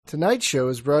Tonight's show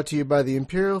is brought to you by the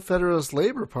Imperial Federalist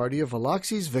Labor Party of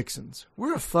Aloxi's Vixens.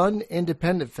 We're a fun,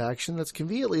 independent faction that's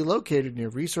conveniently located near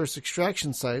resource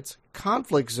extraction sites,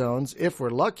 conflict zones, if we're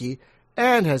lucky,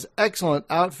 and has excellent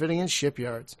outfitting and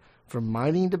shipyards. From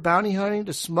mining to bounty hunting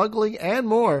to smuggling and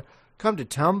more, come to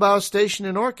Townbow Station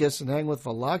in Orcus and hang with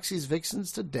Aloxi's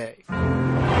Vixens today.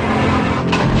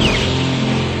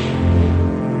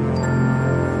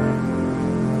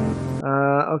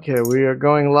 Okay, we are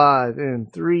going live in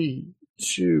 3,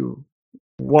 2,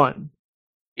 1.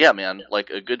 Yeah, man, like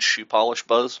a good shoe polish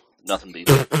buzz, nothing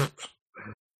beats it.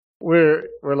 We're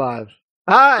live.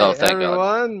 Hi, thank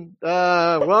everyone.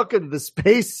 Welcome to the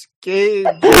Space Game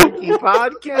Junkie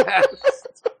Podcast.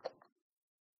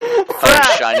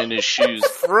 I'm shining his shoes.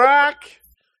 Frack.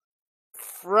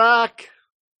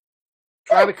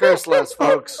 Try to curse less,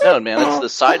 folks. No, man, it's the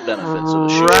side benefits of a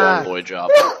shoe boy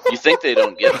job. You think they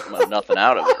don't get nothing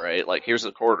out of it, right? Like, here's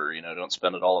a quarter, don't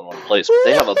spend it all in one place. But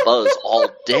they have a buzz all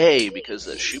day because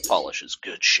the shoe polish is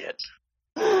good shit.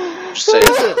 Just saying.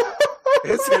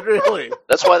 Is it really?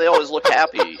 That's why they always look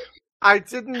happy. I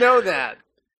didn't know that.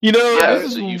 This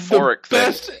is a euphoric the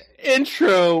best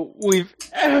intro we've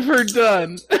ever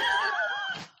done.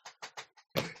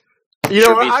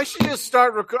 I should just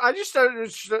start.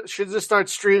 Should just start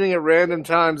streaming at random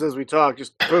times as we talk.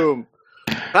 Just boom.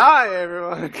 Hi,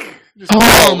 everyone.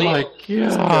 My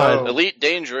god! Elite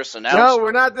Dangerous announced. No,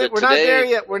 we're not. We're not there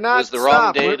yet. We're not. Was the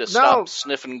wrong day to stop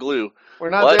sniffing glue. We're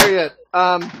not there yet.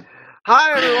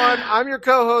 Hi, everyone. I'm your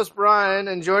co-host Brian,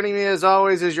 and joining me as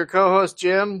always is your co-host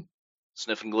Jim.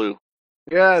 Sniffing glue.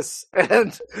 Yes,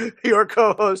 and your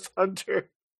co-host Hunter.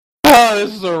 Oh,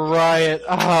 this is a riot.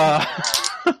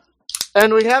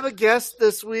 And we have a guest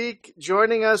this week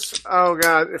joining us,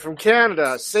 from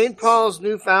Canada, St. Paul's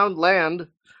Newfoundland.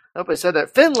 I hope I said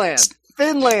that. Finland.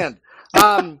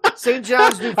 St.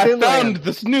 John's, Newfoundland. I found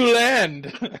this new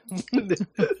land.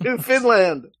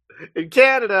 Newfoundland. In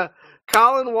Canada,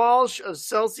 Colin Walsh of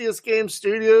Celsius Game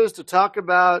Studios to talk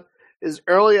about his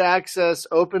early access,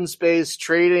 open space,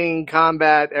 trading,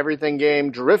 combat, everything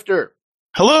game, Drifter.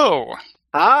 Hello.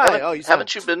 Hi.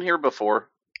 Haven't you been here before?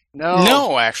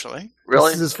 No, actually.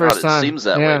 Really? This is his first time. It seems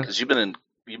that way because you've been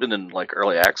in like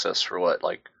early access for what,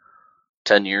 like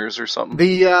 10 years or something?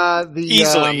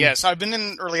 Easily, yes. I've been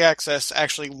in early access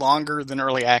actually longer than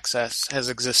early access has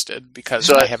existed because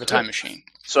I have a time machine.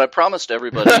 So I promised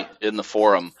everybody in the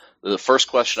forum the first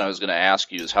question I was going to ask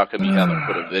you is how come you haven't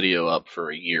put a video up for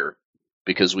a year?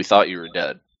 Because we thought you were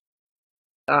dead.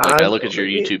 I look at your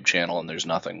YouTube channel and there's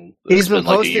nothing. He's been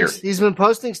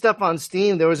posting stuff on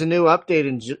Steam. There was a new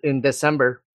update in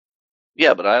December.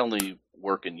 Yeah, but I only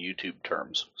work in YouTube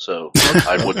terms, so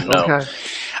I wouldn't know.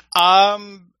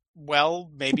 Okay. Well,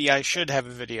 maybe I should have a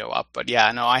video up, but yeah,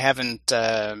 no, I haven't.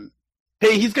 Hey,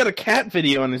 he's got a cat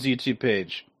video on his YouTube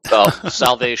page. Oh,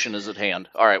 salvation is at hand.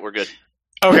 All right, we're good.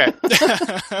 Okay.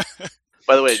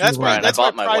 By the way, that's Brian, I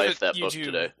bought my wife that YouTube book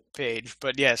today. Page,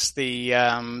 but yes, the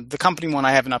company one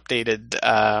I haven't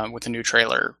updated with a new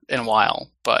trailer in a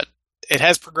while, but it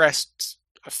has progressed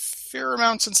a fair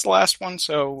amount since the last one,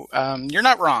 so you're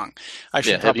not wrong. I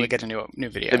should probably get a new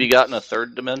video. Have you gotten a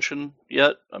third dimension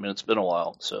yet? I mean, it's been a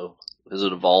while, so has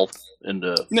it evolved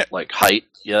into like height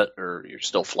yet, or you're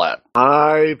still flat?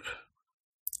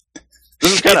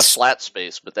 This is kind of flat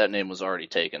space, but that name was already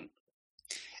taken.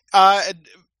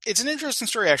 It's an interesting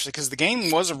story, actually, because the game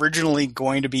was originally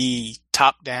going to be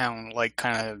top-down, like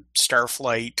kind of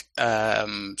Starflight,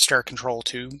 Star Control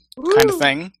 2 kind of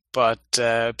thing. But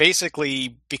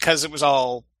basically, because it was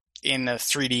all in a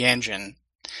 3D engine,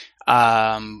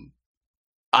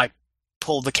 I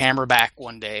pulled the camera back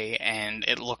one day, and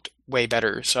it looked way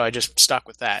better, so I just stuck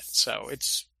with that. So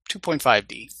it's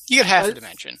 2.5D. You get half a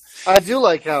dimension. I do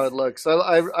like how it looks.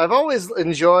 I've always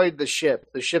enjoyed the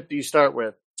ship that you start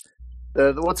with.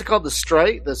 What's it called? The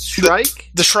Strike? The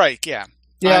Shrike? The Shrike, yeah.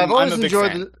 Yeah, I've always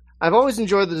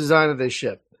enjoyed the design of this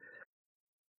ship.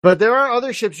 But there are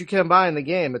other ships you can buy in the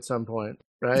game at some point,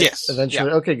 right? Yes. Eventually.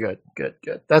 Yeah. Okay, good.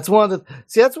 That's one of the.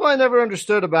 See, that's what I never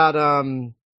understood about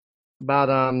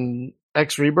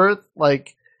X Rebirth.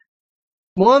 Like,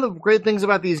 one of the great things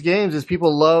about these games is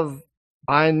people love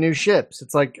buying new ships.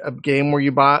 It's like a game where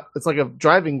it's like a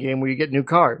driving game where you get new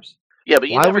cars. Yeah, but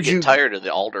you never get tired of the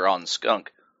Alderaan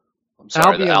skunk. I'm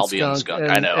sorry, the Albion skunk.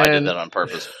 I know, I did that on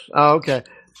purpose. Oh, okay.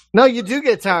 No, you do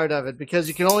get tired of it because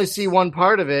you can only see one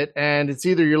part of it, and it's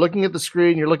either you're looking at the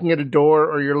screen, you're looking at a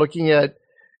door, or you're looking at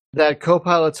that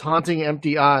co-pilot's haunting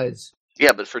empty eyes.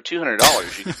 Yeah, but for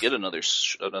 $200, you could get another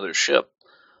ship.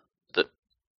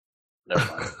 Never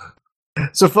mind.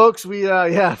 So, folks, for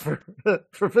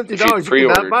 $50,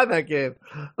 you can buy that game.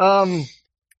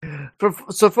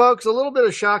 So, folks, a little bit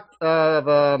of shock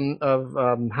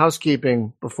of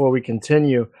housekeeping before we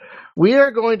continue. We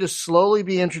are going to slowly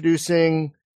be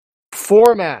introducing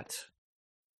format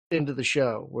into the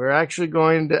show. We're actually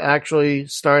going to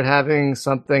start having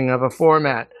something of a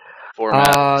format.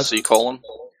 Format C:?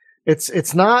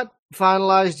 It's not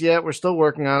finalized yet. We're still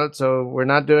working on it, so we're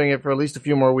not doing it for at least a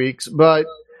few more weeks. But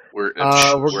we're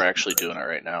actually doing it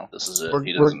right now. This is it. We're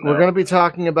going to be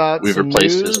talking about. We've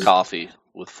replaced his coffee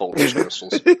with Folgers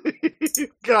crystals.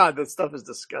 God, that stuff is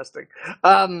disgusting.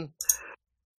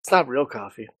 It's not real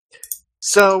coffee.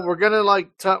 So we're gonna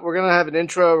we're gonna have an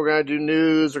intro. We're gonna do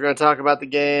news. We're gonna talk about the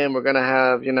game. We're gonna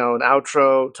have an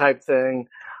outro type thing.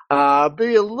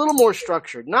 Be a little more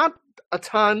structured, not a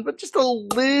ton, but just a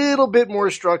little bit more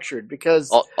structured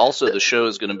because. Also, the show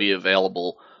is going to be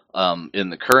available in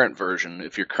the current version.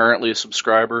 If you're currently a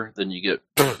subscriber, then you get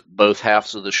both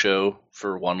halves of the show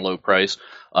for one low price.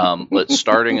 But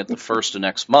starting at the first of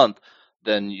next month,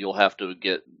 then you'll have to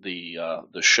get the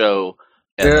show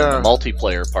and then the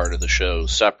multiplayer part of the show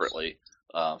separately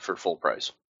for full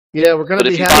price. Yeah, we're going to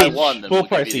be having... But if you buy one, then we'll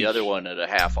give you the other one at a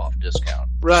half-off discount.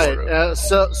 Right.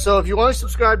 Sort of. So if you want to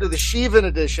subscribe to the Shivan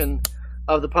edition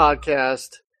of the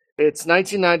podcast, it's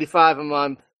 $19.95 a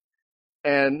month.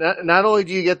 And not only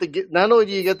do you get the game,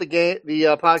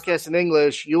 the podcast in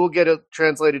English, you will get it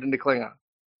translated into Klingon.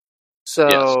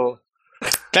 So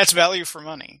that's value for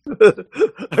money.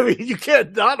 I mean, you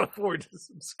can't not afford to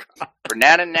subscribe. For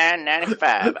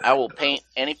 $99.95, I will paint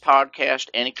any podcast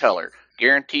any color,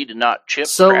 guaranteed to not chip,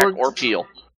 crack, or peel.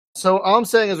 So all I'm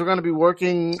saying is we're going to be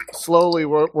working slowly,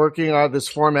 working on this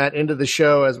format into the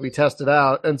show as we test it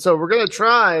out, and so we're going to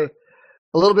try a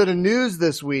little bit of news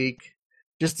this week.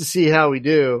 Just to see how we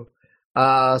do.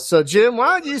 So, Jim,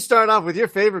 why don't you start off with your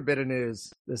favorite bit of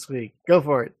news this week? Go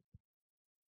for it.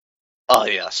 Oh,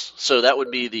 yes. So that would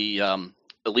be the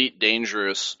Elite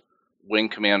Dangerous Wing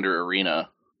Commander Arena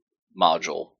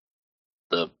module.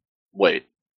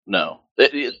 No.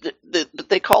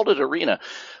 They called it Arena.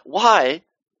 Why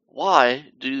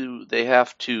do they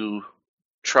have to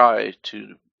try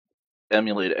to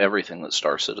emulate everything that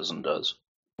Star Citizen does,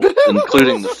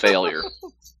 including the failure?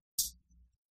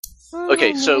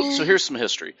 Okay, so here's some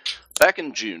history. Back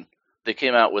in June, they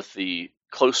came out with the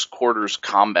Close Quarters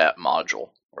Combat module,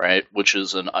 right? Which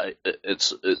is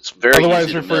it's very otherwise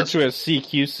easy to referred miss. to as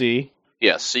CQC.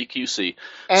 Yes, CQC.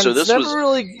 And so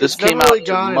this came out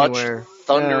to much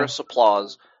thunderous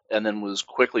applause, and then was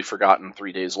quickly forgotten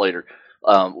 3 days later.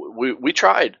 We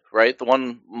tried, right? The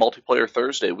one multiplayer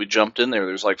Thursday, we jumped in there.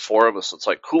 There's like 4 of us. It's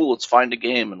like, cool, let's find a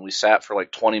game, and we sat for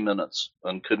like 20 minutes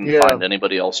and couldn't find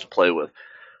anybody else to play with.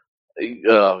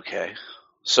 Okay,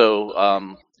 so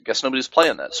I guess nobody's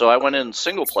playing that. So I went in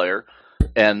single player,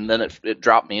 and then it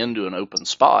dropped me into an open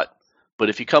spot. But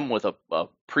if you come with a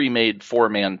pre-made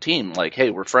 4-man team, like, hey,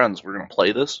 we're friends, we're going to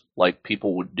play this, like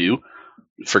people would do,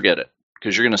 forget it.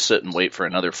 Because you're going to sit and wait for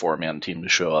another 4-man team to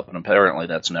show up, and apparently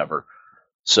that's never.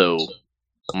 So,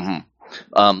 but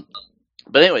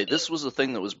anyway, this was the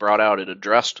thing that was brought out. It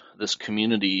addressed this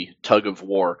community tug of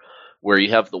war, where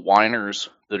you have the whiners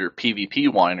that are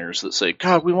PvP whiners that say,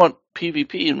 God, we want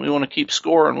PvP and we want to keep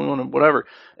score and we want to whatever.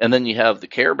 And then you have the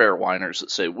Care Bear whiners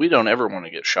that say, we don't ever want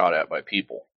to get shot at by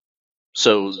people.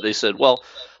 So they said, well,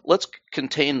 let's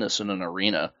contain this in an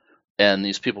arena, and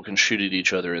these people can shoot at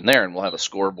each other in there, and we'll have a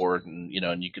scoreboard, and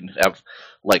and you can have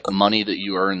like money that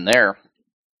you earn there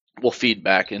will feed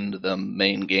back into the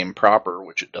main game proper,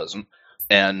 which it doesn't.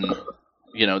 And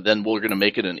then we're going to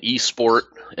make it an e-sport,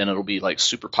 and it'll be like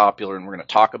super popular, and we're going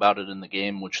to talk about it in the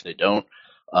game, which they don't.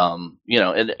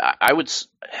 And I would,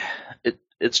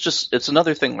 it's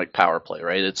another thing like power play,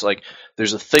 right? It's like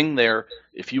there's a thing there.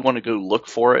 If you want to go look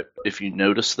for it, if you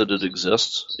notice that it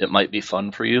exists, it might be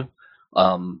fun for you.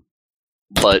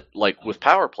 But like with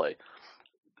power play,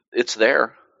 it's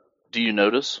there. Do you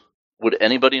notice? Would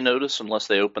anybody notice unless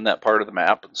they open that part of the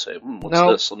map and say, what's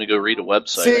this? Let me go read a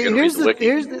website. See, here's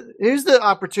the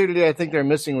opportunity I think they're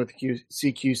missing with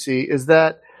CQC is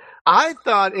that I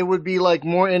thought it would be like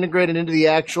more integrated into the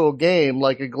actual game,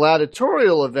 like a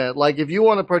gladiatorial event. Like if you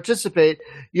want to participate,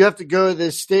 you have to go to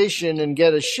this station and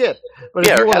get a ship. But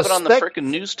if you want have it on the frickin'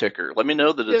 news ticker. Let me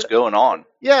know that it's going on.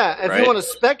 Yeah, if you want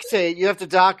to spectate, you have to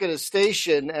dock at a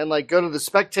station and like go to the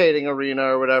spectating arena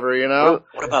or whatever.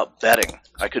 What about betting?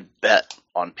 I could bet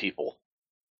on people.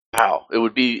 Wow, it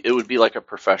would be like a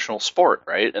professional sport,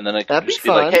 right? And then I could just be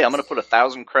like, hey, I'm going to put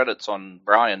 1,000 credits on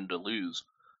Brian to lose.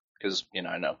 Because,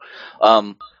 I know.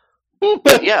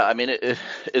 But yeah, I mean,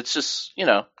 it's just,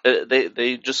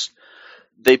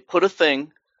 they put a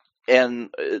thing, and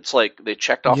it's like they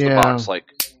checked off the box, like,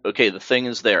 okay, the thing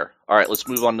is there. All right, let's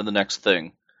move on to the next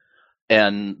thing.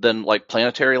 And then like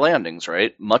planetary landings,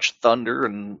 right? Much thunder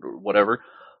and whatever.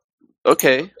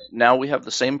 Okay, now we have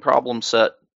the same problem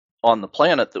set on the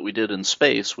planet that we did in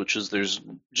space, which is there's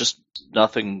just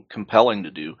nothing compelling to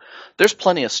do. There's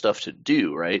plenty of stuff to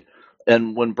do, right?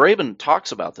 And when Braben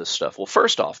talks about this stuff, well,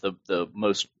 first off, the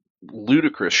most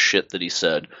ludicrous shit that he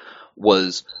said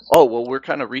was, oh, well, we're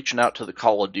kind of reaching out to the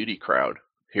Call of Duty crowd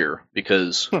here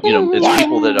because, it's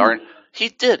people that aren't. He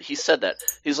said that.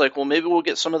 He's like, well, maybe we'll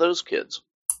get some of those kids,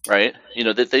 right?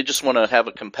 That they just want to have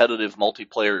a competitive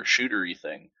multiplayer shootery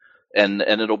thing. And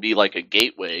it'll be like a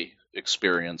gateway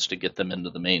experience to get them into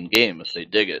the main game if they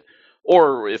dig it.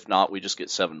 Or if not, we just get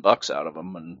 $7 out of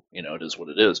them, and it is what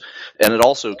it is. And it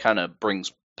also kind of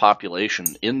brings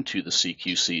population into the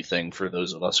CQC thing for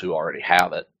those of us who already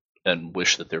have it and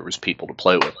wish that there was people to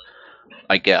play with,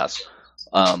 I guess.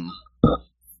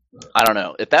 I don't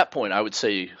know. At that point, I would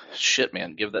say, shit,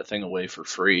 man, give that thing away for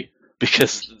free,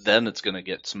 because then it's going to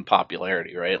get some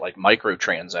popularity, right? Like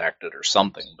microtransact it or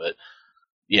something. But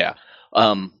yeah,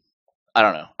 I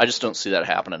don't know. I just don't see that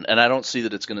happening, and I don't see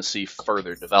that it's going to see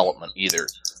further development either.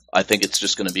 I think it's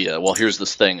just going to be well, here's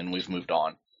this thing, and we've moved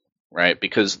on, right?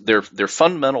 Because their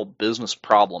fundamental business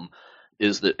problem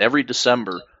is that every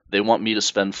December they want me to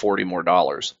spend $40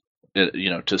 more,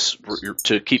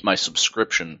 to keep my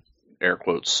subscription, air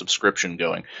quotes, subscription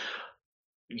going.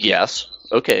 Yes,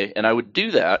 okay, and I would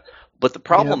do that, but the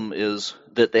problem is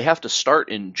that they have to start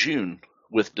in June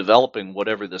with developing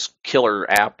whatever this killer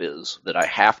app is that I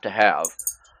have to have,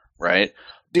 right?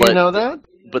 Do you know that?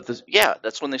 But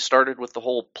that's when they started with the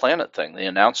whole planet thing. They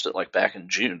announced it like back in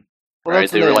June, well, right?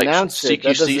 They were like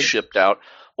CQC shipped out.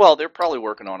 Well, they're probably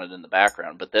working on it in the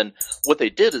background, but then what they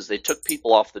did is they took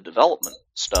people off the development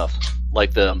stuff,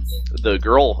 like the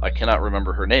girl, I cannot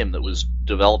remember her name, that was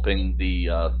developing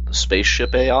the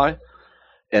spaceship AI,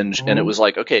 and it was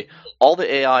like, okay, all the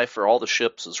AI for all the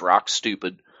ships is rock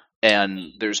stupid.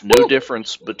 And there's no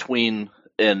difference between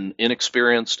an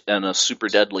inexperienced and a super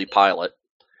deadly pilot.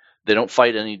 They don't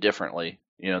fight any differently.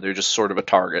 They're just sort of a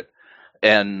target.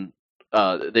 And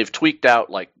they've tweaked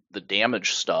out like the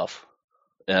damage stuff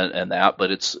and that, but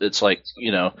it's like,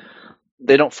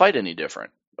 they don't fight any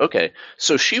different. Okay,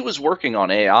 so she was working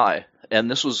on AI, and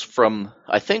this was from,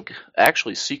 I think,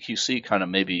 actually CQC kind of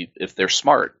maybe, if they're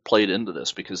smart, played into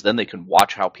this, because then they can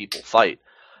watch how people fight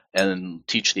and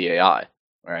teach the AI.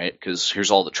 Right, because here's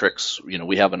all the tricks.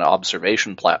 We have an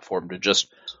observation platform to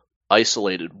just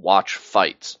isolated watch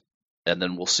fights, and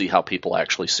then we'll see how people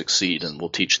actually succeed, and we'll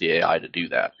teach the AI to do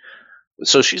that.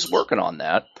 So she's working on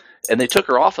that, and they took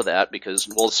her off of that because,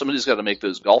 well, somebody's got to make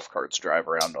those golf carts drive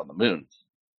around on the moon.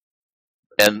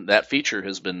 And that feature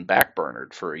has been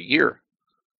backburnered for a year,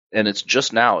 and it's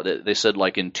just now. They said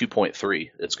like in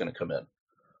 2.3 it's going to come in.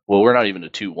 Well, we're not even to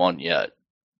 2.1 yet,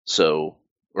 so...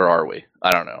 Or are we?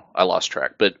 I don't know. I lost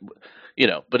track. But,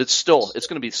 but it's going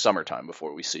to be summertime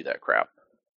before we see that crap.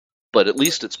 But at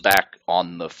least it's back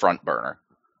on the front burner,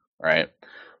 right?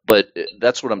 But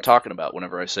that's what I'm talking about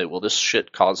whenever I say, well, this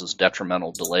shit causes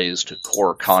detrimental delays to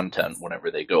core content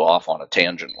whenever they go off on a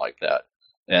tangent like that.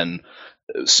 And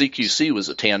CQC was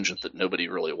a tangent that nobody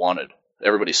really wanted.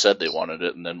 Everybody said they wanted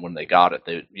it, and then when they got it,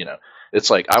 it's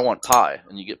like, I want pie,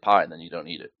 and you get pie, and then you don't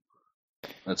eat it.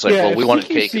 And it's like, well, we wanted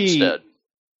cake instead.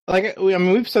 Like, I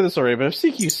mean, we've said this already, but if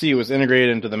CQC was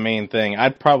integrated into the main thing,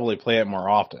 I'd probably play it more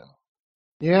often.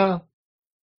 Yeah.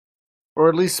 Or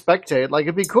at least spectate. Like,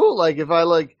 it'd be cool, like, if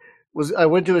I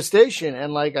went to a station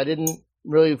and, like, I didn't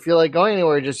really feel like going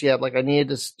anywhere just yet. Like, I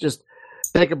needed to just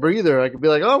take a breather. I could be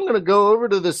like, oh, I'm going to go over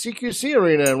to the CQC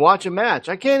arena and watch a match.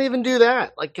 I can't even do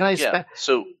that. Like, can I... Yeah,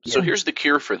 so here's the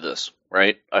cure for this,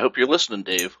 right? I hope you're listening,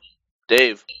 Dave.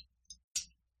 Dave,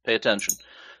 pay attention.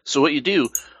 So what you do...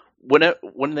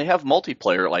 When they have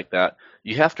multiplayer like that,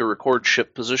 you have to record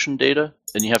ship position data,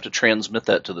 and you have to transmit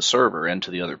that to the server and to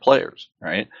the other players,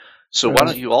 right? So why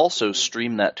don't you also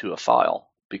stream that to a file?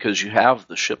 Because you have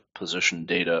the ship position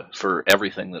data for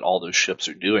everything that all those ships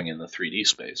are doing in the 3D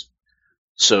space.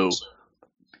 So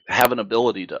have an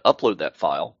ability to upload that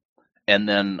file, and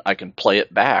then I can play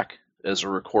it back as a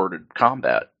recorded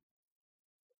combat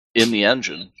in the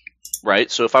engine, right?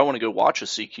 So if I want to go watch a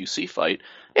CQC fight,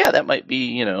 yeah, that might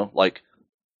be, like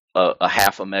a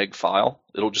half a meg file.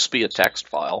 It'll just be a text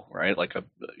file, right? Like a,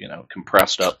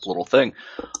 compressed up little thing.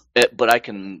 But I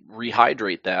can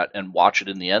rehydrate that and watch it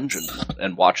in the engine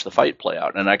and watch the fight play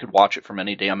out. And I could watch it from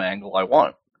any damn angle I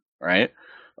want, right?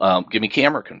 Give me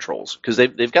camera controls. Because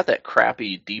they've got that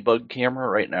crappy debug camera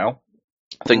right now.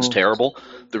 Thing's terrible.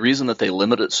 The reason that they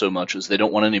limit it so much is they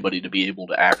don't want anybody to be able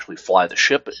to actually fly the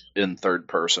ship in third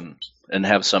person and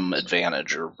have some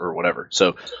advantage or whatever.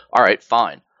 So, all right,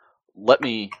 fine. let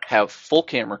me have full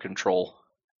camera control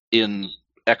in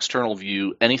external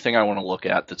view, anything I want to look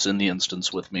at that's in the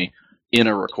instance with me in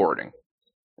a recording,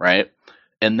 right?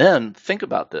 And then think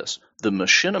about this. The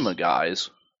machinima guys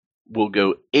will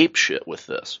go apeshit with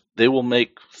this. They will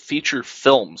make feature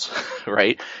films,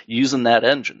 right, using that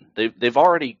engine. They've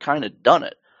already kind of done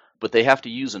it, but they have to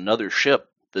use another ship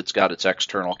that's got its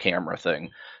external camera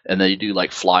thing, and they do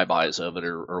like flybys of it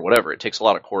or whatever. It takes a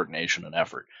lot of coordination and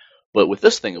effort. But with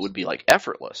this thing, it would be like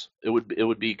effortless. It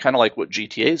would be kind of like what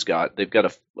GTA's got. They've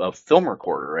got a film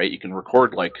recorder, right? You can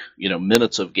record like,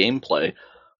 minutes of gameplay,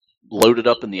 load it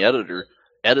up in the editor,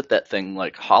 edit that thing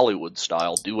like Hollywood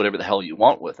style, do whatever the hell you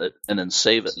want with it, and then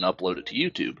save it and upload it to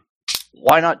YouTube.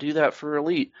 Why not do that for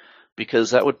Elite?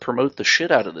 Because that would promote the shit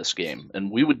out of this game,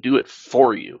 and we would do it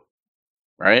for you,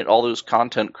 right? All those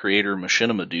content creator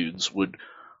machinima dudes would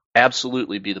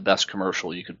absolutely be the best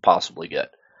commercial you could possibly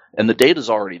get. And the data's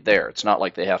already there. It's not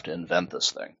like they have to invent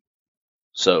this thing.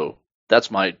 So that's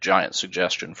my giant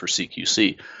suggestion for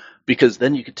CQC, because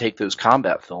then you could take those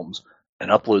combat films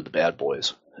and upload the bad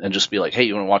boys and just be like, hey,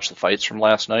 you want to watch the fights from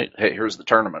last night? Hey, here's the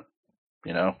tournament.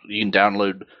 You can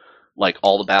download like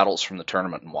all the battles from the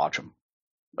tournament and watch them.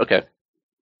 Okay.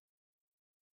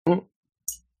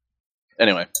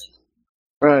 Anyway.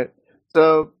 Right.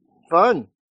 So, fun.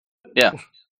 Yeah.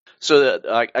 So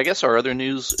I guess our other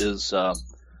news is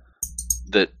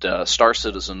that Star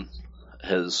Citizen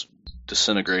has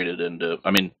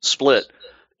split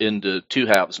into two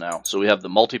halves now. So we have the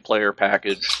multiplayer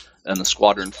package and the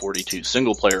Squadron 42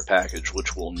 single-player package,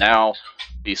 which will now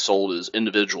be sold as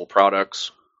individual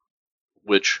products,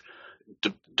 which,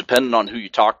 depending on who you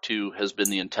talk to, has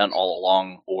been the intent all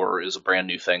along, or is a brand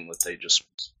new thing that they just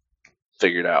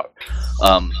figured out.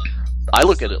 I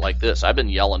look at it like this. I've been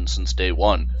yelling since day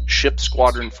one, ship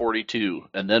Squadron 42,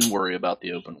 and then worry about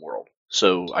the open world.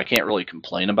 So I can't really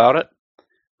complain about it.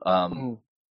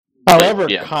 However,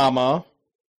 yeah.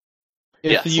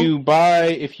 If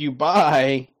you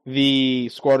buy the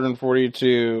Squadron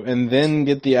 42 and then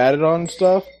get the added-on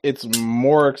stuff, it's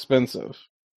more expensive.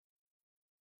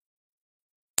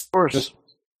 Of course.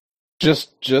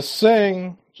 Just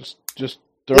saying. Just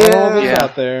throwing all this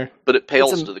out there. But it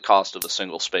pales to the cost of a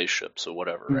single spaceship, so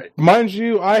whatever, right? Mind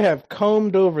you, I have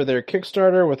combed over their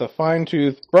Kickstarter with a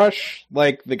fine-tooth brush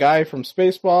like the guy from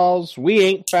Spaceballs. We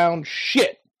ain't found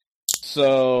shit.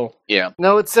 So yeah,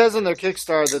 no, it says in their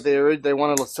Kickstarter that they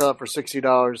want to sell it for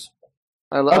 $60.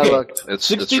 I looked. It's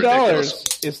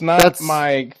 $60 is not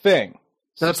my thing.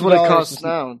 That's what it costs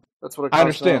now. That's what it costs. I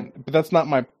understand, but that's not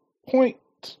my point.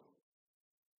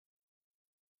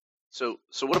 So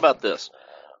what about this?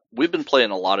 We've been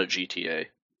playing a lot of GTA,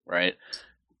 right?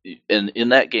 And in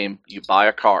that game, you buy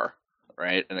a car,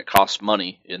 right? And it costs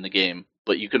money in the game.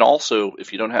 But you can also,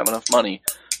 if you don't have enough money,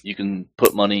 you can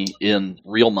put money in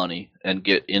real money and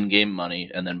get in-game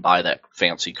money and then buy that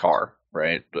fancy car,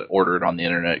 right? Order it on the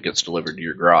internet, it gets delivered to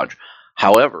your garage.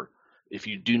 However, if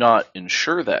you do not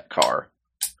insure that car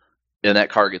and that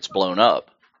car gets blown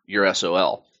up, you're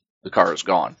SOL. The car is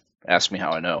gone. Ask me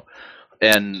how I know.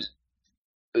 And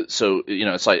so,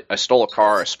 it's like I stole a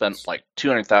car. I spent like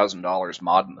 $200,000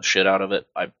 modding the shit out of it.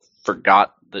 I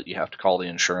forgot that you have to call the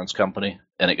insurance company,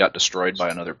 and it got destroyed by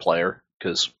another player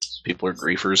because people are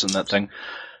griefers in that thing.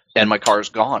 And my car's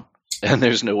gone, and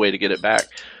there's no way to get it back.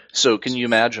 So can you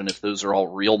imagine if those are all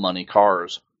real money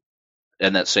cars,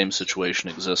 and that same situation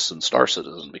exists in Star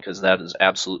Citizen? Because that is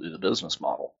absolutely the business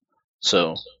model.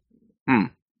 So, I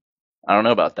don't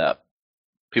know about that.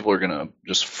 People are going to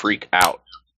just freak out.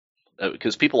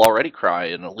 Because people already cry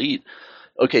in Elite.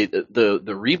 Okay, the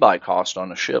rebuy cost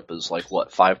on a ship is like,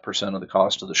 what, 5% of the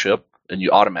cost of the ship? And you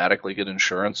automatically get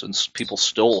insurance, and people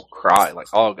still cry, like,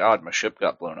 oh god, my ship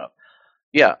got blown up.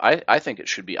 Yeah, I think it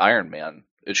should be Iron Man.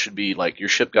 It should be like, your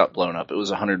ship got blown up. It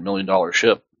was a $100 million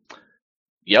ship.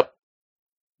 Yep.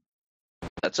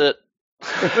 That's it.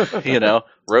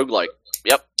 Roguelike.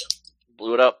 Yep.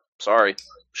 Blew it up. Sorry.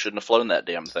 Shouldn't have flown that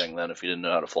damn thing then if you didn't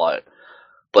know how to fly it.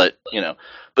 But,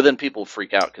 but then people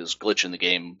freak out because glitch in the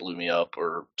game blew me up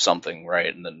or something,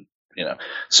 right? And then,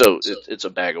 so it's a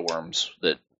bag of worms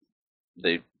that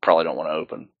they probably don't want to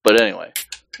open. But anyway,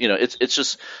 it's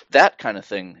just that kind of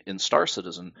thing in Star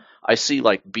Citizen. I see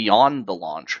like beyond the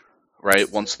launch,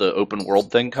 right? Once the open world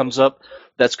thing comes up,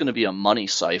 that's going to be a money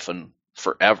siphon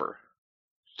forever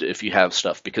if you have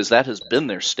stuff, because that has been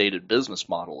their stated business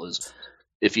model is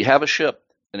if you have a ship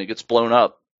and it gets blown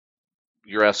up,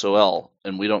 you're SOL,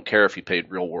 and we don't care if you paid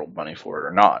real world money for it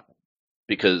or not.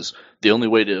 Because the only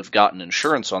way to have gotten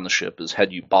insurance on the ship is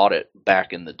had you bought it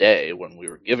back in the day when we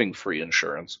were giving free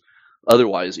insurance.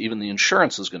 Otherwise, even the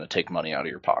insurance is going to take money out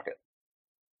of your pocket.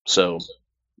 So,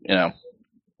 and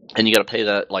you got to pay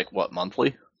that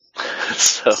monthly.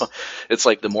 So it's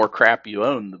like the more crap you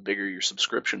own, the bigger your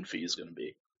subscription fee is going to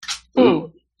be.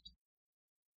 Ooh.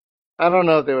 I don't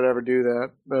know if they would ever do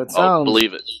that, but it sounds.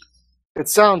 Believe it. It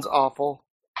sounds awful.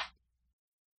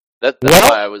 That's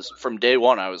why from day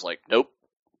one, I was like, nope,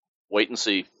 wait and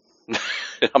see.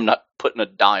 I'm not putting a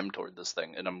dime toward this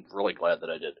thing, and I'm really glad that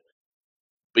I did.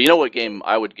 But you know what game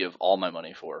I would give all my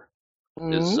money for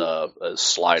is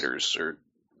Sliders or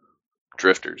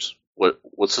Drifters.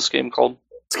 What's this game called?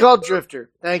 It's called Drifter.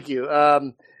 Thank you.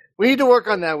 We need to work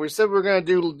on that. We said we were going to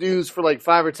do news for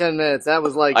 5 or 10 minutes. That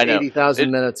was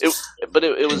 80,000 minutes.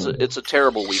 It's a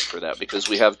terrible week for that because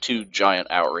we have 2 giant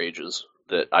outrages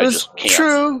that I just can't.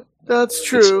 True. That's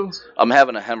true. I'm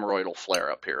having a hemorrhoidal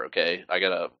flare up here. Okay, I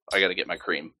gotta get my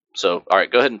cream. So all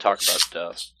right, go ahead and talk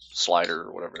about Slider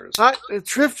or whatever it is. Hi,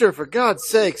 Drifter, for God's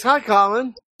sakes. Hi,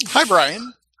 Colin. Hi,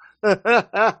 Brian.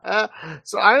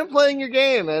 So I am playing your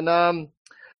game, and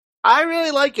I really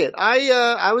like it.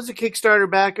 I was a Kickstarter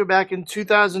backer back in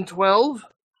 2012.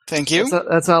 Thank you.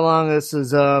 That's how long this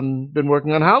has been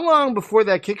working on. How long before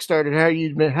that Kickstarter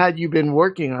had you been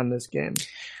working on this game?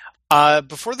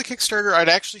 Before the Kickstarter, I'd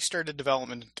actually started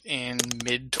development in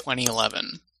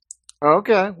mid-2011.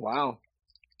 Okay, wow.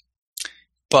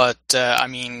 But,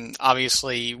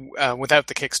 obviously, without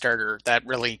the Kickstarter, that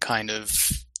really kind of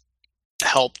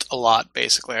helped a lot,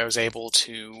 basically. I was able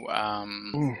to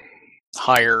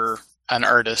hire an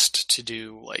artist to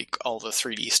do, all the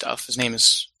 3D stuff. His name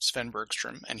is Sven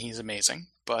Bergstrom, and he's amazing.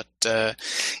 But,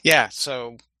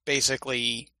 so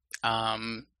basically,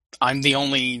 I'm the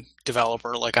only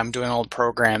developer. I'm doing all the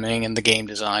programming and the game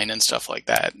design and stuff like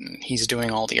that, and he's doing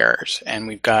all the art. And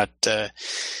we've got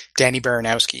Danny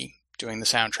Baranowski doing the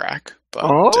soundtrack. But,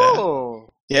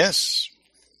 yes,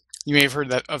 you may have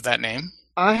heard of that name.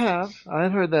 I have.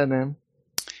 I've heard that name.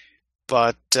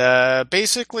 But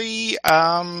basically,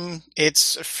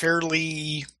 it's a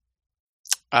fairly,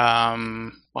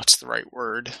 what's the right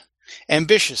word?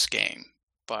 Ambitious game.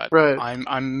 But right.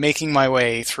 I'm making my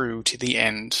way through to the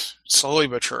end, slowly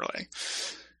but surely.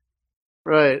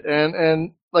 Right,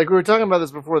 and we were talking about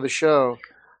this before the show.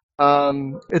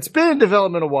 It's been in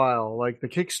development a while. The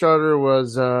Kickstarter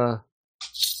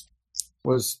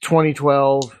was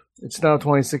 2012. It's now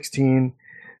 2016.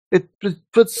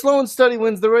 But slow and steady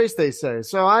wins the race, they say.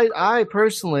 So I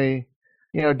personally,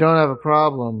 don't have a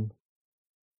problem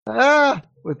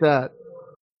with that.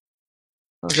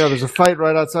 Oh God, there's a fight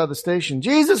right outside the station.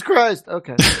 Jesus Christ!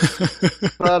 Okay.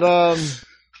 But,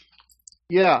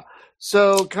 yeah.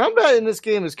 So combat in this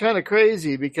game is kind of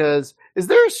crazy because is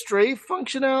there a strafe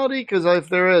functionality? Because if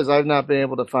there is, I've not been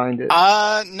able to find it.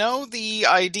 No, the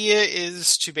idea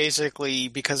is to basically,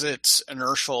 because it's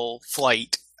inertial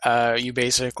flight, you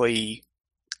basically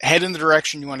head in the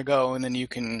direction you want to go, and then you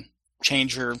can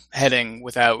change your heading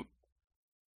without,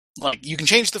 you can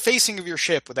change the facing of your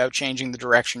ship without changing the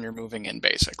direction you're moving in,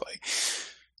 basically.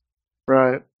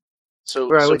 Right.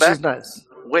 Which is nice.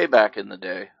 Way back in the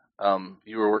day,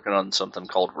 you were working on something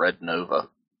called Red Nova.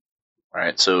 All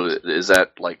right, so is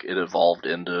that it evolved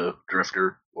into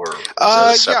Drifter, or is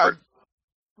that a separate?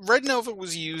 Yeah. Red Nova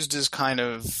was used as kind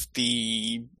of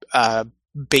the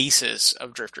basis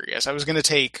of Drifter. Yes, I was going to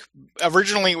take.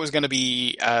 Originally, it was going to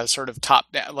be sort of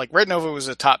top down. Red Nova was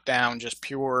a top down, just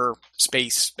pure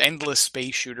endless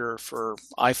space shooter for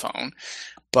iPhone.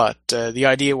 But the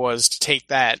idea was to take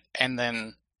that and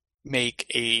then make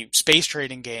a space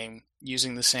trading game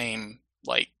using the same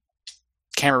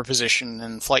camera position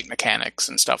and flight mechanics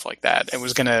and stuff like that. It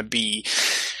was going to be,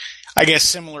 I guess,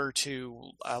 similar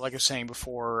to, like I was saying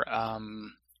before,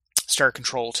 Star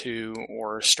Control 2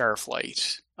 or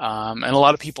Starflight. And a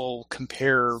lot of people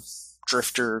compare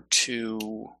Drifter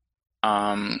to,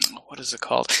 what is it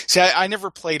called? See, I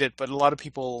never played it, but a lot of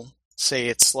people say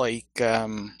it's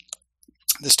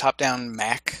this top-down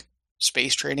Mac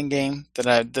space trading game.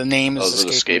 The name is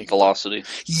Escape Velocity?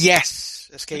 Yes!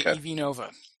 Escape EV Nova.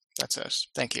 That's us.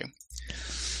 Thank you.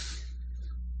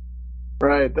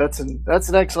 Right, that's an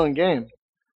excellent game.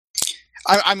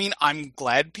 I'm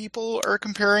glad people are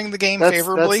comparing the game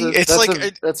favorably.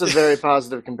 That's a very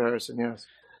positive comparison. Yes,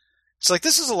 it's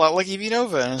this is a lot like EV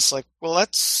Nova, and it's well,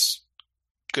 that's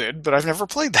good, but I've never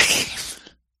played that game.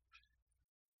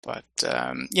 But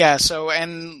yeah, so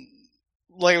and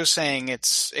like I was saying,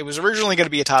 it was originally going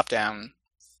to be a top-down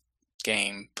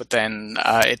game, but then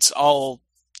it's all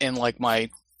in my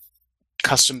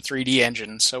custom 3D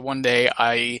engine. So one day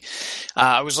I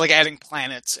was adding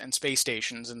planets and space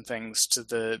stations and things to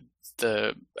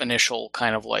the initial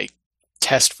kind of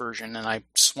test version, and I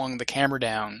swung the camera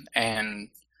down, and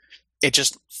it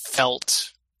just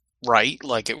felt right.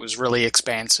 Like, it was really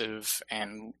expansive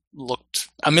and looked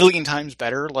a million times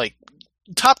better. Like,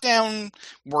 top-down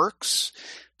works,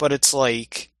 but it's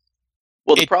like...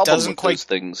 Well, the problem with those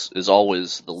things is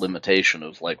always the limitation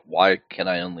of, like, why can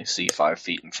I only see 5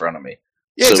 feet in front of me?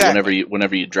 Yeah, so exactly.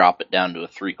 whenever you drop it down to a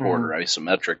 3/4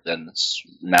 isometric, then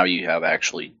now you have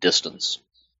actually distance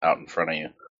out in front of you.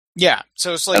 Yeah,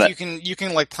 so it's like you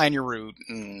can like plan your route.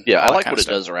 And I like what it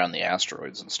does around the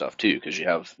asteroids and stuff too, because you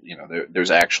have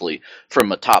there's actually,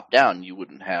 from a top down you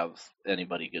wouldn't have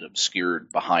anybody get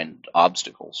obscured behind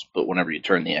obstacles, but whenever you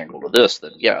turn the angle to this,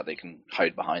 then they can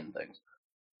hide behind things.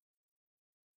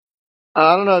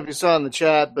 I don't know if you saw in the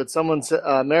chat, but someone said,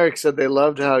 Merrick said they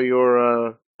loved how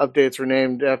your updates were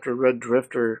named after Red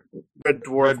Dwarf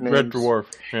names. Red Dwarf,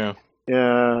 yeah.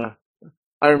 Yeah,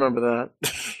 I remember that.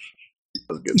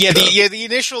 The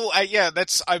initial, I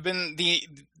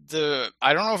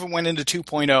don't know if it went into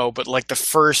 2.0, but like the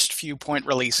first few point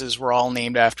releases were all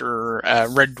named after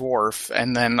Red Dwarf,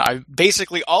 and then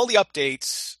basically all the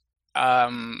updates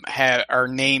are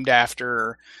named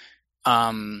after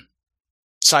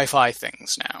sci-fi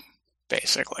things now,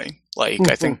 basically. Like,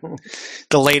 I think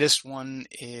the latest one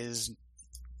is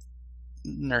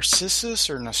Narcissus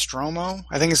or Nostromo.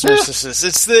 I think it's Narcissus.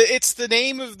 It's the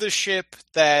name of the ship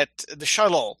the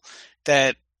shuttle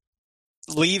that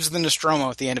leaves the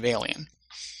Nostromo at the end of Alien.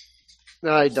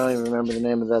 I don't even remember the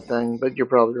name of that thing, but you're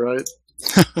probably right.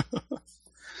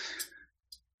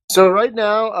 So right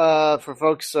now, for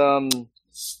folks doing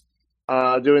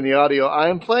the audio, I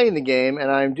am playing the game,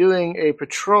 and I'm doing a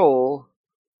patrol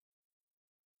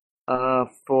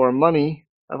for money.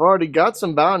 I've already got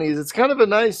some bounties. It's kind of a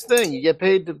nice thing. You get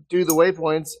paid to do the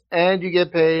waypoints, and you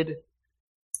get paid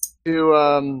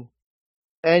to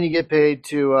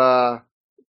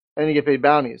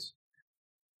bounties.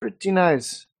 Pretty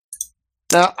nice.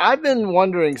 Now, I've been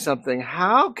wondering something.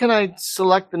 How can I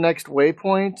select the next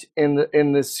waypoint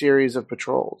in this series of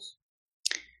patrols?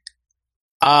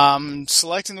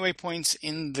 Selecting the waypoints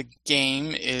in the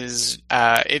game is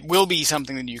it will be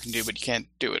something that you can do, but you can't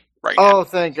do it right now. Oh,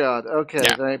 thank God. Okay,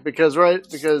 yeah. Because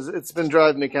it's been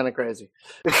driving me kind of crazy.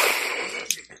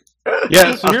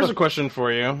 Yeah, so here's a question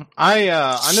for you.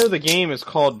 I know the game is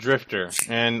called Drifter,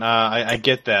 and I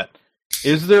get that.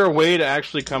 Is there a way to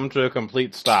actually come to a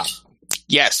complete stop?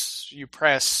 Yes, you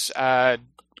press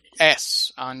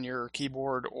S on your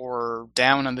keyboard or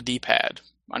down on the D-pad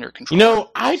on your controller.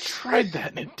 I tried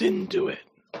that and it didn't do it.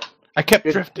 I kept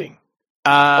drifting.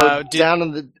 Down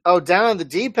on the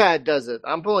D-pad does it.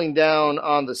 I'm pulling down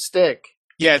on the stick.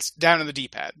 Yeah, it's down on the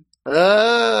D-pad.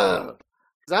 Oh.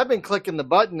 Because I've been clicking the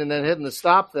button and then hitting the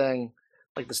stop thing,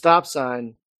 like the stop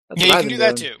sign. That's you can do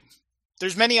that too.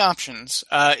 There's many options.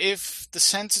 If the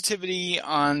sensitivity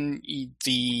on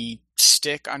the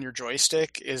stick on your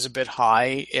joystick is a bit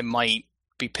high, it might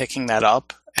be picking that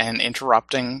up and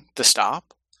interrupting the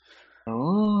stop.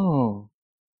 Oh.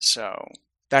 So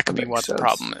that could be what the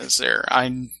problem is there.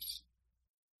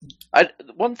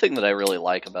 One thing that I really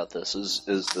like about this is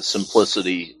the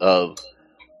simplicity of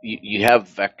you have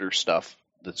vector stuff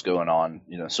that's going on,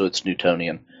 so it's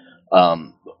Newtonian.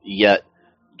 Yet,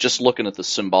 just looking at the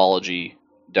symbology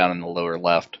down in the lower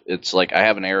left, it's like I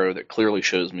have an arrow that clearly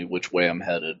shows me which way I'm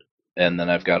headed, and then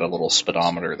I've got a little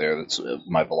speedometer there that's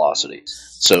my velocity.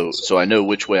 So I know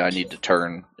which way I need to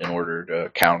turn in order to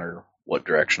counter what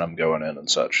direction I'm going in and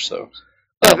such. So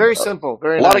very simple.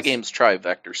 Very a nice. lot of games try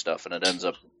vector stuff, and it ends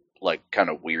up like kind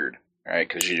of weird, right?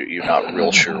 Because you're not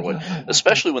real sure what,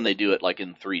 especially when they do it like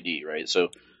in 3D, right? So,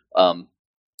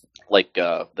 like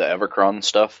the Evercron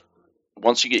stuff.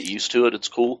 Once you get used to it, it's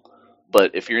cool.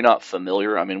 But if you're not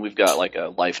familiar, I mean, we've got like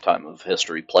a lifetime of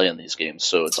history playing these games,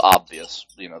 so it's obvious,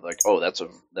 like, oh, that's a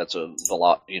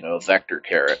vector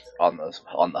caret on the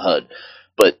HUD.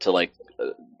 But to like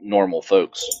normal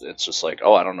folks, it's just like,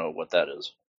 oh, I don't know what that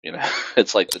is.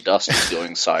 It's like the dust is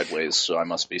going sideways, so I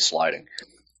must be sliding.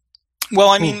 Well,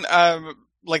 I mean,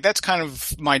 like that's kind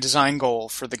of my design goal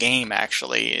for the game.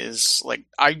 Actually, is like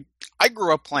I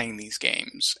grew up playing these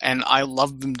games and I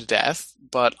love them to death,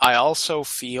 but I also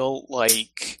feel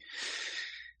like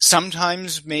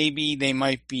sometimes maybe they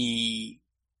might be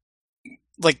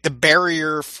like the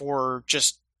barrier for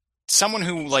just someone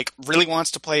who like really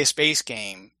wants to play a space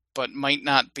game, but might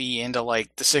not be into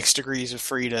like the 6 Degrees of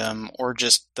Freedom or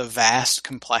just the vast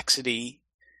complexity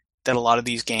that a lot of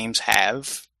these games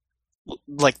have.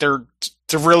 Like they're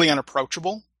really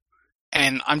unapproachable,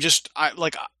 and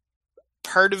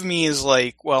part of me is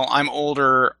like, well, I'm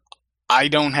older. I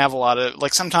don't have a lot of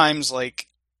sometimes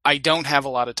I don't have a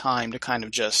lot of time to kind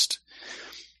of just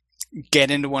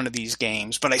get into one of these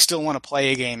games, but I still want to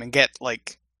play a game and get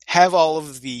like have all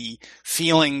of the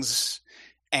feelings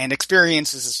and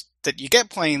experiences that you get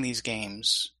playing these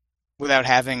games without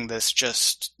having this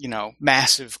just,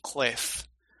 massive cliff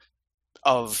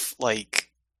of like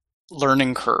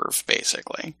learning curve,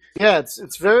 basically. Yeah,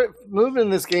 it's very moving in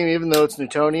this game, even though it's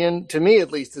Newtonian, to me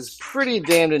at least, is pretty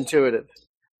damned intuitive.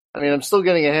 I mean, I'm still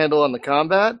getting a handle on the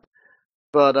combat,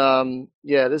 but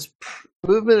this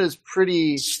movement is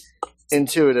pretty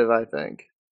intuitive, I think,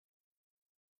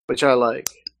 which I like.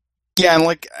 Yeah, and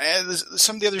like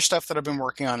some of the other stuff that I've been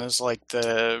working on is like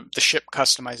the ship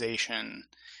customization,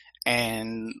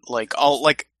 and like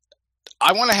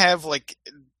I want to have like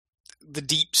the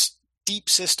deep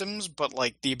systems, but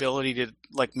like the ability to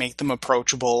like make them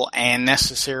approachable and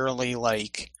necessarily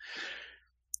like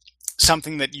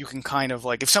something that you can kind of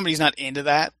like, if somebody's not into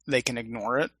that, they can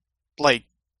ignore it. Like,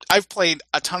 I've played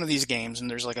a ton of these games and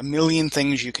there's like a million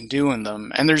things you can do in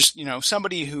them. And there's,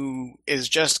 somebody who is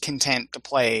just content to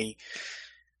play,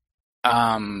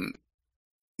 like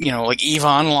EVE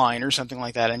Online or something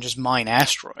like that and just mine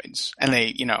asteroids. And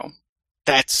they,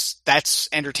 that's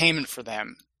entertainment for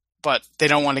them. But they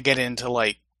don't want to get into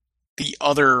like the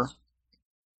other,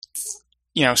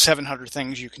 700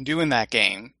 things you can do in that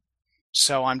game.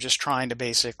 So I'm just trying to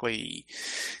basically,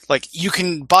 like, you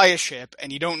can buy a ship and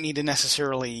you don't need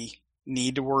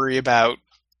to worry about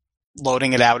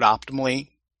loading it out optimally,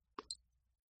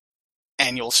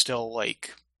 and you'll still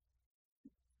like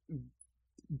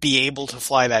be able to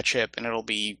fly that ship, and it'll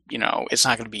be, it's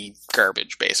not going to be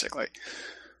garbage, basically.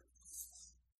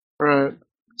 Right.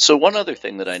 So one other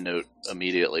thing that I note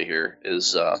immediately here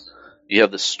is you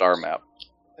have this star map.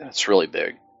 It's really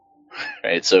big.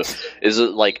 Right, so is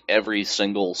it like every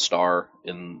single star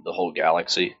in the whole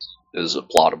galaxy is a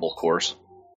plottable course?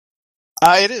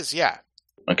 It is, yeah.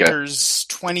 Okay. There's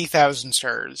 20,000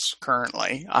 stars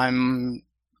currently. I'm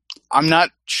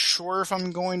not sure if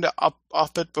I'm going to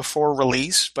up it before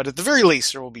release, but at the very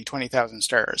least there will be 20,000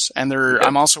 stars. And Okay.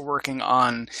 I'm also working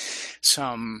on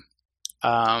some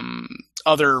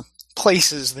other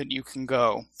places that you can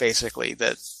go, basically,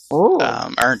 that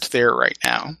aren't there right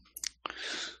now.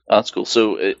 That's cool.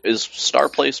 So is star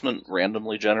placement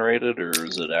randomly generated, or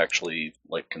is it actually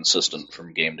like consistent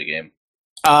from game to game?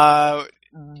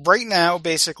 Right now,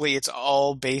 basically, it's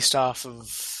all based off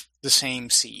of the same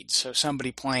seed. So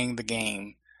somebody playing the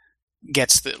game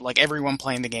gets everyone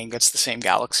playing the game gets the same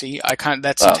galaxy.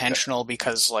 That's intentional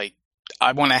because like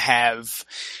I want to have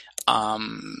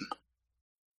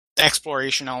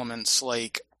exploration elements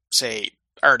like, say,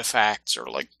 artifacts or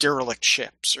like derelict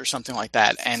ships or something like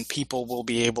that, and people will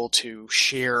be able to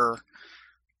share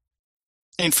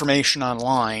information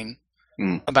online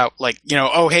about like,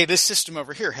 oh, hey, this system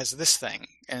over here has this thing,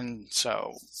 and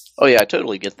so. Oh yeah, I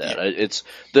totally get that. Yeah. It's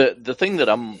the thing that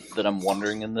I'm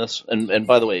wondering in this, and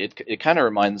by the way, it kind of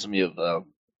reminds me of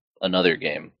another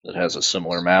game that has a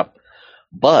similar map,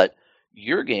 but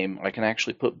your game I can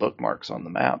actually put bookmarks on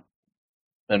the map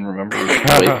and remember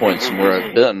waypoints and where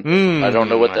I've been. I don't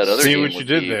know what that other game would be. I see what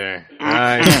you did there.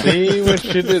 I see what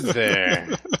you did there.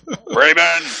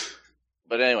 Raven!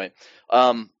 But anyway,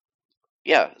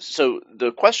 yeah, so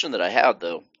the question that I have,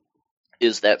 though,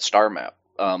 is that star map.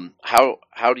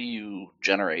 How do you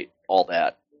generate all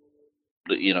that?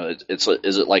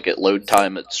 Is it like at load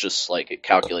time, it's just like it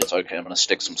calculates, okay, I'm going to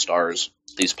stick some stars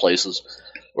these places,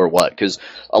 or what? Because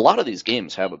a lot of these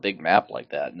games have a big map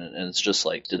like that, and it's just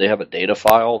like, do they have a data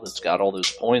file that's got all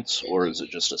those points, or is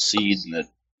it just a seed and it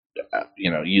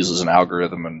uses an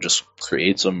algorithm and just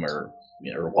creates them, or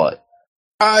what?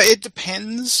 It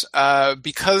depends.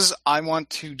 Because I want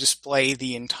to display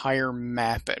the entire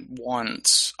map at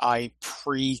once, I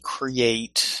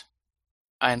pre-create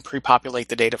and pre-populate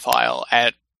the data file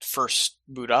at first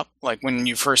boot up, like when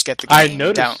you first get the game. I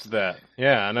noticed that.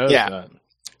 Yeah, I noticed that.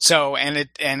 So, and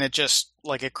it just,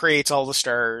 like, it creates all the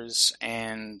stars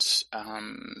and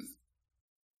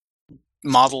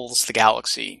models the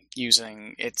galaxy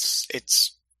using its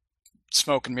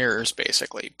smoke and mirrors,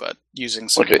 basically, but using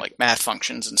some like math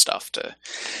functions and stuff to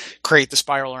create the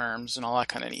spiral arms and all that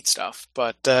kind of neat stuff.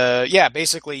 But yeah,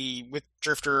 basically with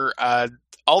Drifter,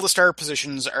 all the star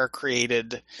positions are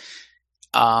created,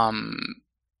 and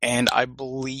I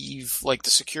believe like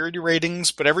the security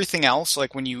ratings, but everything else,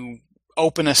 like when you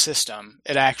open a system,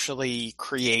 it actually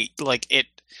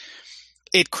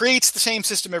it creates the same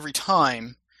system every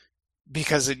time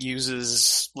because it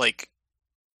uses like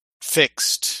a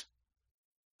fixed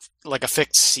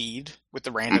seed with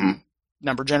the random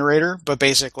number generator. But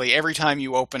basically every time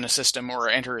you open a system or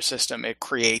enter a system, it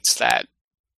creates that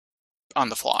on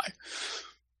the fly.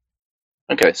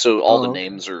 Okay, so all the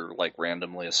names are like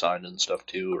randomly assigned and stuff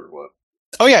too, or what?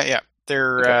 Oh yeah.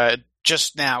 They're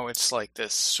just now it's like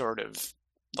this sort of,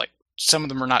 like, some of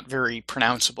them are not very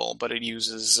pronounceable, but it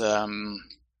uses,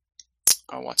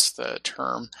 what's the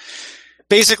term?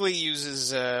 Basically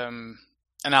uses an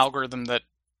algorithm that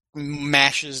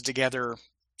mashes together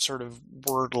sort of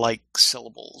word-like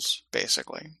syllables,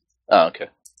 basically. Oh, okay.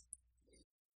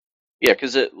 Yeah,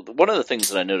 because one of the things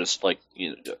that I noticed, like,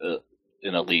 in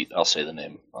Elite, I'll say the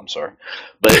name, I'm sorry,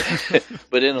 but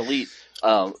but in Elite,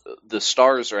 the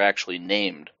stars are actually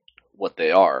named what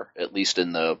they are, at least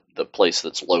in the place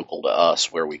that's local to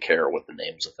us, where we care what the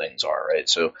names of things are, right?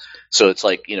 So it's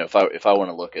like, if I want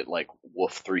to look at like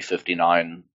Wolf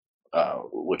 359,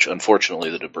 which unfortunately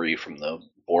the debris from the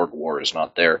Borg War is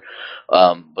not there,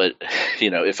 but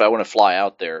if I want to fly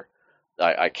out there,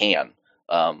 I can,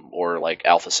 or like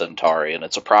Alpha Centauri, and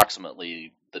it's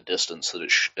approximately the distance that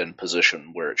it's in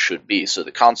position where it should be. So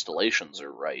the constellations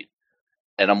are right,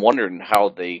 and I'm wondering how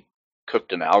they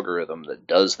cooked an algorithm that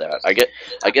does that.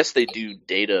 I guess they do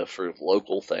data for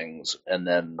local things, and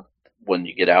then when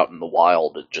you get out in the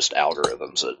wild, it just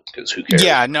algorithms it, because who cares?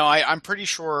 Yeah, no, I'm pretty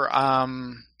sure.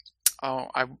 I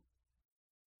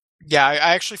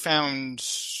actually found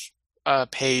a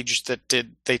page that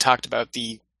they talked about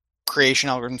the creation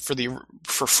algorithm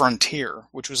for Frontier,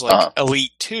 which was like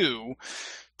Elite 2,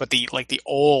 but the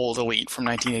old Elite from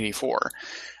 1984.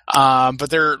 But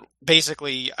they're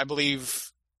basically, I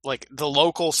believe, like the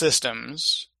local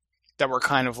systems that were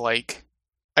kind of like,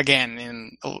 again,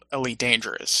 in Elite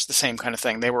Dangerous, the same kind of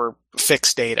thing. They were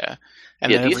fixed data.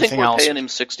 And then do you think we're else... paying him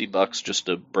 $60 just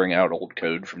to bring out old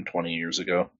code from 20 years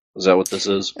ago? Is that what this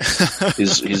is?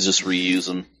 he's just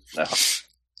reusing.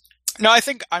 No,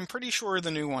 I'm pretty sure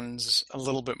the new one's a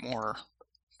little bit more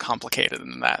complicated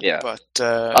than that. Yeah, but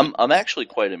I'm actually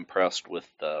quite impressed with.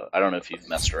 I don't know if you've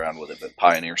messed around with it, but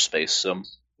Pioneer Space Sim,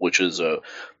 which is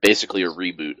basically a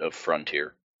reboot of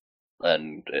Frontier, but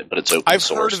it's open source.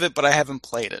 I've heard of it, but I haven't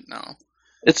played it. No,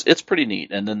 it's pretty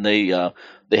neat. And then they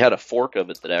had a fork of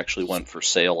it that actually went for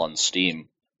sale on Steam.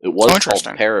 It was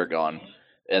called Paragon,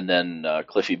 and then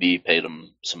Cliffy B paid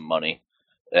him some money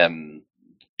and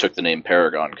took the name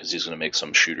Paragon because he's going to make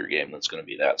some shooter game that's going to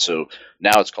be that. So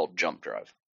now it's called Jump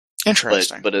Drive.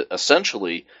 Interesting. But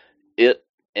essentially, it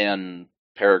and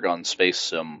Paragon Space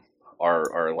Sim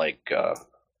are like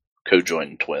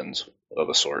co-joined twins of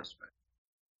a sort.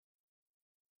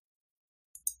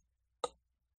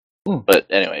 But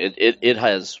anyway, it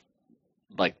has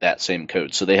like that same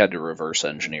code, so they had to reverse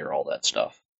engineer all that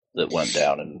stuff that went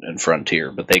down in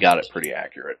Frontier, but they got it pretty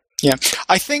accurate. Yeah,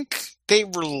 I think they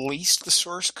released the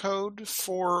source code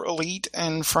for Elite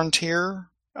and Frontier.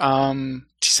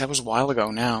 That was a while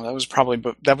ago now. That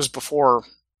was before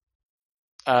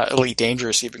Elite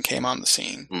Dangerous even came on the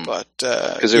scene. But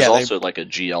because there's also like a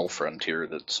GL Frontier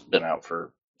that's been out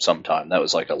for some time. That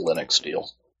was like a Linux deal.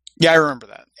 Yeah, I remember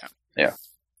that. Yeah.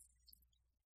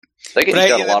 That game's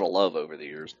got a lot of love over the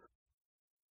years.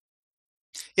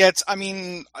 Yeah,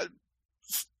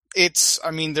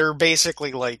 they're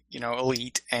basically like,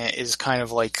 Elite is kind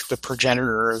of like the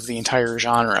progenitor of the entire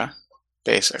genre,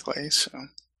 basically. So.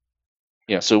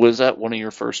 Yeah. So was that one of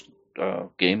your first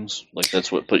games? Like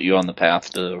that's what put you on the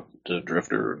path to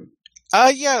Drifter?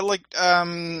 Yeah. Like,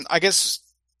 I guess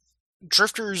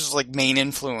Drifter's like main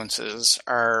influences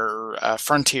are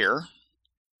Frontier,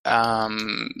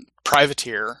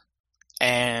 Privateer,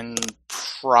 and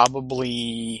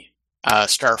probably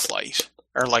Starflight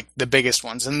are like the biggest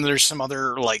ones. And there's some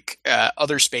other like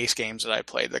other space games that I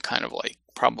played that kind of like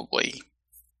probably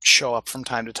show up from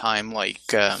time to time, like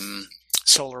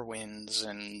Solar Winds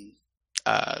and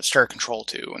Star Control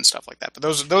 2 and stuff like that. But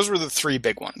those were the three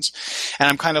big ones. And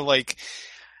I'm kind of like,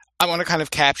 I want to kind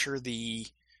of capture the,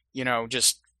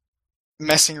 just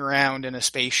messing around in a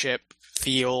spaceship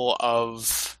feel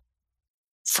of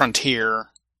Frontier.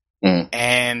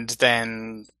 And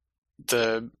then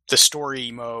the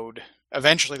story mode.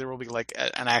 Eventually, there will be like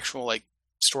an actual like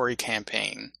story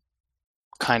campaign,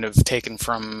 kind of taken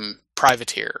from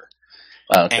Privateer.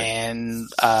 Okay. And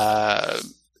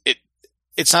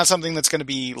it's not something that's going to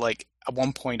be like a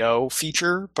 1.0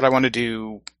 feature, but I want to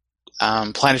do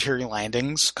planetary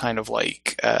landings, kind of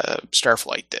like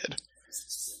Starflight did.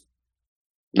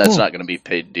 That's not going to be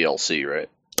paid DLC, right?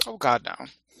 Oh God, no.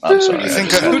 I'm sorry.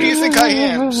 Who do you think I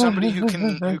am? Somebody who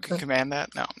can command that?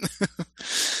 No.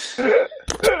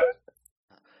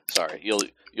 Sorry,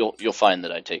 you'll find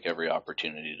that I take every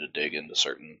opportunity to dig into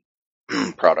certain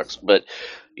products, but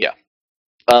yeah.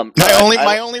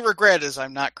 My only regret is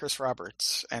I'm not Chris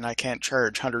Roberts, and I can't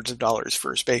charge hundreds of dollars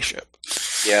for a spaceship.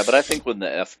 Yeah, but I think when the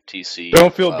FTC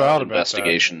don't feel bad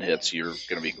investigation hits, you're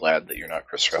going to be glad that you're not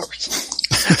Chris Roberts.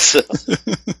 So.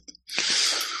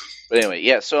 But anyway,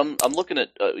 yeah. So I'm looking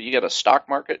at you got a stock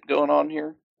market going on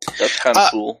here. That's kind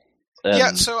of cool. And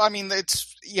yeah. So I mean,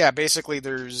 basically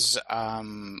there's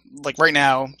like right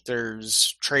now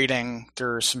there's trading.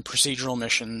 There's some procedural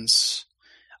missions,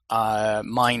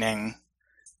 mining,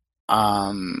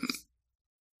 and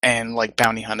like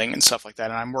bounty hunting and stuff like that.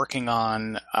 And I'm working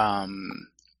on I'm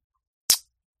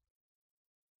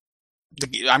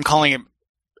calling it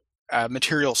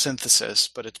material synthesis,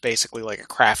 but it's basically like a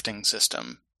crafting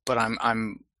system. But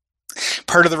I'm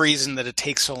part of the reason that it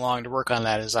takes so long to work on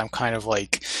that is I'm kind of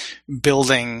like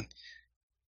building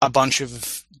a bunch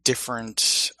of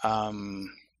different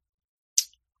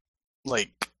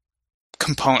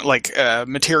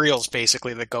materials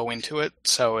basically that go into it.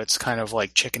 So it's kind of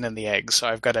like chicken and the egg. So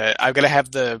I've got to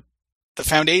have the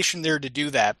foundation there to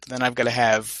do that, but then I've got to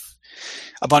have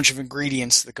a bunch of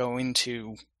ingredients that go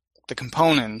into the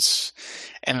components,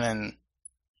 and then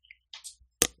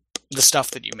the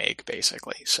stuff that you make,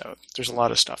 basically. So there's a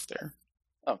lot of stuff there.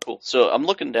 Oh, cool. So I'm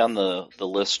looking down the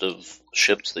list of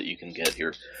ships that you can get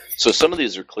here. So some of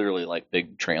these are clearly like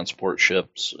big transport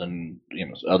ships, and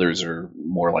others are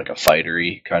more like a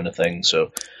fightery kind of thing.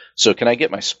 So can I get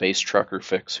my space trucker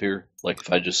fix here? Like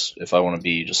if I want to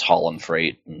be just hauling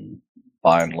freight and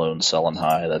buying low and selling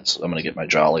high, I'm going to get my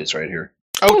jollies right here.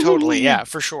 Oh, totally. Yeah,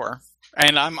 for sure.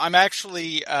 And I'm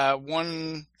actually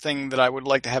one thing that I would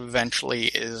like to have eventually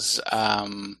is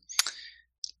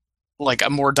like a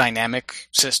more dynamic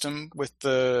system with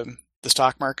the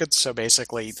stock markets. So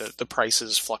basically, the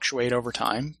prices fluctuate over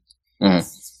time. Mm-hmm.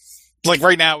 Like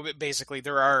right now, basically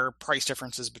there are price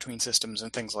differences between systems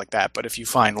and things like that. But if you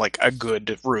find like a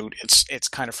good route, it's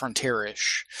kind of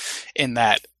frontierish in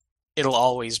that it'll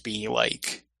always be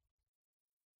like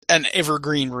an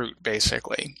evergreen route,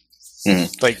 basically.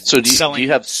 Mm-hmm. Like, so do you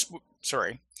have?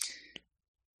 Sorry.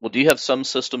 Well, do you have some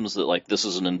systems that like this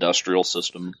is an industrial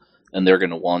system, and they're going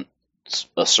to want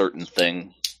a certain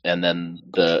thing, and then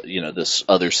this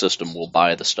other system will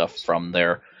buy the stuff from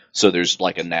there? So there's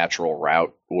like a natural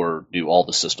route, or do all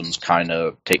the systems kind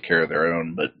of take care of their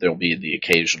own, but there'll be the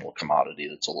occasional commodity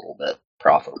that's a little bit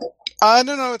profitable?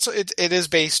 No, it is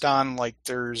based on like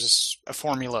there's a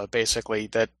formula basically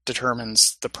that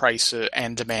determines the price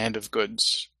and demand of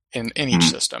goods in each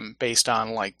system based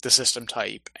on like the system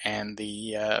type and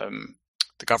the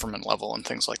government level and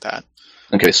things like that.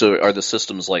 Okay, so are the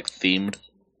systems like themed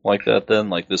like that then?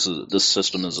 Like this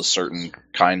system is a certain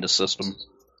kind of system,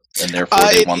 and therefore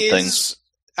they want things.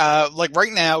 Like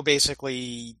right now,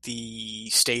 basically the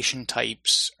station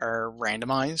types are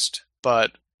randomized,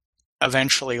 but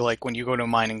eventually, like when you go to a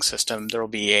mining system, there will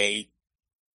be a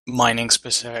mining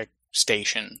specific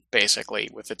station basically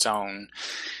with its own.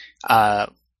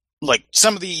 Like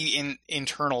some of the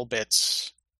internal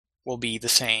bits will be the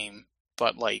same,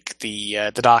 but like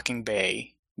the docking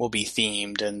bay will be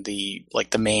themed, and the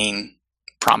main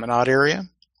promenade area.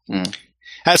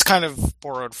 That's kind of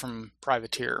borrowed from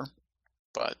Privateer,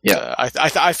 but yeah,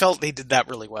 I felt they did that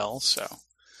really well. So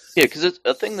yeah, because it's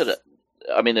a thing that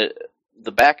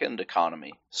the back end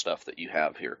economy stuff that you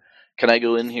have here. Can I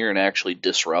go in here and actually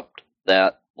disrupt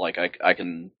that? Like I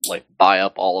can like buy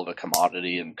up all of a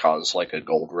commodity and cause like a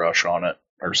gold rush on it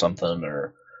or something,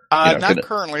 or not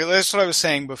currently. That's what I was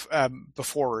saying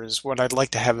before. Is what I'd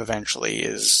like to have eventually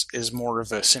is more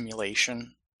of a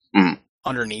simulation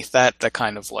underneath that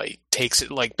kind of like takes it.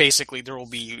 Like basically, there will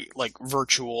be like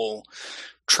virtual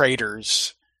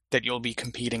traders that you'll be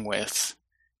competing with,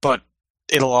 but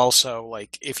it'll also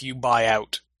like if you buy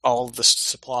out all of the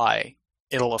supply,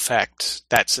 it'll affect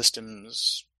that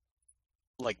system's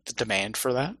like the demand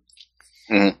for that.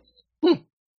 Mm-hmm.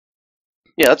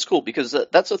 Yeah, that's cool because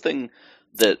that's a thing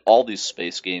that all these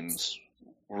space games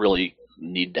really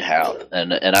need to have.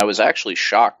 And I was actually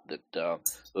shocked that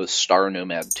it was Star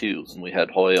Nomad 2, and we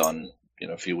had Hoy on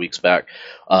a few weeks back.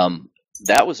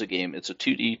 That was a game. It's a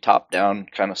 2D top-down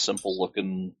kind of simple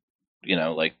looking,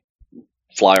 like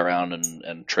fly around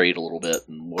and trade a little bit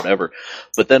and whatever.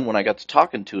 But then when I got to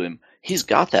talking to him, he's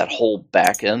got that whole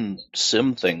back end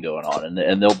sim thing going on,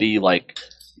 and there'll be like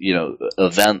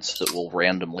events that will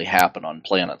randomly happen on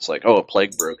planets, like a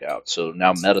plague broke out, so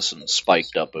now medicine is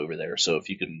spiked up over there. So if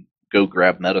you can go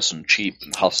grab medicine cheap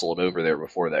and hustle it over there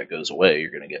before that goes away,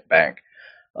 you're going to get bank,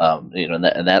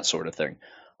 and that sort of thing.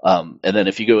 And then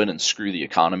if you go in and screw the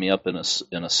economy up in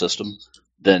a system,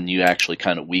 then you actually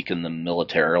kind of weaken them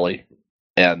militarily.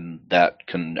 And that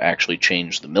can actually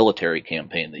change the military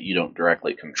campaign that you don't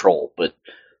directly control. But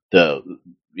the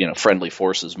friendly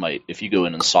forces might, if you go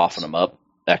in and soften them up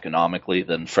economically,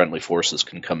 then friendly forces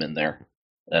can come in there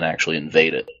and actually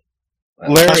invade it.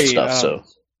 Larry,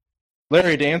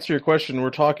 to answer your question, we're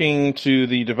talking to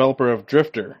the developer of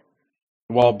Drifter.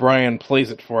 while Brian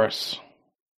plays it for us.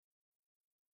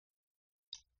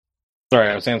 Sorry,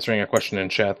 I was answering a question in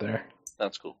chat there.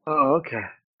 That's cool. Oh, okay.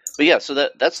 But yeah, so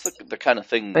that's the kind of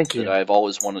thing Thank that you. I've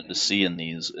always wanted to see in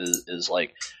these is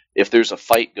like, if there's a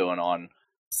fight going on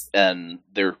and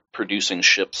they're producing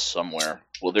ships somewhere,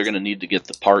 well, they're going to need to get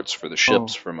the parts for the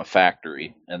ships from a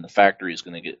factory, and the factory is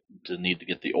going to need to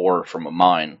get the ore from a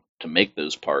mine to make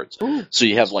those parts. Ooh. So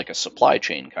you have like a supply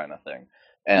chain kind of thing.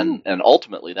 And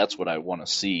ultimately, that's what I want to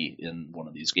see in one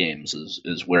of these games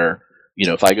is where, you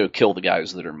know, if I go kill the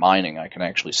guys that are mining, I can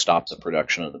actually stop the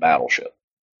production of the battleship.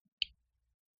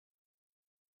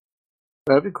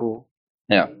 That'd be cool.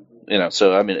 Yeah, you know,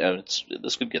 so I mean,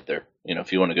 this could get there, you know,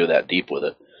 if you want to go that deep with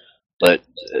it. But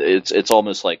it's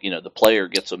almost like, you know, the player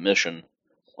gets a mission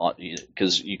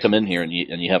because you come in here and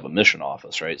you have a mission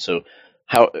office, right? So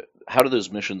how do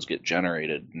those missions get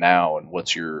generated now, and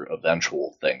what's your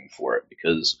eventual thing for it?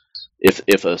 Because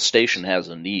if a station has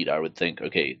a need, I would think,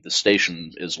 okay, the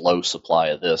station is low supply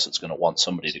of this, it's going to want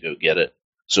somebody to go get it,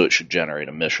 so it should generate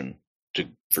a mission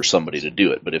for somebody to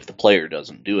do it. But if the player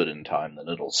doesn't do it in time, then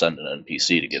it'll send an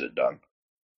NPC to get it done.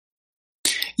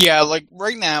 Yeah, like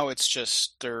right now it's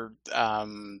just the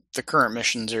current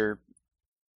missions are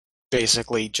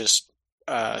basically just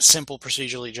simple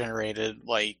procedurally generated,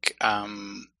 like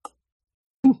from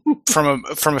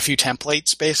a few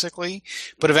templates basically.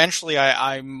 But eventually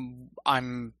I'm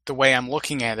the way I'm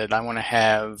looking at it, I want to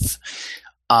have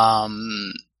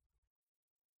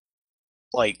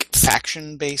like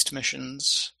faction-based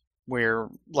missions where,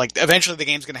 like, eventually the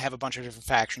game's going to have a bunch of different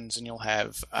factions, and you'll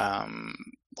have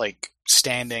like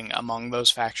standing among those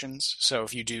factions. So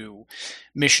if you do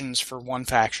missions for one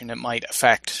faction, it might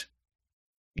affect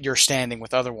your standing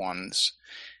with other ones.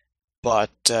 But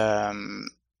in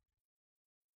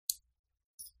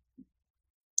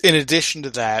addition to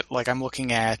that, like, I'm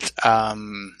looking at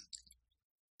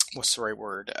what's the right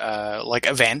word? Like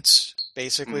events,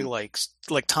 basically, like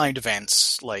timed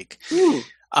events, like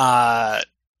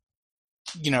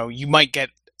you know, you might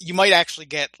actually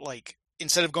get, like,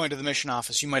 instead of going to the mission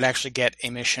office, you might actually get a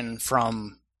mission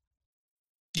from,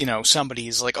 you know,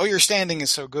 somebody's like, oh, your standing is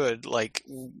so good, like,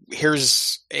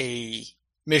 here's a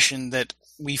mission that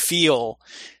we feel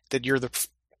that you're the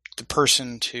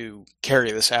person to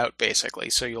carry this out, basically.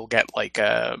 So you'll get like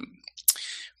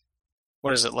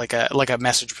what is it, like a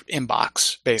message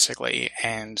inbox, basically,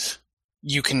 and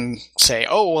you can say,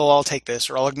 oh, well, I'll take this,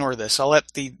 or I'll ignore this. I'll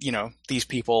let these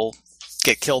people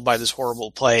get killed by this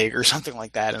horrible plague or something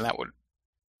like that, and that would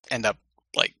end up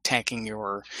like tanking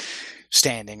your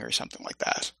standing or something like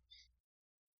that.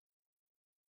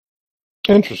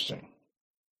 Interesting.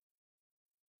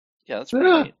 Yeah, that's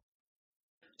pretty neat.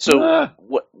 So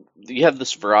what you have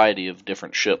this variety of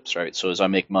different ships, right? So as I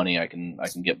make money, I can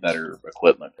get better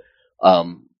equipment.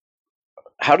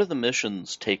 How do the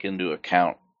missions take into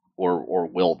account, or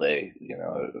will they? You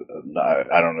know,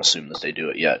 I don't assume that they do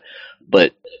it yet,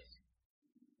 but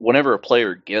whenever a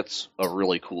player gets a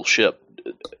really cool ship,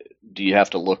 do you have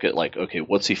to look at, like, okay,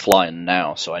 what's he flying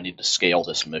now? So I need to scale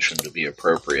this mission to be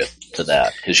appropriate to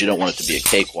that, because you don't want it to be a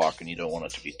cakewalk and you don't want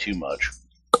it to be too much.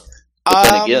 But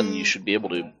then again, you should be able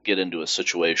to get into a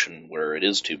situation where it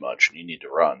is too much and you need to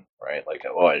run, right? Like,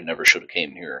 oh, I never should have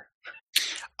came here.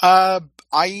 I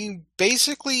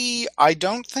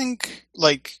don't think,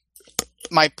 like,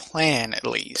 my plan, at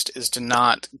least, is to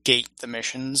not gate the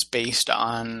missions based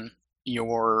on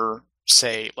your,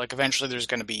 say, like, eventually there's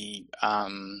going to be,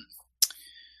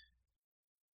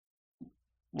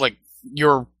 like,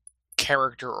 your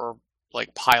character or,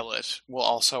 like, pilot will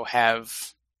also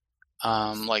have,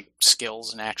 like,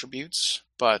 skills and attributes,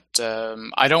 but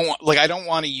I don't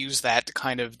want to use that to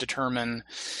kind of determine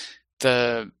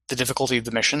the difficulty of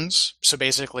the missions. So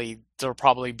basically, there'll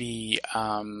probably be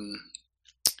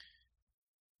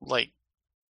like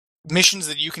missions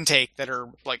that you can take that are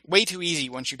like way too easy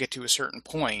once you get to a certain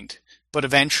point, but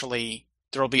eventually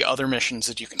there'll be other missions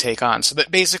that you can take on. So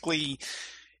that basically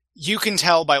you can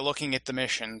tell by looking at the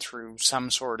mission through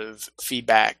some sort of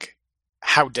feedback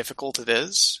how difficult it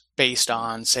is, based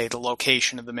on, say, the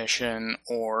location of the mission,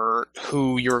 or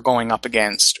who you're going up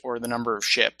against, or the number of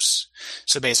ships.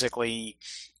 So basically,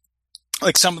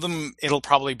 like, some of them, it'll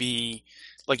probably be,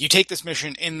 like, you take this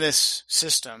mission in this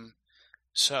system,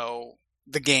 so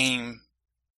the game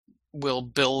will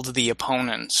build the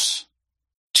opponents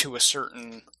to a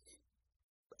certain,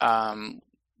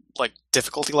 like,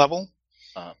 difficulty level.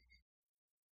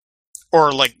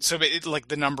 Or, like, so like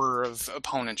the number of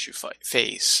opponents you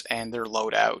face and their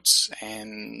loadouts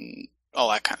and all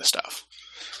that kind of stuff.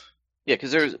 Yeah,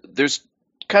 because there's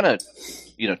kind of,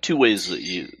 you know, two ways that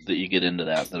you get into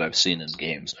that I've seen in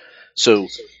games. So,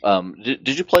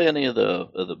 did you play any of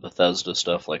the Bethesda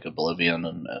stuff like Oblivion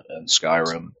and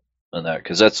Skyrim and that?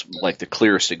 Because that's like the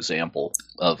clearest example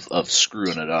of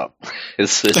screwing it up.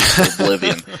 It's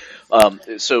Oblivion.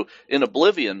 So in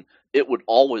Oblivion, it would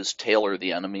always tailor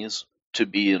the enemies to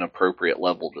be an appropriate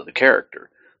level to the character,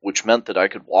 which meant that I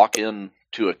could walk in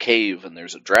to a cave and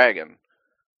there's a dragon,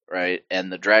 right? And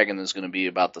the dragon is going to be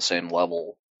about the same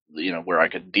level, where I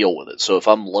could deal with it. So if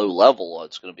I'm low level,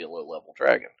 it's going to be a low level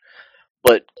dragon.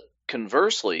 But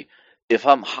conversely, if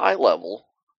I'm high level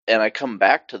and I come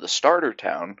back to the starter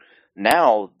town,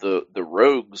 now the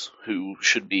rogues who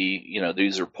should be,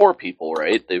 these are poor people,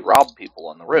 right? They rob people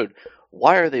on the road.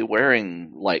 Why are they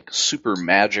wearing like super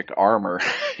magic armor?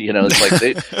 It's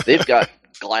like they've got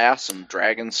glass and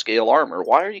dragon scale armor.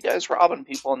 Why are you guys robbing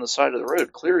people on the side of the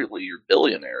road? Clearly you're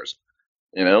billionaires.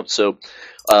 So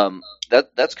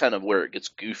that's kind of where it gets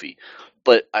goofy.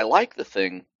 But I like the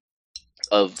thing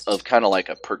of kind of like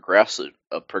a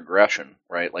progression,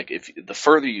 right? Like if the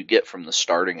further you get from the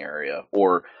starting area,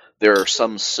 or there are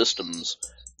some systems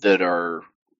that are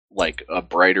like a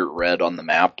brighter red on the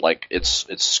map, like it's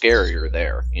scarier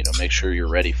there, make sure you're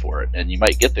ready for it. And you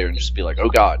might get there and just be like, oh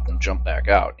God, and jump back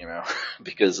out,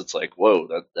 because it's like,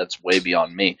 whoa, that's way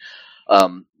beyond me.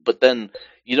 But then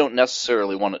you don't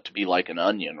necessarily want it to be like an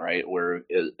onion, right? Where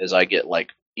as I get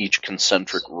like each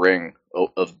concentric ring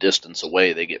of distance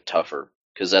away, they get tougher,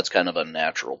 because that's kind of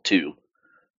unnatural too.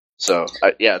 So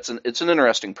it's an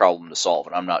interesting problem to solve,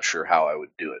 and I'm not sure how I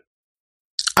would do it.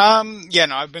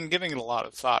 I've been giving it a lot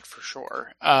of thought for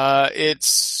sure.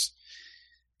 It's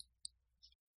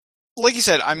like you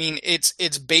said. I mean,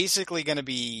 it's basically going to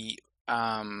be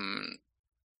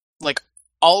like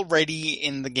already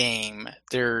in the game.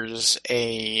 There's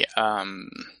a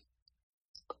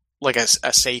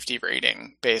safety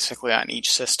rating basically on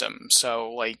each system.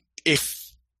 So like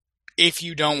if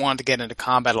you don't want to get into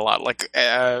combat a lot, like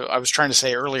I was trying to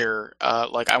say earlier,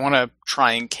 like I want to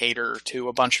try and cater to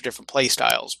a bunch of different play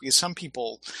styles, because some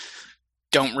people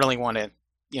don't really want to,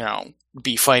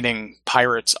 be fighting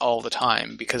pirates all the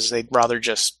time, because they'd rather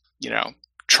just,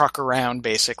 truck around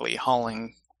basically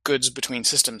hauling goods between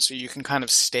systems, so you can kind of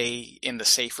stay in the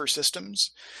safer systems.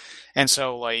 And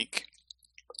so like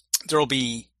there'll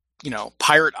be,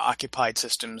 pirate occupied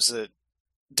systems that,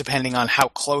 depending on how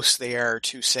close they are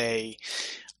to, say,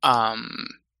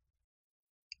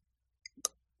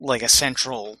 like a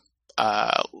central,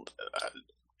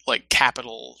 like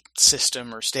capital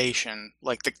system or station,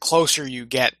 like the closer you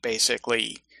get,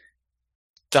 basically,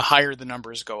 the higher the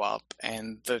numbers go up,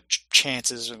 and the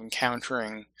chances of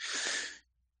encountering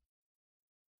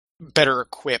better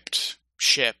equipped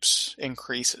ships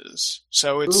increases.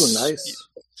 So it's nice.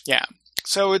 Yeah.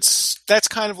 So that's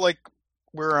kind of like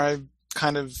where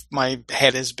my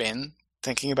head has been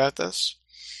thinking about this.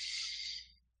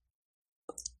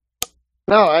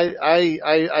 No,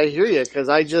 I hear you, because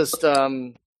I just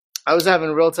I was having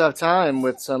a real tough time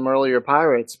with some earlier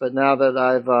pirates, but now that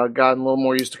I've gotten a little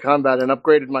more used to combat and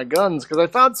upgraded my guns, because I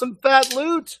found some fat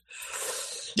loot.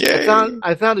 Yeah,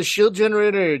 I found a shield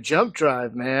generator and a jump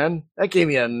drive, man. That gave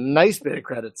me a nice bit of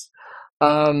credits.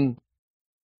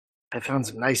 I found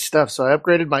some nice stuff, so I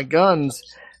upgraded my guns.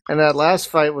 And that last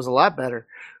fight was a lot better.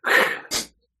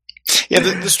 Yeah,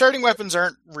 the starting weapons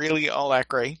aren't really all that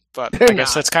great, but I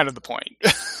guess that's kind of the point.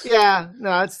 Yeah, no,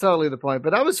 that's totally the point. But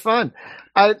that was fun.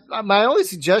 My only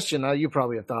suggestion, you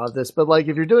probably have thought of this, but like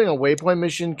if you're doing a waypoint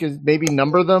mission, maybe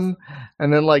number them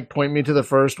and then like point me to the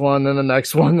first one and the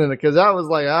next one, and because I was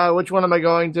like, which one am I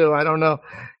going to? I don't know,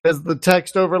 because the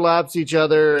text overlaps each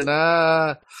other. And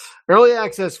early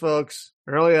access, folks,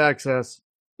 early access.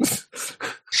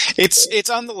 It's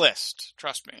on the list.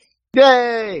 Trust me.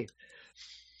 Yay!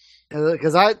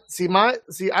 Because I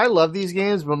love these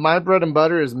games, but my bread and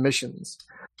butter is missions.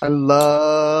 I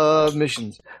love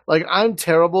missions. Like I'm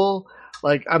terrible.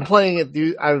 Like I'm playing it.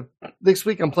 This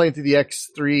week I'm playing through the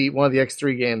X3, one of the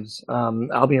X3 games,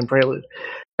 Albion Prelude,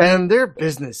 and they're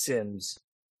business sims.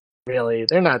 Really,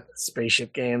 they're not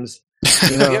spaceship games.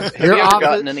 Have you ever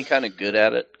gotten any kind of good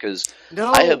at it? Because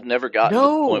I have never gotten to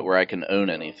the point where I can own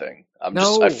anything.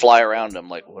 I fly around. I'm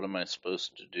like, what am I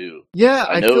supposed to do? Yeah,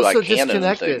 I know feel so I can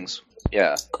disconnected. own things.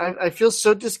 Yeah, I feel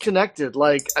so disconnected.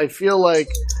 Like I feel like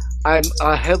I'm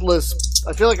a headless.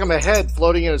 I feel like I'm a head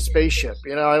floating in a spaceship.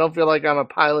 I don't feel like I'm a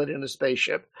pilot in a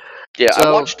spaceship. Yeah, I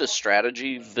watched a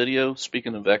strategy video,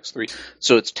 speaking of X3.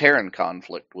 So it's Terran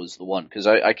Conflict was the one, because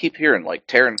I keep hearing like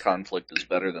Terran Conflict is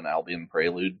better than Albion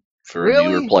Prelude for a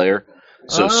newer player.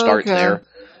 So start there.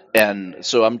 And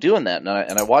so I'm doing that,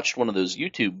 and I watched one of those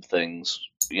YouTube things,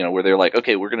 where they're like,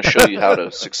 okay, we're going to show you how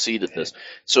to succeed at this.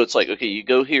 So it's like, okay, you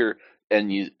go here,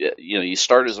 and you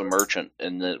start as a merchant,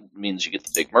 and that means you get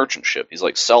the big merchant ship. He's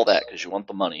like, sell that because you want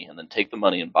the money, and then take the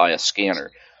money and buy a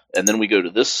scanner. And then we go to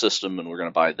this system, and we're going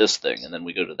to buy this thing. And then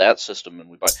we go to that system, and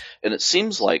we buy. And it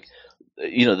seems like,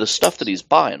 the stuff that he's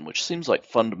buying, which seems like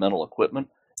fundamental equipment,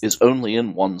 is only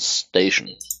in one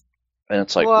station. And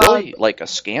it's like, really? Like a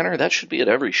scanner? That should be at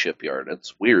every shipyard.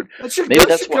 It's weird. That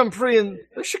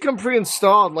should come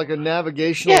pre-installed, like a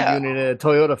navigational unit in a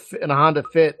Toyota and a Honda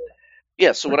Fit.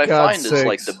 Yeah, so what I find is,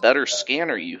 like, the better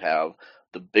scanner you have,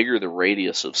 the bigger the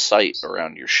radius of sight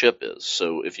around your ship is.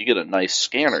 So if you get a nice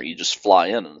scanner, you just fly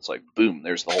in, and it's like, boom,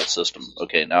 there's the whole system.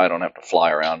 Okay, now I don't have to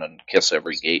fly around and kiss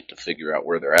every gate to figure out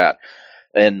where they're at.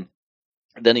 And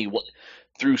then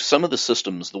through some of the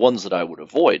systems, the ones that I would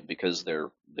avoid, because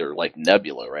they're like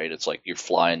nebula, right? It's like you're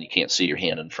flying, you can't see your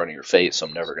hand in front of your face, so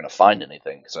I'm never going to find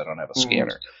anything because I don't have a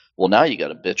scanner. Well, now you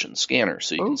got a bitchin' scanner,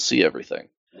 so you can see everything.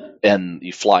 And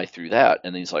you fly through that,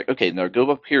 and he's like, okay, now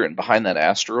go up here, and behind that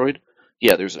asteroid,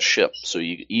 yeah, there's a ship. So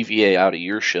you EVA out of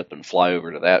your ship and fly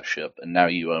over to that ship, and now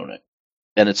you own it.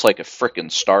 And it's like a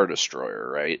frickin' Star Destroyer,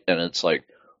 right? And it's like,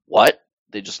 what?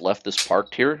 They just left this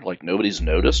parked here? Like, nobody's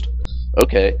noticed?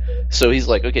 Okay. So he's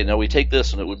like, okay, now we take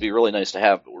this, and it would be really nice to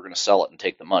have, but we're going to sell it and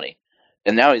take the money.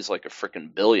 And now he's like a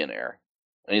frickin' billionaire.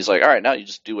 And he's like, all right, now you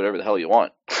just do whatever the hell you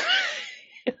want.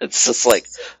 It's just like,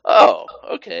 oh,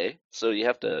 okay. So you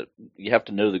have to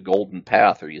know the golden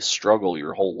path, or you struggle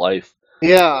your whole life.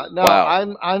 Yeah, no,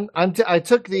 wow. I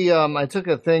took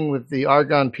a thing with the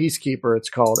Argon Peacekeeper,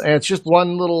 it's called, and it's just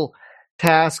one little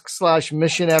task /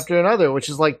 mission after another, which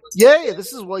is like, yay,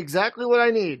 this is exactly what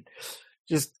I need.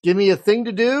 Just give me a thing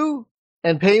to do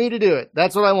and pay me to do it.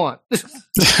 That's what I want.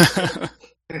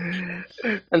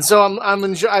 And so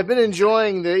I've been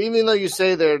enjoying even though you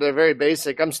say they're very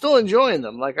basic, I'm still enjoying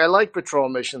them. Like, I like patrol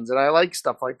missions and I like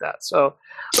stuff like that. So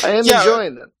I am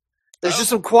enjoying them. There's just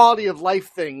some quality of life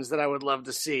things that I would love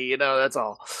to see, that's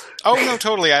all. Oh, no,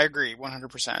 totally. I agree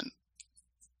 100%.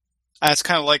 It's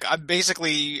kind of like, I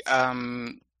basically,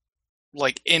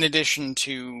 like, in addition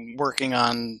to working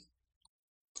on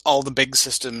all the big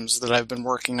systems that I've been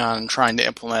working on and trying to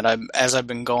implement, as I've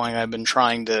been going, I've been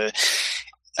trying to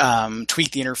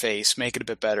tweak the interface, make it a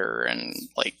bit better, and,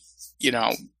 like,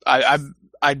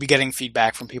 I'd be getting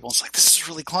feedback from people. It's like, this is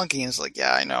really clunky, and it's like,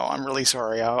 yeah, I know, I'm really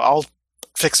sorry. I'll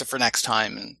fix it for next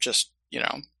time, and just,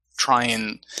 try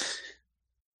and...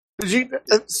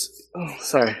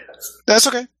 Sorry. That's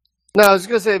okay. No, I was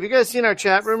going to say, have you guys seen our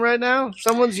chat room right now?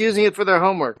 Someone's using it for their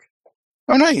homework.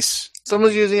 Oh, nice.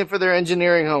 Someone's using it for their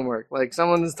engineering homework. Like,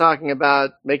 someone's talking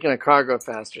about making a car go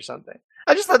fast or something.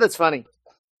 I just thought that's funny.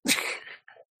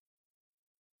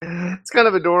 It's kind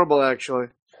of adorable, actually.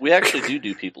 We actually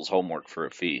do people's homework for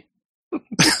a fee.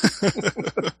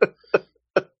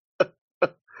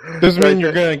 Doesn't mean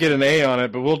you're going to get an A on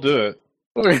it, but we'll do it.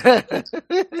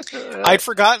 I'd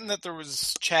forgotten that there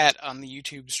was chat on the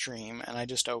YouTube stream, and I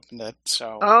just opened it.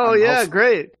 So,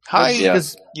 great! Hi,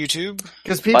 YouTube.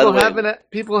 Because people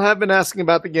have been asking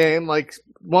about the game. Like,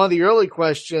 one of the early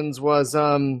questions was,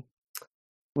 when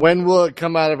will it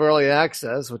come out of early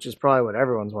access? Which is probably what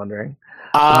everyone's wondering.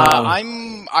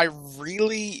 I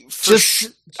really want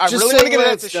to get it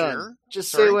out this year.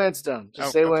 Say when it's done.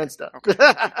 Say when it's done. Okay.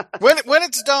 when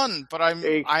it's done, but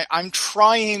I'm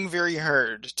trying very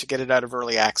hard to get it out of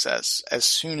early access as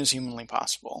soon as humanly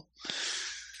possible.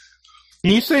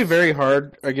 Can you say very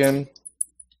hard again?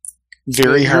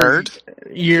 Very hard?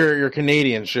 Your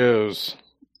Canadian shows.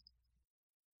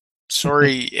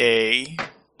 Sorry, A.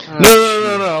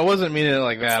 No. I wasn't meaning it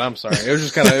like that. I'm sorry. It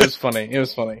was just it was funny. It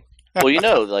was funny.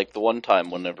 Well, like the one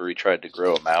time whenever he tried to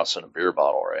grow a mouse in a beer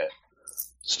bottle, right?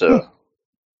 So.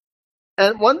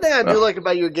 And one thing I do like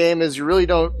about your game is you really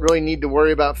don't need to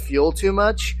worry about fuel too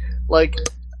much. Like,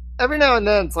 every now and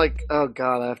then it's like, oh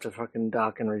god, I have to fucking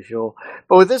dock and refuel.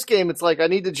 But with this game, it's like, I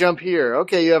need to jump here.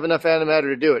 Okay, you have enough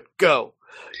antimatter to do it. Go.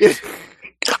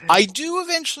 I do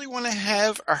eventually want to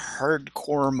have a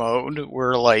hardcore mode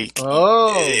where, like,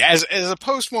 as a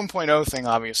post 1.0 thing,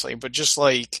 obviously, but just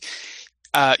like,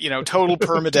 total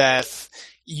permadeath.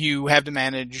 You have to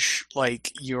manage,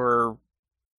 like, your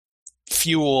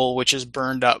fuel, which is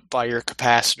burned up by your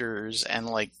capacitors, and,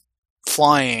 like,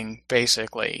 flying,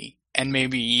 basically, and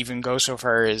maybe even go so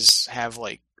far as have,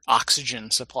 like,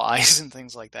 oxygen supplies and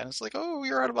things like that. It's like, oh,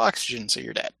 you're out of oxygen, so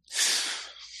you're dead.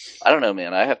 I don't know,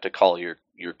 man. I have to call your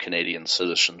Canadian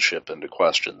citizenship into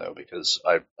question, though, because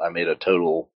I made a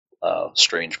total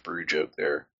strange brew joke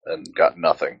there and got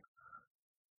nothing.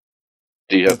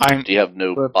 Do you have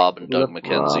no Bob and Doug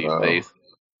McKenzie faith?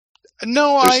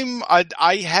 No,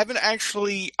 I haven't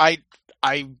actually. I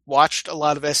watched a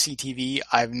lot of SCTV.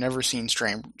 I've never seen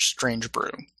Strange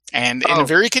Brew, And in a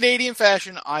very Canadian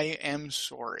fashion, I am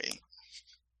sorry.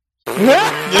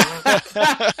 Well,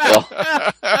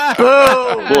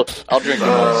 I'll drink some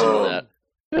of that.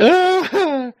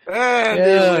 And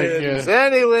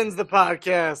he wins the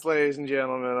podcast, ladies and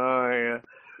gentlemen. Oh, yeah.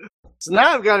 So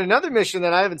now I've got another mission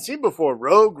that I haven't seen before,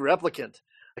 Rogue Replicant.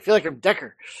 I feel like I'm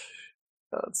Decker.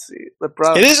 Let's see.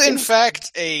 It is, in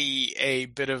fact, a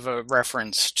bit of a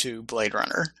reference to Blade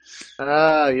Runner.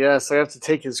 Yes. I have to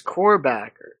take his core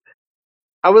back.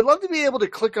 I would love to be able to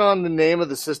click on the name of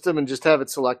the system and just have it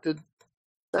selected.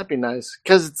 That'd be nice.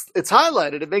 Because it's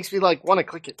highlighted. It makes me want to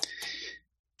click it.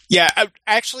 Yeah,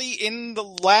 actually, in the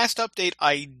last update,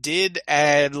 I did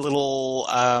add little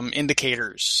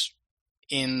indicators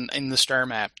in the star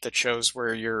map that shows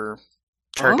where your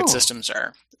target systems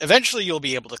are. Eventually, you'll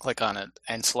be able to click on it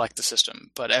and select the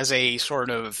system, but as a sort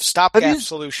of stopgap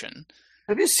solution.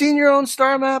 Have you seen your own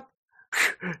star map?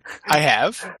 I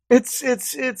have. It's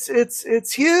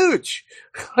huge.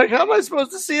 How am I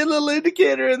supposed to see a little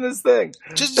indicator in this thing?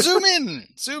 Just zoom in.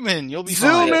 You'll be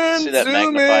fine. See that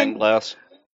magnifying glass?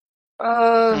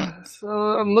 So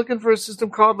I'm looking for a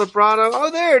system called Vibrato.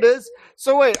 Oh, there it is.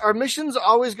 So wait, are missions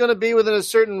always going to be within a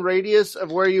certain radius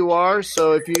of where you are?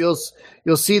 So if you'll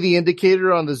see the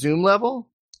indicator on the zoom level?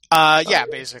 Yeah,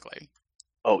 basically.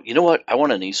 Oh, you know what? I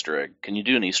want an Easter egg. Can you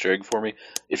do an Easter egg for me?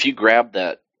 If you grab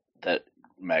that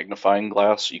magnifying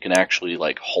glass, you can actually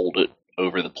hold it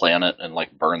over the planet and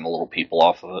burn the little people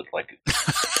off of it.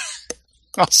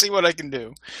 I'll see what I can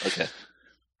do. Okay.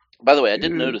 By the way, I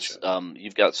did notice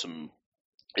you've got some.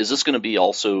 Is this going to be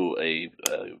also a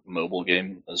mobile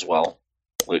game as well?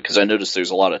 Because I noticed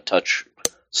there's a lot of touch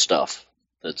stuff.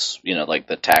 That's like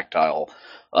the tactile.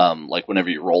 Whenever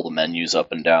you roll the menus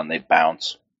up and down, they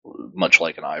bounce, much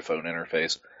like an iPhone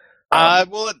interface.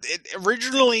 Well,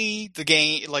 originally the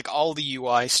game, all the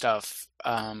UI stuff,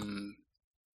 it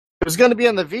was going to be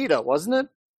on the Vita, wasn't it?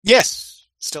 Yes,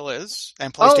 still is,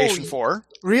 and PlayStation 4.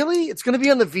 Really? It's going to be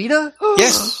on the Vita?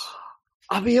 Yes.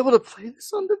 I'll be able to play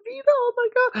this on the Vita? Oh my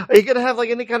god. Are you going to have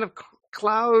any kind of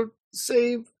cloud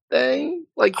save thing?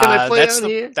 Can I play it on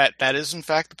here? That is in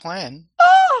fact the plan.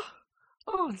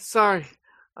 Oh, sorry.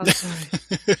 I'm sorry.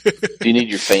 Do you need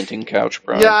your fainting couch,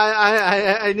 Brian? Yeah,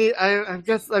 I've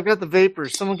got the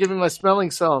vapors. Someone give me my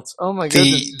smelling salts. Oh my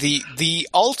goodness. The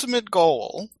ultimate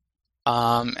goal,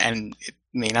 and it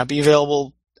may not be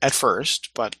available at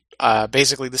first, but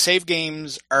basically the save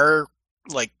games are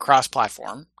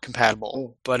cross-platform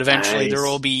compatible, but eventually there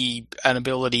will be an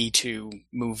ability to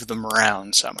move them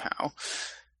around somehow.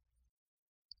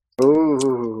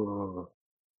 Ooh.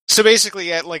 So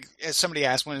basically, as somebody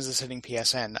asked, when is this hitting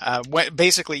PSN?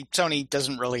 Basically, Sony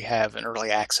doesn't really have an early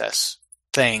access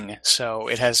thing, so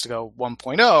it has to go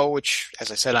 1.0, which,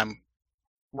 as I said, I'm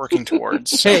working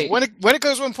towards. So when it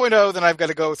goes 1.0, then I've got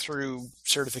to go through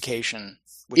certification.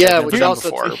 Which I've never done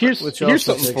before. Here's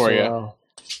something for you.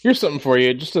 Here's something for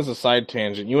you, just as a side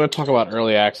tangent. You want to talk about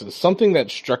early access. Something that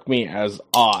struck me as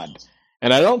odd.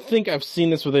 And I don't think I've seen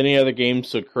this with any other game,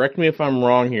 so correct me if I'm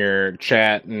wrong here,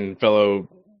 chat and fellow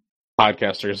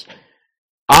podcasters.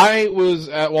 I was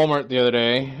at Walmart the other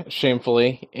day,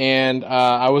 shamefully, and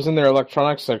I was in their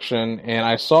electronics section, and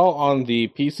I saw on the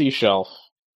PC shelf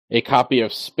a copy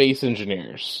of Space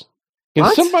Engineers.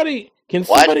 Can somebody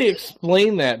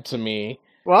explain that to me?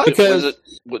 What? Because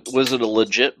was it a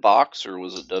legit box or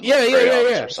was it done with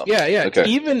crayons or something? Yeah. Okay.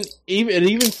 It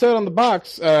even said on the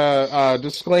box,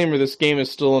 disclaimer: this game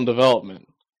is still in development.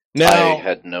 Now, I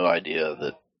had no idea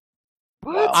that.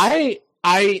 What? Wow. I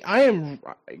am.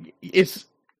 Is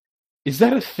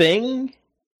that a thing?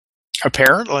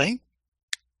 Apparently.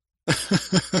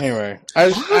 Anyway,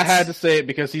 I had to say it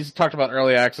because he's talked about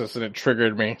early access and it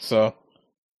triggered me. So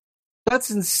that's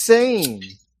insane.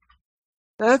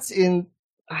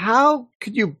 How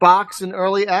could you box an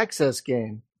early access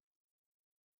game?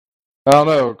 I don't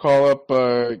know. Call up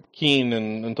Keen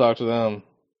and talk to them.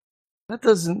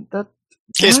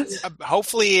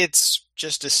 Hopefully it's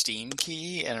just a Steam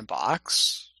key and a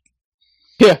box.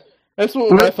 Yeah, that's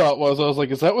what my thought was. I was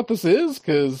like, is that what this is?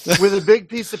 Because with a big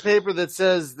piece of paper that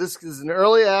says, this is an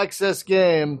early access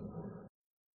game.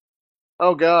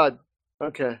 Oh, God.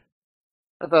 Okay.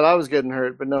 I thought I was getting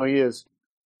hurt, but no, he is.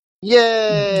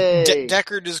 Yay!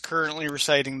 Deckard is currently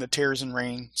reciting the Tears and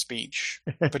Rain speech,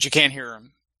 but you can't hear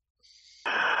him.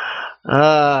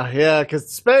 Yeah,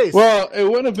 because space. Well, it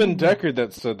wouldn't have been Deckard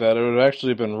that said that. It would have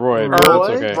actually been Roy. But that's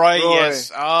okay. Roy,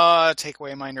 yes. Take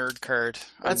away my nerd card.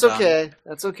 That's okay.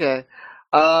 That's okay.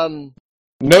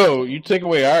 No, you take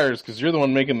away ours because you're the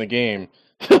one making the game.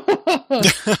 No.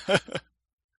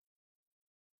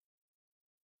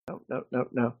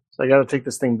 So I got to take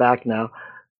this thing back now.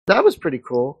 That was pretty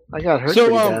cool. I got hurt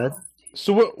pretty bad.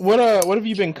 So what have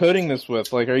you been coding this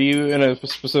with? Like, are you in a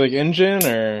specific engine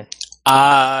or?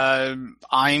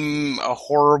 I'm a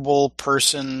horrible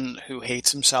person who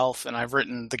hates himself, and I've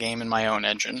written the game in my own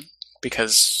engine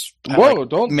because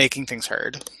don't making things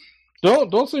hard.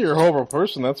 Don't say you're a horrible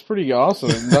person. That's pretty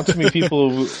awesome. Not too many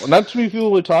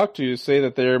people we talk to say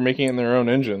that they're making it in their own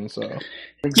engine. So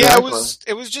exactly. Yeah,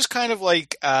 it was just kind of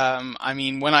like I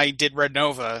mean, when I did Red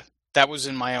Nova, that was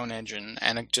in my own engine,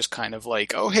 and it just kind of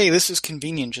like, oh hey, this is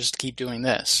convenient. Just keep doing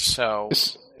this. So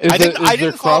is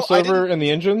there crossover in the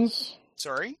engines?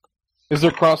 Sorry, is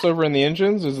there crossover in the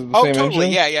engines? Is it the same totally.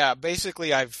 engine? Yeah.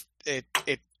 Basically, it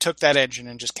took that engine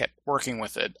and just kept working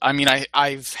with it. I mean,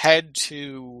 I've had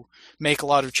to make a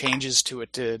lot of changes to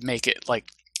it to make it like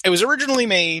it was originally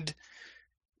made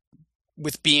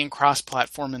with being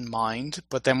cross-platform in mind,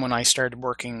 but then when I started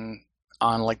working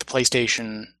on like the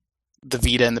PlayStation, the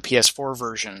Vita, and the PS4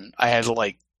 version, I had to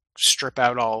like strip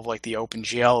out all of like the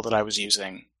OpenGL that I was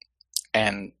using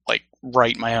and like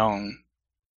write my own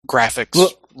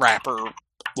graphics wrapper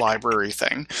library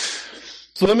thing.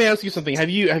 So let me ask you something. Have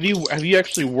you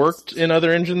actually worked in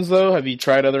other engines though? Have you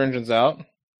tried other engines out?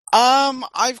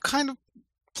 I've kind of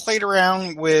played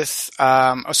around with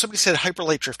somebody said Hyper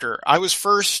Light Drifter. I was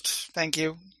first, thank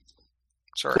you.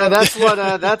 Sorry. No, that's what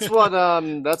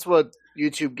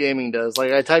YouTube Gaming does.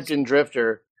 Like I typed in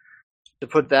Drifter to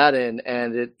put that in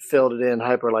and it filled it in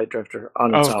Hyper Light Drifter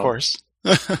on its own. Of course.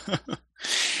 But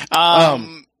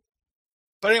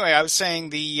anyway, I was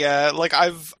saying like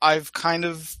I've kind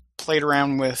of played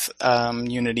around with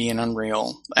Unity and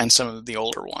Unreal and some of the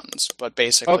older ones, but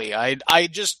basically I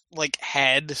just like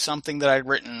had something that I'd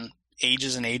written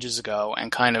ages and ages ago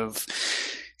and kind of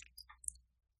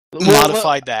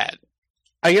modified that.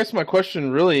 I guess my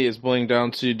question really is boiling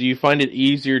down to, do you find it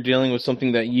easier dealing with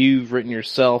something that you've written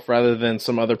yourself rather than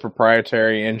some other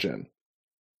proprietary engine?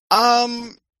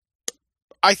 I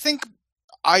think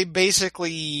I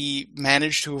basically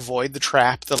managed to avoid the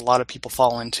trap that a lot of people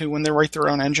fall into when they write their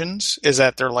own engines, is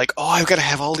that they're like, oh, I've got to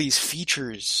have all these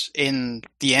features in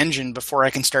the engine before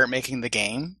I can start making the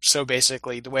game. So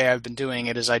basically, the way I've been doing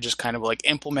it is I just kind of like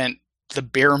implement the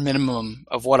bare minimum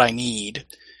of what I need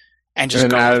and just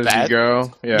go with that. You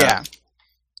go. Yeah.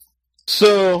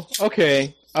 So,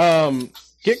 okay.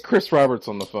 Get Chris Roberts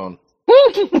on the phone.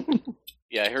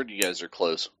 Yeah, I heard you guys are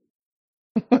close.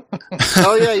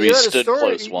 Oh yeah, you had a story.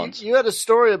 Close once. You had a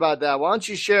story about that. Why don't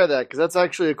you share that? Because that's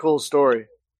actually a cool story.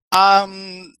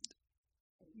 I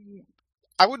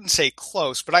wouldn't say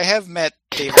close, but I have met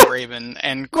David Braben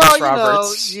and Chris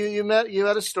Roberts. You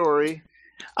had a story.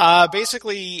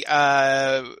 Basically,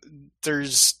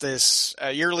 there's this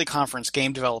yearly conference,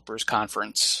 Game Developers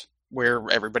Conference, where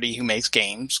everybody who makes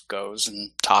games goes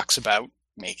and talks about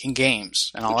making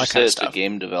games and all that kind of stuff. It's a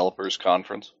Game Developers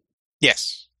Conference?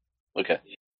 Yes. Okay.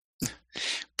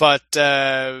 But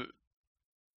the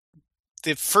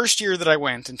first year that I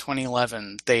went, in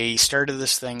 2011, they started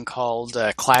this thing called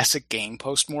Classic Game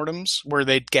Postmortems, where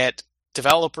they'd get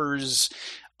developers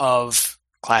of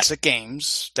classic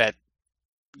games that,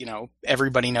 you know,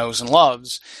 everybody knows and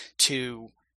loves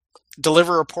to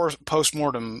deliver a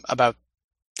postmortem about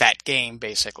that game,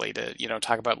 basically, to, you know,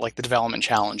 talk about like the development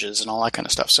challenges and all that kind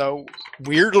of stuff. So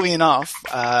weirdly enough,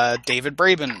 David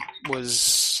Braben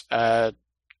was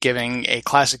giving a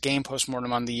classic game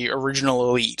postmortem on the original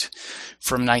Elite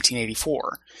from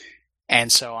 1984.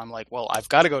 And so I'm like, well, I've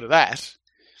got to go to that.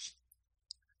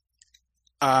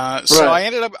 So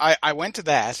I went to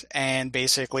that, and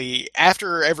basically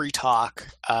after every talk,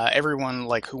 everyone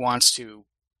like who wants to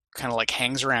kind of like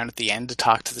hangs around at the end to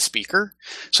talk to the speaker.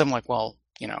 So I'm like, well,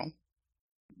 you know,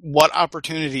 what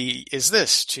opportunity is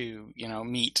this to, you know,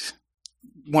 meet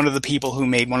one of the people who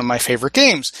made one of my favorite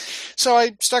games? So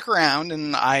I stuck around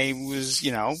and I was,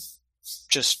 you know,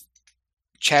 just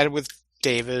chatted with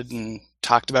David and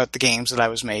talked about the games that I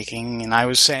was making. And I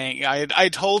was saying, I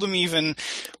told him even,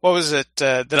 what was it,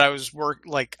 that I was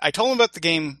I told him about the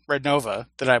game Red Nova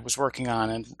that I was working on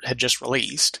and had just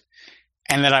released,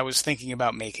 and that I was thinking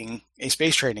about making a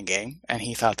space trading game, and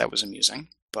he thought that was amusing.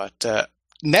 But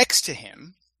next to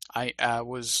him, I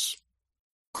was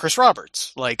Chris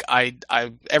Roberts. Like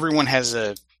everyone has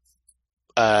a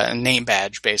name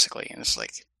badge basically, and it's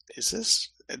like, this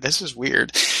is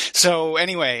weird. So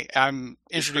anyway, I'm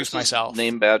introduced myself.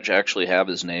 Name badge actually have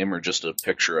his name or just a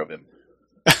picture of him?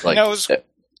 Like, no, it's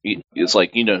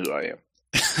like, you know who I am.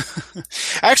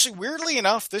 Actually, weirdly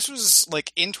enough, this was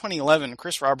like in 2011.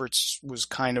 Chris Roberts was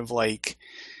kind of like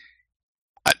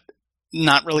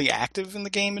not really active in the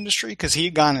game industry because he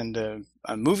had gone into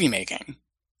movie making,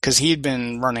 because he had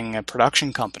been running a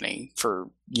production company for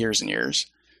years and years.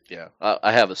 Yeah,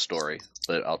 I have a story,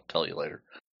 but I'll tell you later.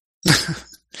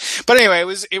 But anyway,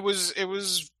 it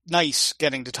was nice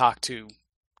getting to talk to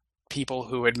people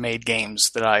who had made games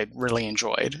that I really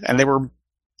enjoyed, and they were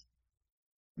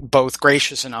both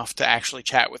gracious enough to actually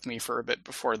chat with me for a bit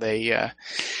before they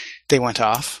went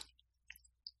off.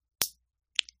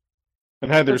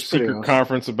 And had their secret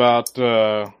conference about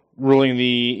ruling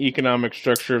the economic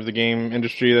structure of the game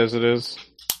industry as it is.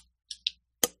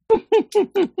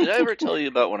 Did I ever tell you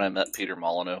about when I met Peter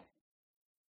Molyneux?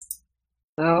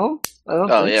 No, I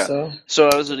don't think so. So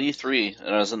I was at E3,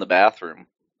 and I was in the bathroom,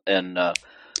 and I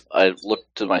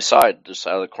looked to my side, just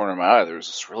out of the corner of my eye, there was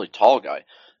this really tall guy.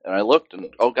 And I looked, and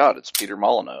oh god, it's Peter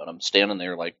Molyneux, and I'm standing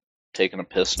there, like, taking a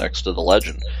piss next to the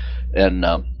legend. And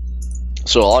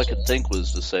so all I could think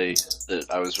was to say that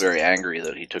I was very angry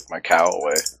that he took my cow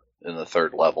away in the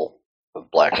 3rd level of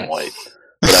Black and White,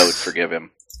 but I would forgive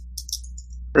him.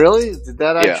 Really? Did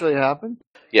that actually happen?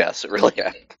 Yes, it really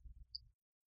happened.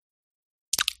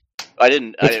 I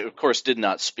of course did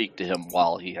not speak to him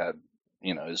while he had,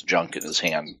 his junk in his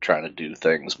hand trying to do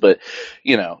things, but,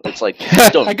 it's like,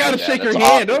 don't I gotta shake your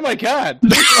hand, awkward. Oh my god.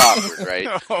 It's awkward, right?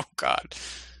 Oh god.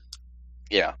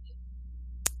 Yeah.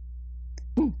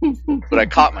 But I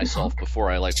caught myself before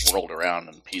I, whirled around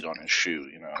and peed on his shoe,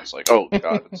 I was like, oh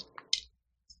god.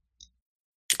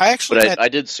 I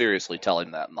did seriously tell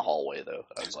him that in the hallway, though.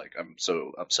 I was like, I'm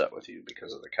so upset with you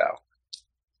because of the cow.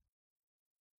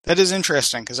 That is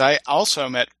interesting, because I also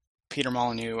met Peter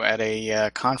Molyneux at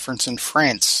a conference in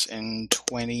France in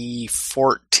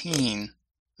 2014.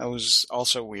 That was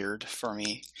also weird for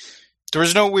me. There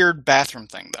was no weird bathroom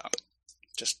thing, though.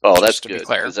 That's to good, be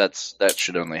clear. because that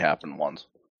should only happen once.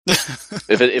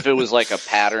 If it was like a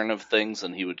pattern of things,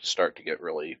 then he would start to get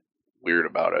really weird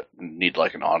about it and need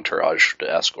an entourage to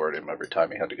escort him every time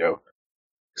he had to go.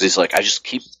 Because he's like, I just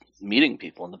keep meeting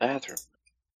people in the bathroom.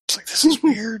 It's like, this is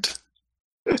weird.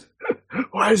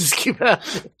 Why does this keep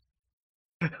happening?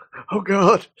 Oh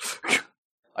god.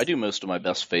 I do most of my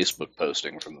best Facebook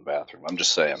posting from the bathroom. I'm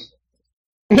just saying.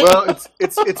 Well,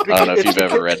 it's I don't know if you've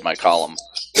ever read my column.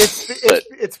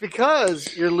 It's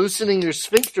because you're loosening your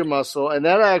sphincter muscle, and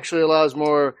that actually allows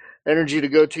more energy to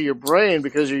go to your brain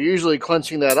because you're usually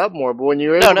clenching that up more. But when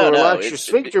you're able to relax your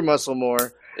sphincter muscle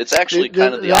more, it's actually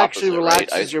kind of the opposite. It actually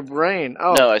relaxes your brain.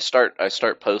 Oh. No, I start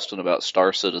posting about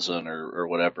Star Citizen or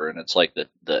whatever, and it's like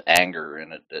the anger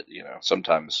in it. That,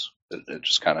 sometimes it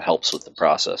just kind of helps with the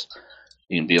process.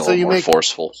 You can be a little more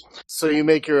forceful. So you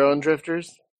make your own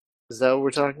drifters? Is that what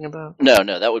we're talking about?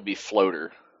 No, that would be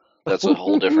Floater. That's a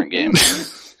whole different game.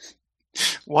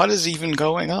 What is even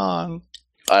going on?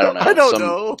 I don't know. I don't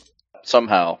know.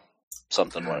 Somehow,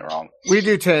 something went wrong. We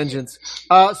do tangents.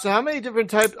 So how many different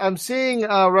types? I'm seeing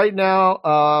right now,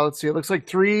 let's see, it looks like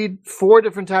 4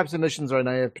 different types of missions right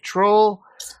now. You have Patrol,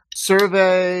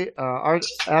 Survey,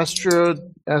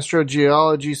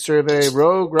 Astrogeology Survey,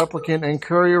 Rogue, Replicant, and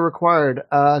Courier required.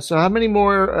 So how many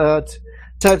more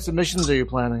types of missions are you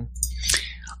planning?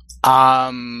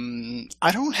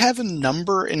 I don't have a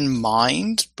number in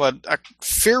mind, but a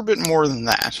fair bit more than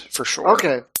that, for sure.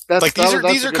 Okay.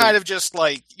 These are kind of just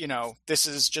this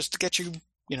is just to get you,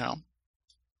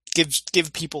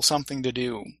 give people something to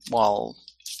do while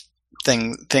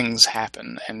things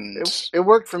happen. And it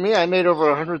worked for me. I made over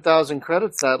 100,000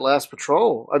 credits that last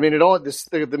patrol. I mean,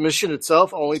 the mission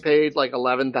itself only paid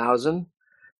 11,000,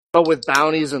 but with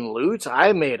bounties and loot,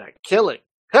 I made a killing.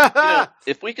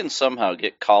 If we can somehow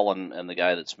get Colin and the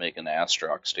guy that's making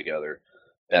Astrox together,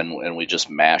 and we just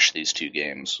mash these 2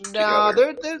 games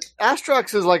together.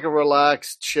 Astrox is like a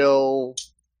relaxed, chill,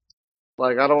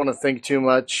 I don't want to think too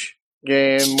much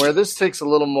game, where this takes a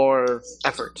little more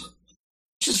effort,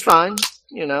 which is fine.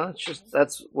 It's just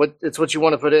it's what you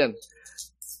want to put in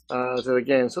to the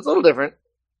game, so it's a little different.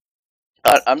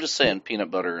 I'm just saying,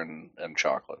 peanut butter and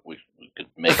chocolate. We could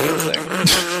make it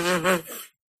a thing.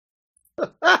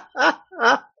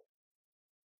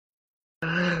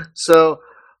 So,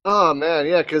 oh man,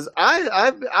 yeah, because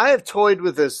I have toyed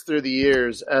with this through the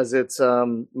years as it's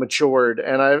matured,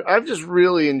 and I've just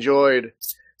really enjoyed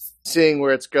seeing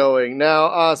where it's going.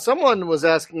 Now, someone was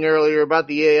asking earlier about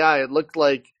the AI. It looked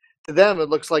like to them, it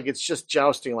looks like it's just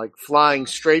jousting, like flying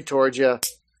straight towards you,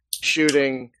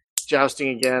 shooting, jousting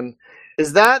again.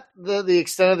 Is that the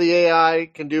extent of the AI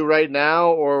can do right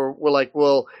now, or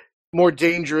will more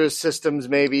dangerous systems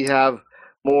maybe have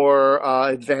more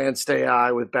advanced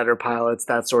AI with better pilots,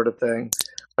 that sort of thing?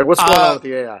 What's going on with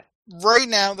the AI? Right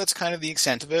now, that's kind of the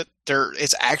extent of it.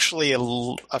 It's actually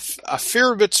a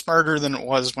fair bit smarter than it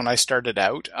was when I started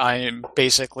out.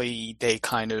 They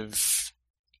kind of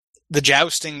the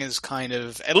jousting is kind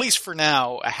of, at least for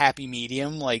now, a happy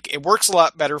medium. Like, it works a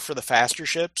lot better for the faster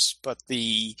ships, but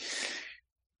the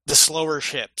slower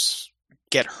ships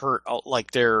get hurt.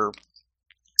 Like, they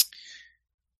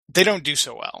don't do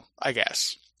so well, I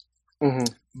guess. Mm-hmm.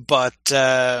 But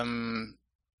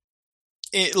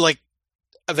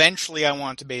eventually I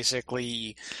want to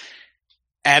basically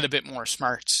add a bit more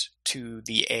smarts to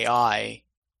the AI.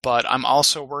 But I'm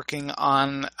also working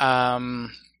on I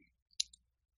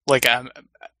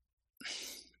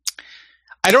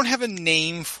don't have a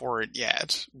name for it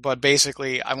yet, but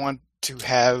basically I want to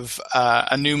have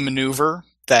a new maneuver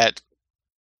that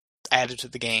added to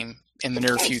the game in the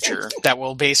near future that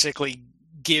will basically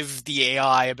give the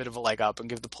AI a bit of a leg up and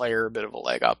give the player a bit of a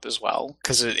leg up as well,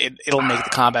 because it'll make the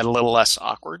combat a little less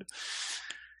awkward.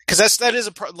 Because that is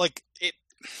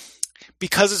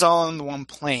because it's all on the one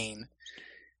plane.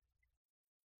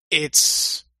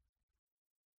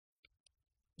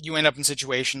 You end up in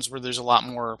situations where there's a lot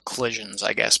more collisions,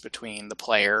 I guess, between the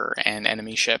player and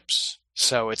enemy ships.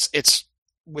 So it's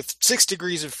with 6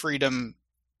 degrees of freedom,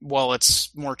 while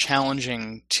it's more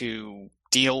challenging to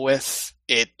deal with,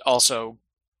 it also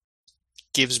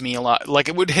gives me a lot. Like,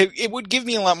 it would give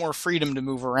me a lot more freedom to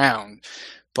move around.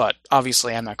 But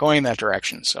obviously, I'm not going that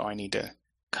direction, so I need to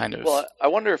kind of. Well, I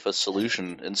wonder if a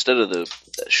solution, instead of the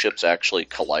ships actually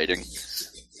colliding,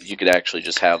 you could actually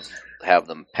just have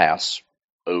them pass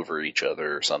over each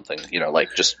other or something.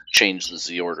 Like, just change the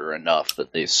Z order enough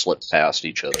that they slip past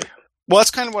each other. Well,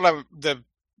 that's kind of what the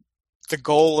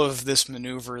goal of this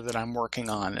maneuver that I'm working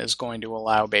on is going to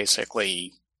allow,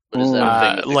 basically. But is that a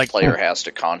thing that the player has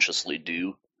to consciously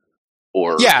do?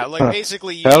 Or yeah, like,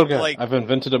 basically, Helga, like, I've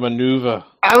invented a maneuver.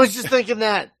 I was just thinking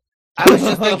that.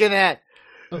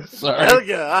 Sorry.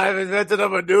 Helga, I've invented a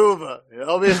maneuver.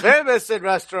 It'll be famous in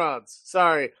restaurants.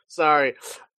 Sorry.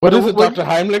 What is it, Dr.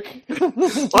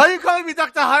 Heimlich? Why are you calling me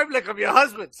Dr. Heimlich? I'm your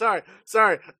husband. Sorry.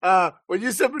 When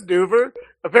you said maneuver,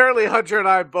 apparently Hunter and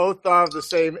I both thought of the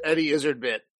same Eddie Izzard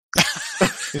bit.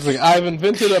 He's like, I've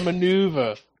invented a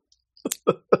maneuver.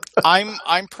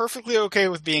 I'm perfectly okay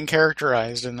with being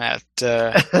characterized in that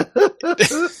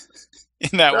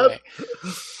way.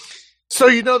 So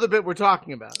you know the bit we're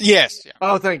talking about? Yes. Yeah.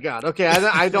 Oh, thank God. Okay,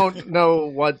 I don't know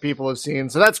what people have seen,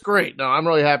 so that's great. No, I'm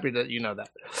really happy that you know that.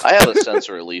 I have a sense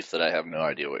of relief that I have no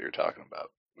idea what you're talking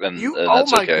about. And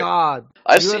that's oh my okay. God.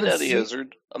 I've seen Eddie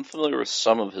Izzard. I'm familiar with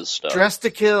some of his stuff. Dress to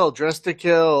Kill.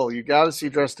 You gotta see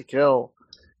Dress to Kill.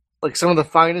 Like, some of the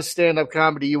finest stand-up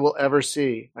comedy you will ever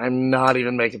see. I'm not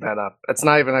even making that up. That's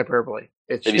not even hyperbole.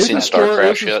 Have you seen Star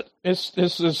Crash yet? His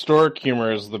historic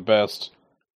humor is the best.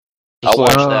 I'll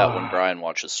watch that when Brian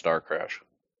watches Star Crash.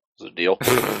 Is it a deal?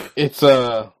 It's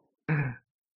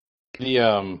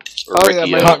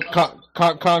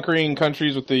conquering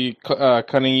countries with the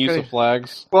cunning use of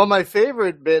flags. Well, my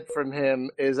favorite bit from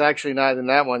him is actually not in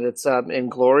that one. It's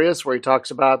Inglorious, where he talks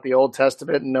about the Old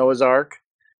Testament and Noah's Ark.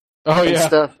 Oh, yeah.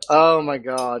 Stuff. Oh my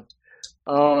god,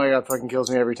 fucking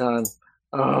kills me every time.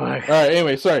 Oh my god. All right,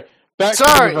 anyway, sorry.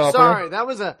 Sorry, that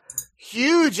was a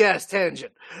huge ass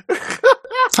tangent.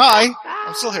 Hi,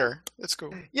 I'm still here. It's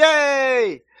cool.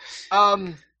 Yay!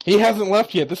 He hasn't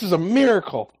left yet. This is a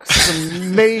miracle. This is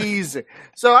amazing.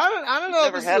 So I don't know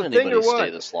if this is a thing or what. Stay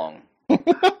this long. I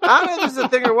don't know if this is a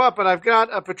thing or what, but I've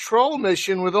got a patrol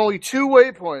mission with only 2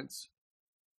 waypoints.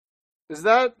 Is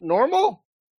that normal?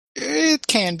 It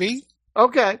can be.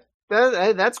 Okay,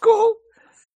 that's cool.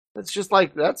 It's just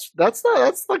like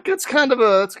it's kind of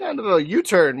a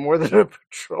U-turn more than a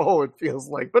patrol. It feels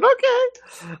like, but okay,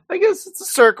 I guess it's a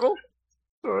circle,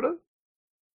 sort of.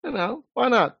 Why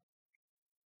not?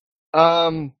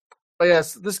 But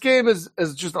yes, this game is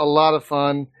just a lot of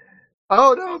fun.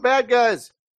 Oh no, bad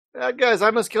guys!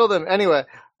 I must kill them anyway.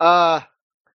 They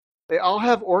all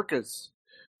have orcas.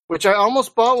 Which I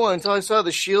almost bought one until I saw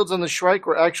the shields on the Shrike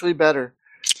were actually better.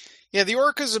 Yeah, the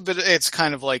Orca's it's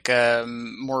kind of like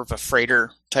more of a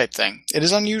freighter type thing. It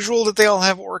is unusual that they all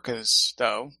have Orcas,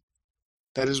 though.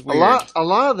 That is weird. A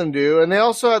lot of them do, and they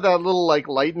also have that little, like,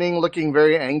 lightning-looking,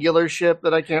 very angular ship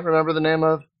that I can't remember the name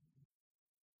of.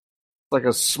 Like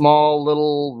a small,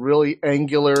 little, really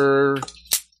angular...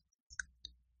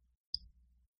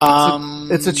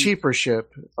 It's a cheaper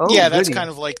ship. Oh, yeah, that's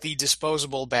kind of like the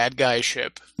disposable bad guy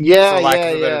ship. Yeah, for lack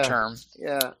of a better term.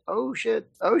 Yeah. Oh shit.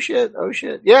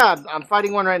 Yeah, I'm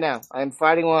fighting one right now. I'm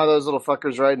fighting one of those little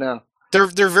fuckers right now. They're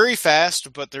very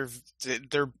fast, but they're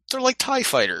like TIE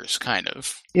fighters, kind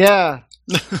of. Yeah.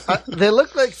 They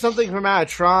look like something from out of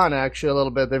Tron, actually, a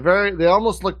little bit. They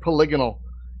almost look polygonal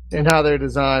in how they're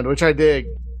designed, which I dig.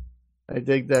 I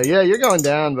dig that. Yeah, you're going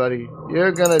down, buddy.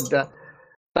 You're gonna die.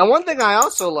 Now, one thing I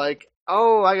also like...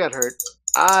 Oh, I got hurt.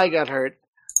 I got hurt.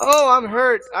 Oh, I'm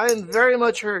hurt. I am very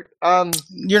much hurt.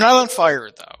 You're not on fire,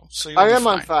 though. So I am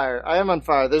on fire. I am on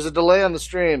fire. There's a delay on the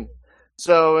stream.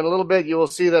 So in a little bit, you will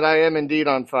see that I am indeed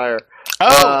on fire.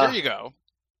 Oh, there you go.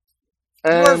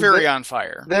 You are very on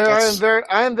fire.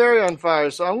 I am very on fire.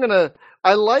 So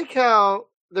I like how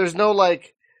there's no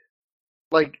like,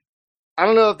 I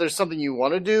don't know if there's something you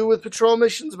want to do with patrol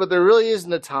missions, but there really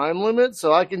isn't a time limit.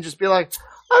 So I can just be like,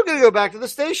 I'm going to go back to the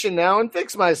station now and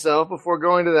fix myself before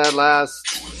going to that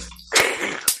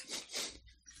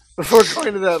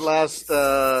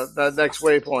that next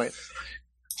waypoint.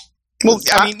 Well,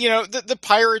 I mean, the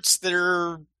pirates that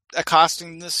are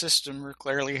accosting the system are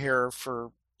clearly here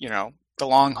for, the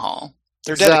long haul.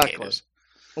 They're dedicated.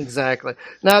 Exactly.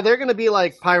 Now, they're going to be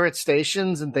like pirate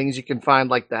stations and things you can find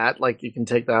like that. Like you can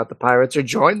take out the pirates or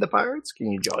join the pirates.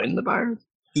 Can you join the pirates?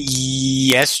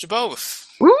 Yes to both.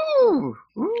 Woo!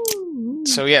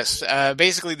 So yes,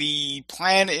 basically the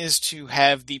plan is to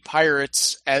have the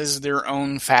pirates as their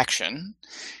own faction.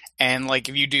 And like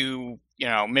if you do,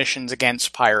 missions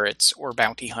against pirates or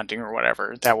bounty hunting or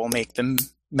whatever, that will make them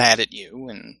mad at you,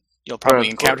 and you'll probably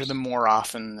encounter them more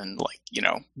often than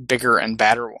bigger and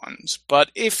badder ones. But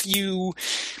if you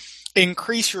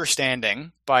increase your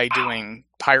standing by doing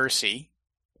piracy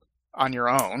on your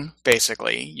own,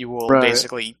 basically, you will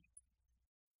basically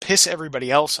piss everybody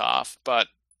else off, but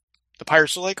the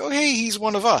pirates are like, oh hey, he's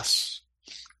one of us.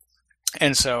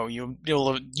 And so you'll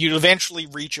eventually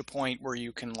reach a point where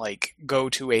you can go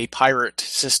to a pirate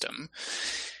system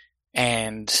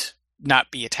and not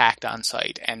be attacked on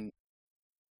site and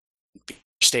be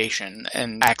station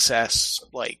and access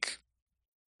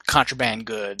contraband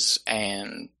goods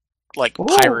and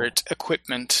pirate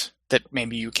equipment that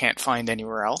maybe you can't find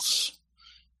anywhere else.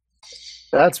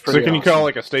 That's pretty So can awesome. you call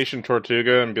a station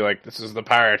Tortuga and be like, this is the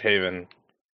pirate haven?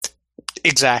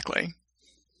 Exactly.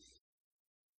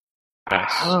 Nice.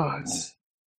 Oh,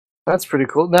 that's pretty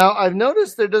cool. Now, I've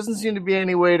noticed there doesn't seem to be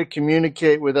any way to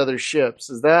communicate with other ships.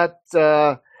 Is that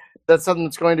something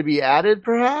that's going to be added,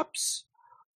 perhaps?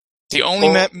 The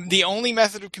only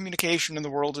method of communication in the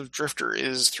world of Drifter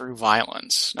is through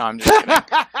violence. No, I'm just kidding.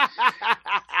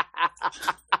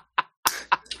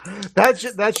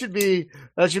 That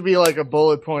should be like a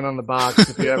bullet point on the box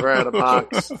if you ever had a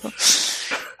box.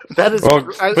 That is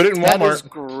put it in Walmart. That is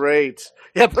great.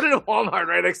 Yeah, put it in Walmart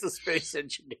right next to Space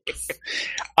Engineer.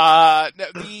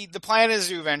 The plan is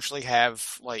to eventually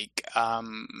have kind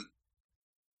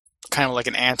of like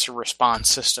an answer response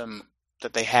system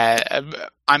that they had.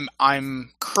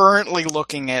 I'm currently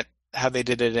looking at how they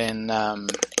did it in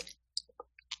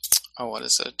what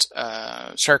is it?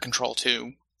 Star Control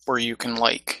 2, where you can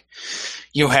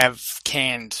you have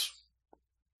canned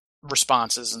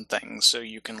responses and things, so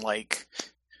you can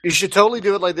You should totally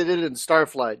do it like they did it in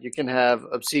Starflight. You can have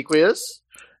obsequious,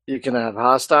 you can have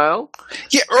hostile.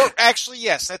 Yeah, or actually,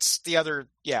 yes, that's the other.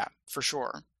 Yeah, for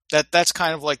sure. That's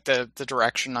kind of like the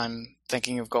direction I'm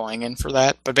thinking of going in for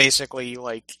that. But basically,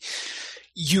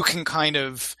 you can kind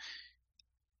of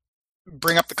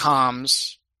bring up the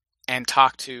comms and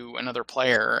talk to another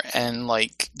player, and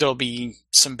there'll be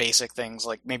some basic things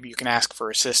maybe you can ask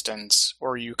for assistance,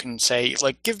 or you can say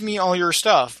give me all your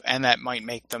stuff, and that might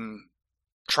make them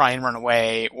try and run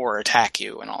away or attack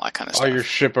you and all that kind of stuff. All your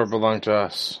shipper belong to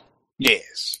us.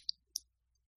 Yes.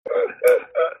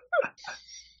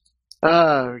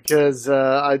 Because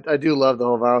I do love the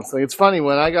whole violence thing. It's funny,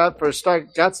 when I got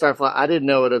Starflight, I didn't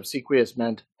know what obsequious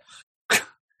meant.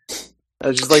 I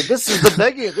was just like, this is the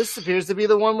begging. This appears to be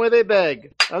the one where they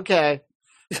beg. Okay.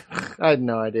 I had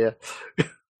no idea.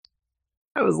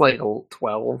 I was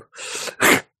 12.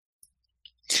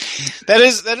 That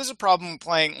is a problem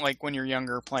playing when you're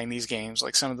younger, playing these games.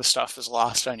 Some of the stuff is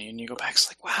lost on you, and you go back.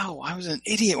 It's wow, I was an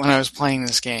idiot when I was playing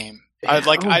this game. I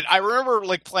remember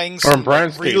playing some. Or in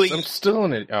Brian's really... case, I'm still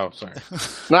in it. Oh, sorry.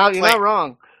 No, you're not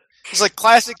wrong. It's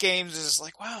classic games is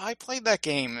wow, I played that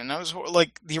game, and I was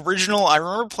the original. I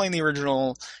remember playing the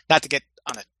original. Not to get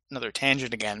on another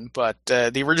tangent again, but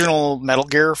the original Metal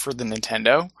Gear for the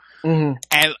Nintendo. Mm-hmm.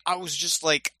 And I was just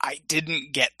I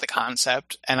didn't get the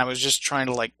concept, and I was just trying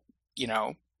to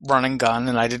run and gun,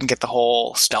 and I didn't get the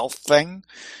whole stealth thing.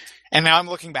 And now I'm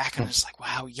looking back, and I'm just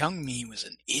wow, young me was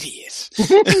an idiot.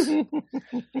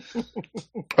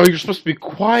 Oh, you're supposed to be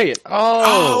quiet.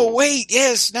 Oh, wait,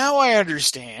 yes, now I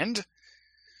understand.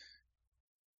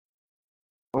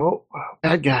 Oh,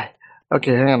 bad guy.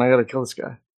 Okay, hang on, I gotta kill this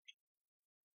guy.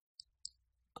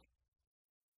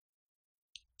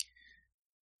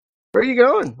 Where are you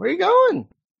going? Where are you going?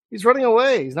 He's running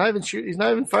away. He's not even shooting. He's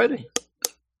not even fighting.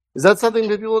 Is that something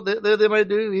that people they might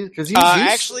do? Because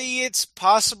actually, it's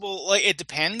possible. It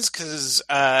depends, because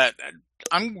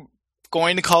I'm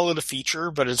going to call it a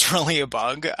feature, but it's really a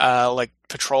bug. Like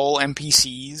patrol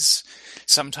NPCs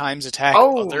sometimes attack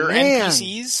other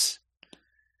NPCs.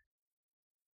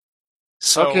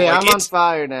 So, okay, I'm on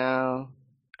fire now.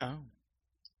 Oh.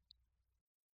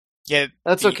 Yeah.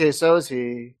 That's okay, so is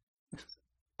he.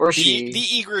 Or she.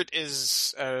 The egret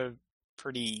is a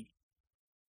pretty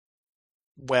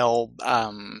well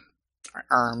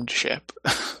armed ship.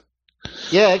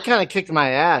 Yeah, it kind of kicked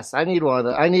my ass. I need one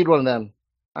of them.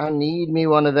 I need me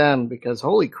one of them because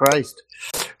holy Christ.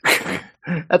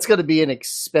 That's going to be an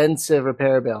expensive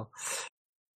repair bill.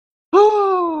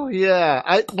 Oh,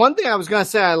 yeah. One thing I was going to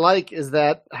say I like is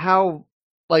that how,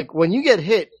 like, when you get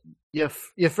hit, you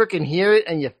freaking hear it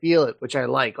and you feel it, which I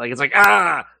like. Like, it's like,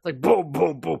 it's like boom,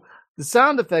 boom, boom. The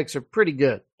sound effects are pretty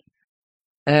good.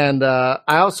 And I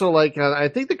also like, I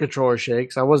think the controller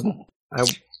shakes.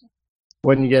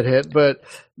 When you get hit, but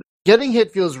getting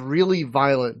hit feels really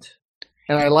violent.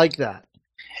 And I like that.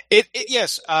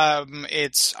 Yes. I've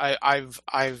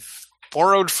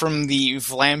borrowed from the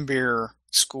Vlambeer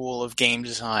School of Game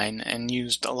Design and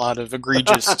used a lot of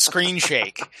egregious screen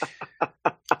shake.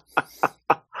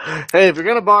 Hey, if you're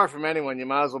gonna borrow from anyone, you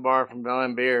might as well borrow from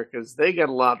Vlambeer because they get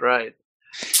a lot right.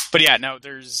 But yeah, no,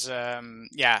 there's I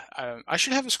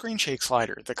should have a screen shake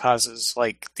slider that causes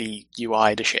like the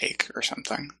UI to shake or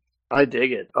something. I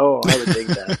dig it. Oh, I would dig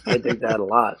that. I dig that a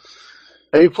lot.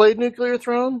 Have you played Nuclear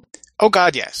Throne? Oh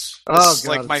God, yes. This is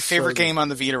like my favorite game on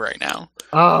the Vita right now.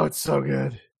 Oh, it's so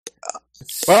good.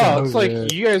 It's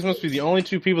like you guys must be the only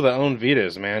two people that own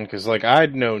Vitas, man. Because like I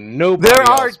know nobody. There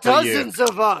are else dozens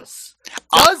of us.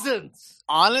 Dozens.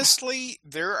 Honestly,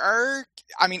 there are.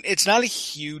 I mean, it's not a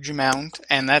huge amount,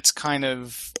 and that's kind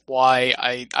of why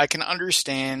I can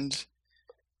understand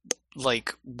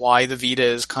like why the Vita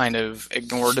is kind of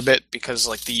ignored a bit because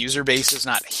like the user base is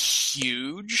not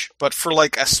huge, but for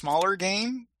like a smaller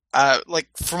game, like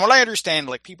from what I understand,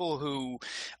 like people who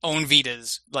own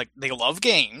Vitas, like they love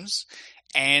games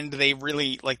and they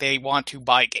really like they want to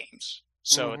buy games.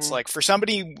 So it's like for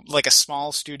somebody like a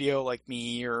small studio like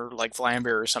me or like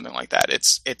Vlambeer or something like that,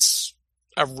 it's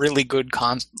a really good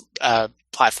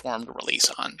platform to release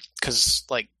on because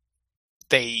like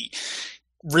they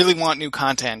really want new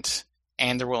content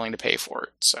and they're willing to pay for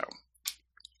it. So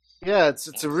yeah,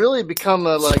 it's really become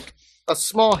a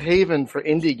small haven for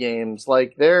indie games.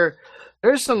 Like there's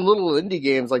some little indie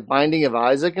games like Binding of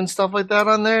Isaac and stuff like that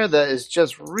on there that is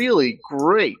just really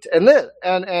great. And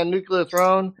Nuclear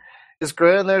Throne is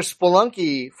great. And there's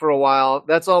Spelunky for a while.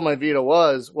 That's all my Vita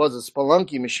was a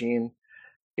Spelunky machine,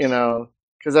 you know,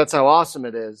 because that's how awesome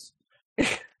it is.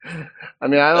 I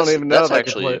mean, I don't even know. That's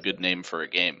actually a good name for a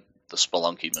game. The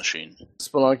Spelunky machine.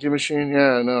 Spelunky machine?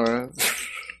 Yeah, I know, right?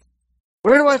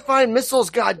 Where do I find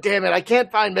missiles? God damn it, I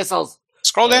can't find missiles.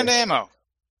 Scroll down to ammo.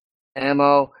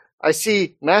 Ammo. I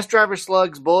see mass driver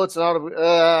slugs, bullets, and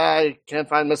I can't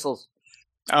find missiles.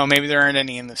 Oh, maybe there aren't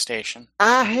any in the station.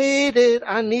 I hate it.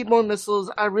 I need more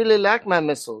missiles. I really like my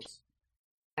missiles.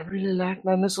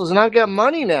 And I've got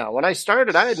money now. When I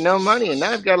started, I had no money, and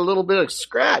now I've got a little bit of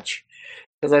scratch.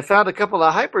 Because I found a couple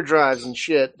of hyperdrives and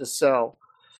shit to sell.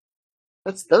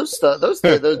 That's those stuff. Those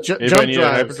jump drives.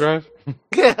 A hyperdrive?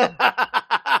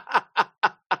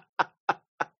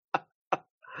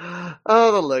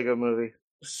 Oh, the Lego Movie,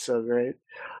 so great.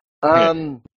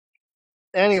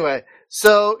 Anyway,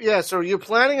 so you're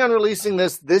planning on releasing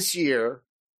this year,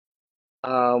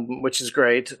 which is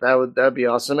great. That'd be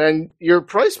awesome. And your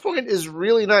price point is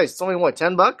really nice. It's only what, $10,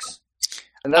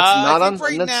 and that's not I on.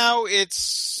 Right now,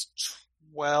 it's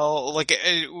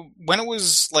when it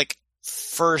was like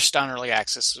first on early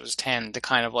access, it was 10 to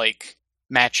kind of like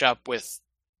match up with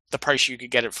the price you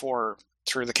could get it for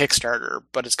through the Kickstarter,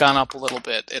 but it's gone up a little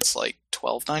bit. It's like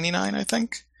 $12.99, I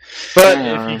think. But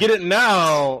if you get it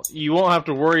now, you won't have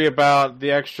to worry about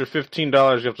the extra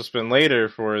 $15 you have to spend later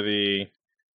for the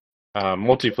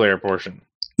multiplayer portion.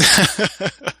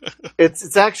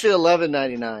 It's actually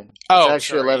 $11.99. Oh, it's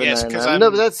actually sorry. $11.99. Yes,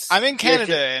 because I'm in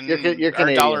Canada and you're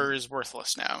our dollar is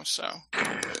worthless now. So,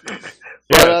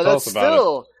 yeah, that's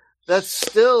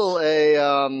still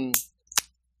a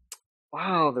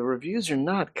wow. The reviews are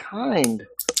not kind.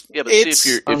 Yeah, but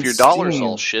see, if your dollar's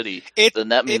all shitty, then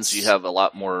that means you have a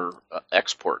lot more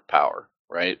export power,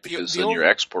 right? Because then your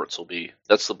exports will be.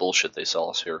 That's the bullshit they sell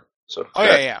us here. So. Oh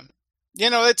yeah. You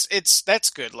know, that's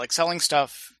good. Like selling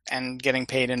stuff and getting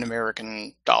paid in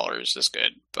American dollars is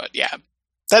good. But yeah,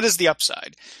 that is the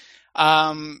upside.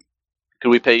 Could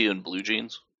we pay you in blue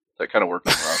jeans? That kind of worked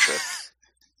in Russia.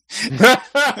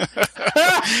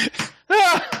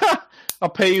 I'll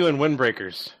pay you in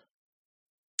windbreakers.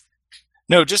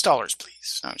 No, just dollars,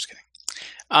 please. No, I'm just kidding.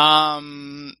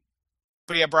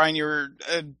 yeah, Brian, you're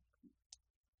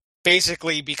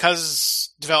basically,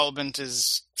 because development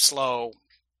is slow,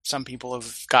 some people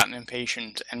have gotten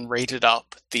impatient and rated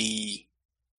up the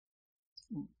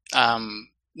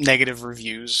negative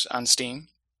reviews on Steam,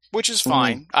 which is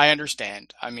fine. I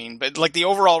understand. I mean, but like the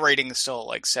overall rating is still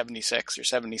like 76 or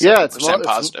 77%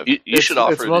 positive. You should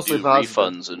offer to do positive,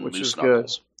 refunds and which moose is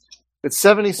knuckles. good. It's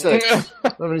 76.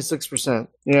 76%.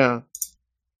 Yeah.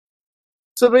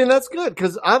 So, I mean, that's good,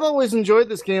 because I've always enjoyed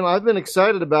this game. I've been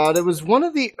excited about it. It was one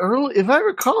of the early, if I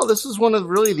recall, this is one of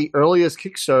really the earliest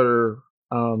Kickstarter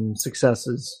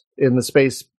successes in the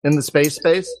space game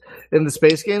space.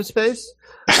 Space game space.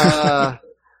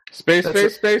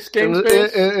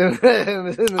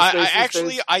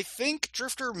 I think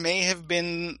Drifter may have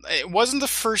been. It wasn't the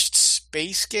first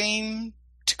space game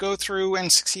to go through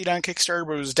and succeed on Kickstarter,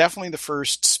 but it was definitely the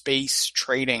first space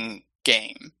trading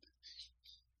game.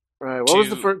 Right. What was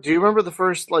the first? Do you remember the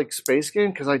first like space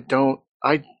game? Because I don't.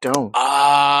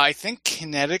 I think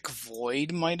Kinetic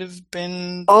Void might have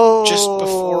been just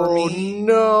before me.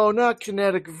 No, not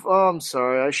Kinetic. Oh, I'm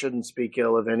sorry. I shouldn't speak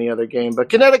ill of any other game, but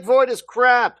Kinetic Void is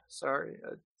crap. Sorry,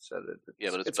 I said it.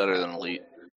 Yeah, but it's better than Elite.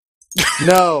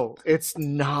 No, it's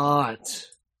not.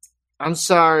 I'm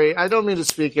sorry. I don't mean to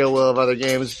speak ill will of other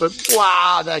games, but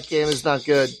wow, that game is not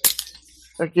good.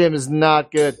 That game is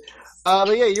not good.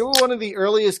 But yeah, you were one of the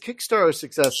earliest Kickstarter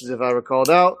successes, if I recall.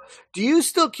 Now, do you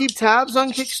still keep tabs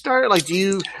on Kickstarter? Like,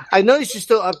 I noticed you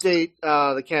still update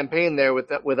the campaign there with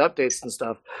updates and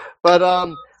stuff. But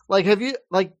have you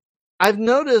I've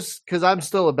noticed, because I'm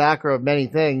still a backer of many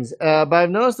things, but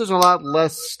I've noticed there's a lot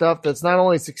less stuff that's not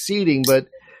only succeeding, but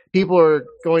people are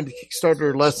going to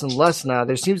Kickstarter less and less now.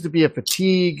 There seems to be a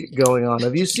fatigue going on.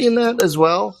 Have you seen that as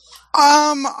well?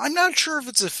 I'm not sure if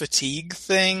it's a fatigue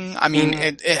thing. I mean,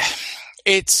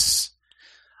 it's.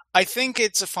 I think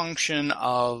it's a function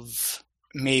of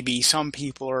maybe some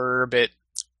people are a bit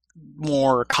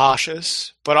more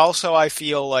cautious, but also I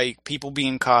feel like people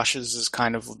being cautious is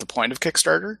kind of the point of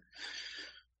Kickstarter.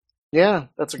 Yeah,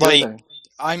 that's a good thing.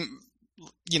 I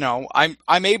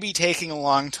may be taking a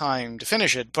long time to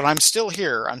finish it, but I'm still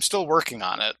here. I'm still working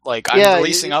on it. Like, I'm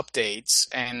releasing updates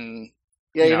and.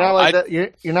 Yeah, you're not like that.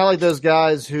 You're not like those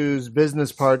guys whose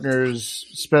business partners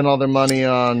spend all their money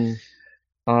on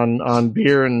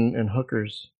beer and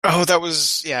hookers. Oh, that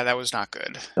was not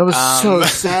good. That was so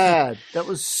sad. That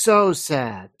was so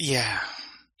sad. Yeah,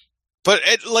 but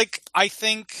I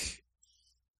think,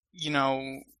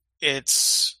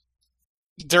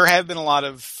 there have been a lot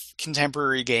of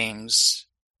contemporary games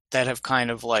that have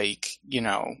kind of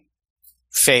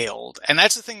failed, and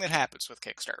that's the thing that happens with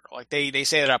Kickstarter. Like they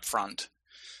say it up front.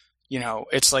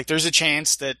 It's like there's a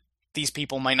chance that these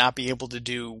people might not be able to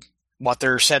do what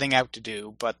they're setting out to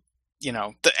do, but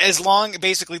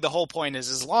basically the whole point is,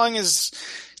 as long as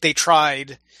they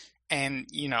tried and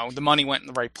the money went in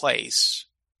the right place,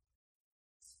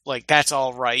 like that's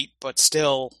all right. But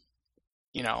still,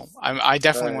 I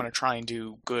definitely want to try and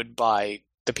do good by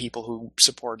the people who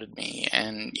supported me,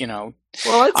 and Well,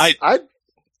 sorry,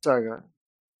 go ahead.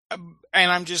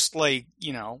 And I'm just I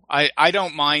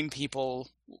don't mind people.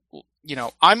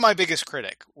 I'm my biggest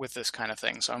critic with this kind of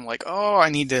thing. So I'm like, oh, I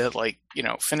need to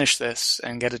finish this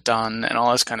and get it done and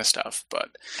all this kind of stuff. But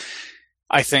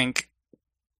I think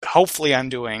hopefully I'm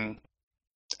doing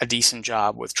a decent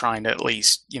job with trying to at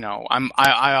least,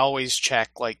 I always check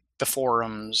the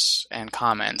forums and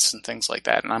comments and things like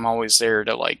that. And I'm always there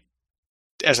to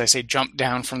as I say, jump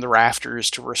down from the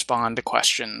rafters to respond to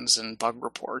questions and bug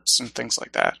reports and things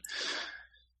like that.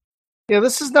 Yeah,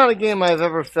 this is not a game I've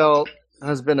ever felt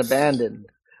has been abandoned.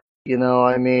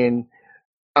 I mean,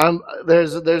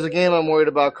 there's a game I'm worried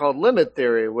about called Limit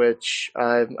Theory, which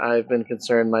I've been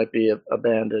concerned might be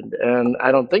abandoned, and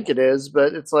I don't think it is.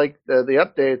 But it's like the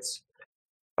updates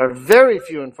are very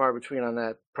few and far between on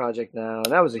that project now,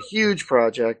 and that was a huge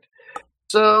project.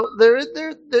 So there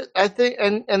I think,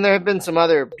 and there have been some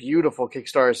other beautiful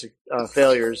Kickstarter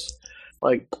failures,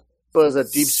 like what was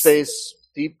that,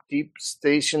 Deep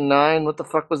Station 9? What the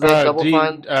fuck was that? Double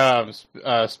Fine?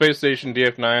 Space Station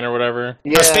DF9 or whatever.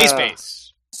 Yeah. Space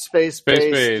Base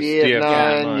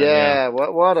DF9. Yeah.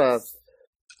 What a...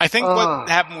 I think what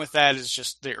happened with that is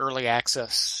just the early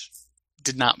access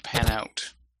did not pan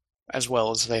out as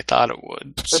well as they thought it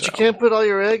would. But you can't put all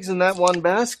your eggs in that one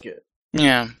basket.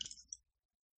 Yeah.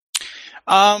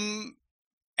 And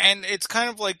it's kind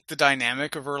of like the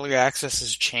dynamic of early access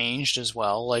has changed as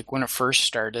well. Like when it first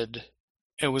started,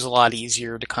 it was a lot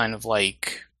easier to kind of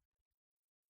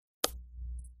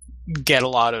get a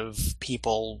lot of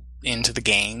people into the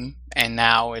game. And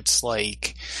now it's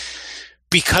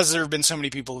because there have been so many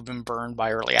people who've been burned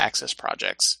by early access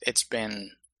projects, it's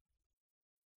been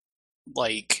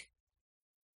like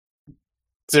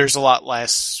there's a lot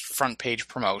less front page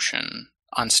promotion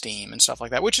on Steam and stuff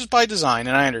like that, which is by design,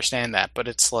 and I understand that, but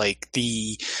it's like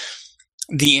the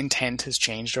intent has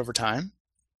changed over time.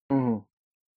 Mm.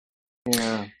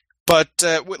 Yeah. But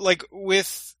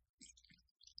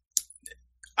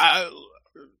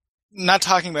not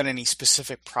talking about any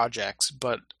specific projects,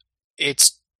 but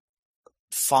it's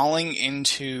falling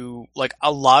into like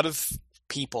a lot of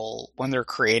people when they're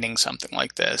creating something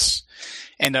like this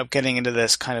end up getting into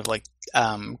this kind of like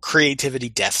creativity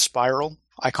death spiral,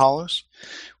 I call it,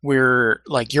 where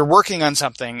like you're working on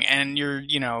something and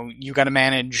you got to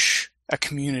manage a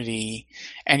community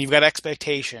and you've got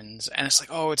expectations and it's like,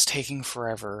 oh, it's taking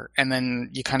forever, and then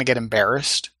you kind of get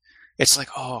embarrassed. It's like,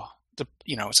 oh,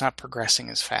 it's not progressing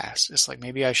as fast. It's like,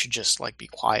 maybe I should just like be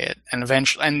quiet, and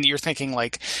eventually, and you're thinking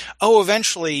like, oh,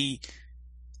 eventually,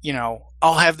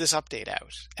 I'll have this update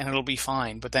out and it'll be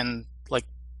fine. But then like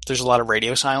there's a lot of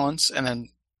radio silence, and then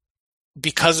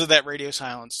because of that radio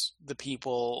silence, the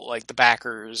people like the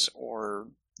backers or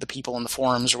the people in the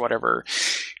forums or whatever,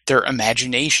 their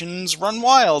imaginations run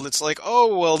wild. It's like,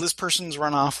 oh, well, this person's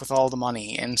run off with all the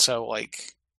money. And so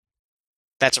like,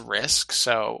 that's a risk.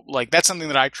 So like, that's something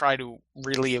that I try to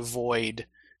really avoid,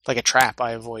 like a trap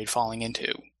I avoid falling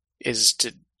into, is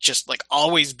to just like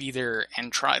always be there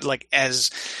and try, like,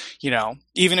 as,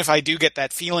 even if I do get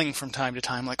that feeling from time to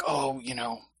time, like, oh,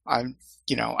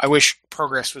 I wish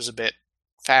progress was a bit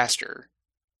faster.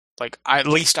 Like, at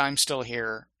least I'm still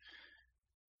here,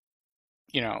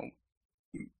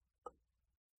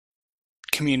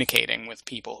 communicating with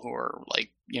people who are like,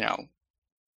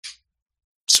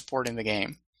 supporting the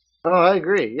game. Oh, I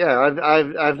agree. Yeah,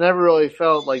 I've never really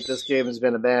felt like this game has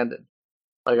been abandoned.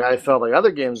 Like, I felt like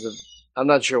other games have. I'm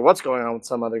not sure what's going on with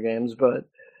some other games, but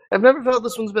I've never felt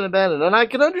this one's been abandoned, and I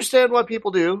can understand why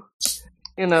people do.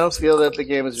 Feel that the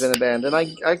game has been abandoned. I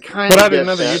kind of. Put out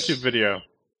another YouTube video.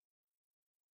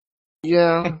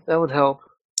 Yeah, that would help.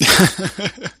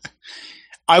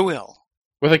 I will.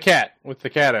 With the cat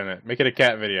in it. Make it a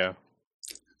cat video.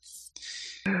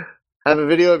 Have a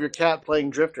video of your cat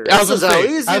playing Drifter. Have a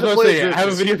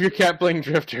video of your cat playing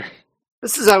Drifter.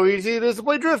 This is how easy it is to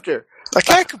play Drifter. A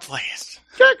cat could play it.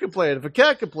 Cat could play it. If a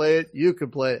cat could play it, you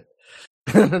could play it.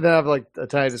 Then I have like a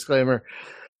tiny disclaimer.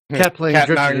 Cat playing cat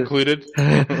Drifter not included.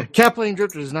 Cat playing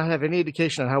Drifter does not have any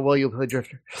indication on how well you'll play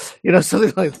Drifter.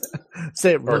 Something like that.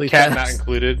 Say it really cat fast. Not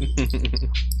included.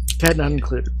 Cat not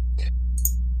included.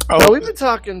 Oh, now, we've been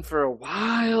talking for a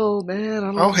while, man. I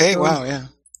don't know. Oh, hey, wow, yeah.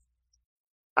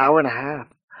 Hour and a half.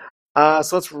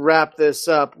 So let's wrap this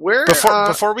up.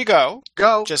 Before we go,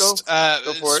 go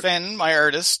Sven, my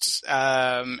artist,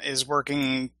 is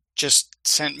working. Just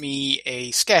sent me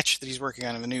a sketch that he's working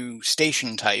on of a new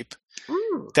station type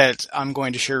that I'm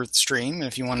going to share with the stream. And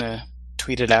if you want to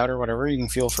tweet it out or whatever, you can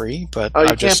feel free. But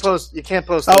you can't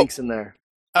post links in there.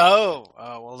 Oh,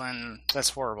 well then that's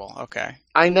horrible. Okay.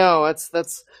 I know,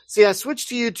 that's see, I switched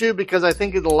to YouTube because I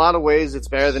think in a lot of ways it's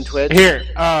better than Twitch. Here,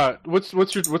 what's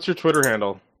your Twitter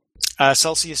handle?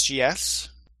 Celsius GS.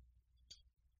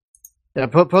 Yeah,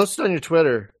 post it on your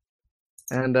Twitter.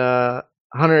 And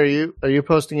Hunter, are you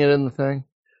posting it in the thing?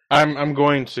 I'm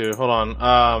going to. Hold on.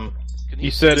 Can you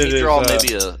draw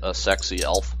maybe a sexy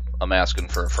elf? I'm asking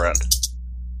for a friend.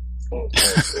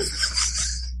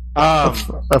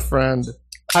 A friend.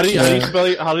 How do you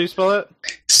spell it?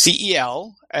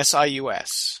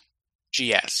 CELSIUS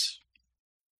GS.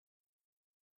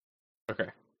 Okay.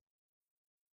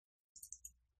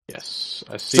 Yes,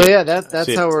 I see. So yeah,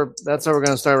 that's how we're going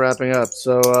to start wrapping up.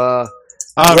 So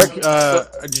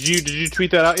did you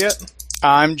tweet that out yet?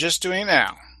 I'm just doing it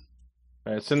now.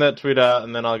 All right, send that tweet out,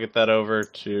 and then I'll get that over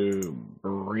to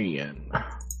Brian.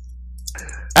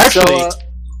 Actually,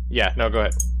 yeah, no, go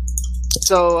ahead.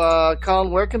 So,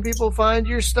 Colin, where can people find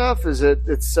your stuff?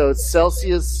 It's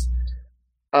Celsius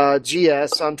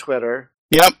GS on Twitter.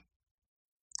 Yep.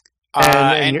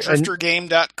 And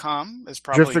driftergame.com is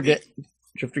probably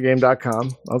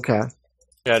driftergame.com. Okay.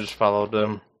 Yeah, I just followed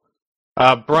them.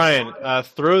 Brian,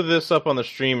 throw this up on the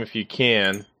stream if you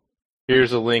can.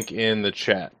 Here's a link in the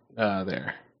chat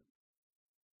there.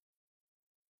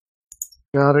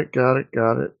 Got it.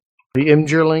 The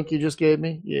Imgur link you just gave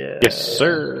me? Yeah. Yes,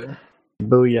 sir.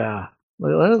 Booyah.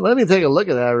 Let me take a look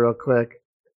at that real quick.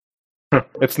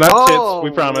 It's not tits,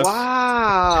 we promise.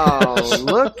 Wow.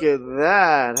 Look at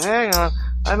that. Hang on.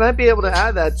 I might be able to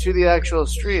add that to the actual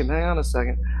stream. Hang on a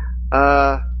second.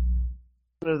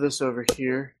 Move this over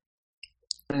here.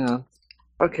 Hang on.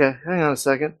 Okay, hang on a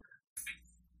second.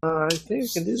 I think I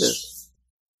can do this.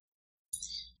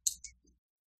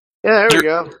 Yeah, there we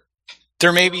go.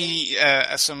 There may be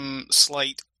some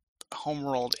slight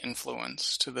homeworld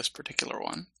influence to this particular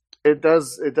one. It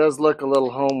does look a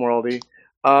little homeworldy,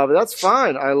 but that's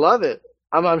fine. I love it.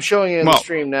 I'm showing you in the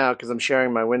stream now because I'm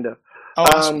sharing my window. Oh,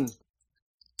 awesome.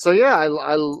 So yeah, I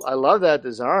love that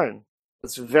design.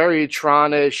 It's very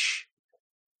Tron-ish,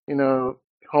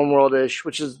 homeworld-ish,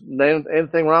 which is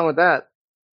anything wrong with that.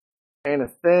 Ain't a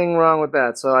thing wrong with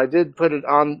that. So I did put it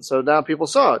on, so now people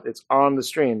saw it. It's on the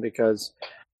stream because,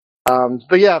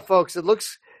 but yeah, folks, it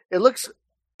looks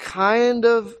kind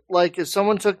of like if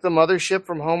someone took the mothership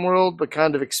from Homeworld but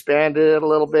kind of expanded it a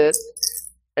little bit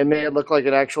and made it look like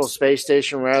an actual space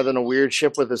station rather than a weird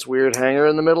ship with this weird hangar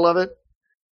in the middle of it.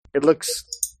 It looks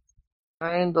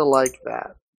kind of like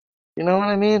that. You know what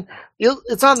I mean?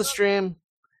 It's on the stream.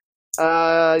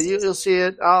 You'll see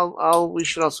it. We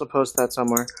should also post that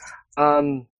somewhere.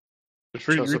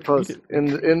 Post it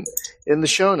in the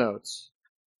show notes.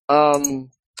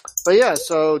 But yeah,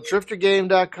 so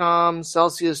driftergame.com,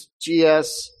 Celsius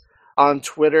GS on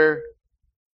Twitter.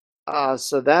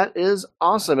 So that is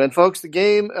awesome. And folks, the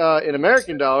game in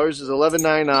American dollars is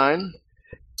 $11.99.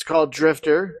 It's called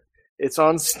Drifter. It's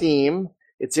on Steam.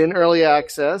 It's in early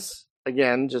access.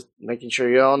 Again, just making sure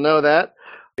you all know that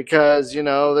because,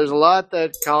 there's a lot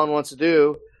that Colin wants to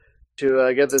do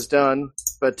to get this done,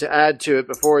 but to add to it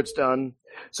before it's done.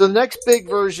 So the next big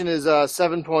version is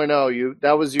 7.0.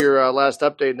 That was your last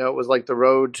update note, was like the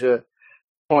road to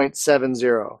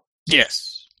 0.70.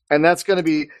 Yes. And that's going to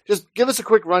be, just give us a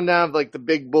quick rundown of like the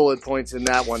big bullet points in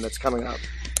that one that's coming up.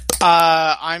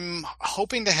 I'm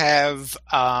hoping to have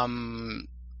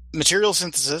material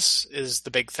synthesis is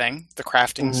the big thing, the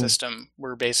crafting system,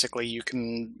 where basically you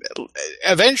can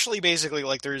eventually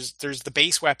like there's the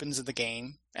base weapons of the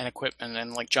game and equipment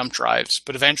and like jump drives,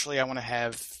 but eventually I want to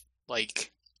have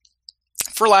like,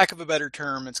 for lack of a better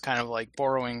term, it's kind of like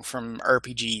borrowing from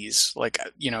RPGs. Like,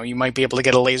 you might be able to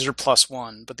get a laser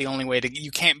 +1, but the only way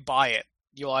you can't buy it.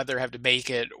 You'll either have to make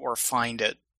it or find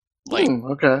it, like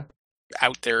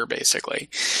out there, basically.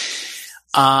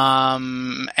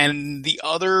 And the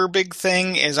other big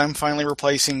thing is I'm finally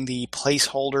replacing the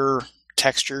placeholder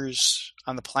textures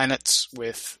on the planets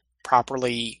with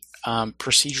properly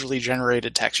procedurally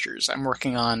generated textures. I'm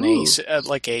working on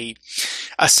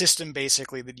a system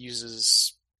basically that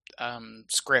uses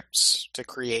scripts to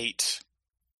create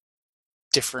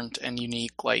different and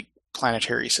unique like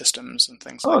planetary systems and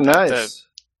things like that. Oh, nice.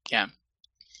 Yeah.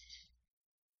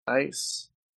 Nice.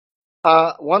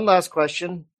 One last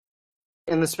question.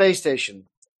 In the space station,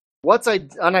 what's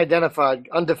undefined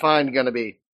going to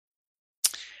be?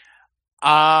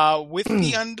 With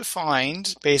the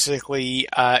undefined, basically,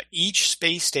 each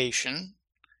space station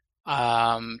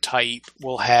type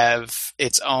will have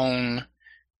its own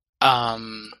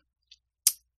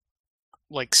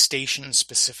like station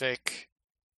specific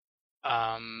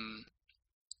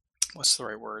what's the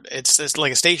right word? It's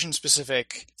like a station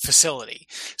specific facility.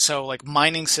 So like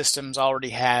mining systems already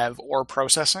have ore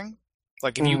processing.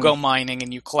 Like if you go mining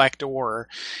and you collect ore,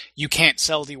 you can't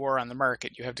sell the ore on the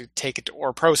market. You have to take it to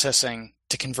ore processing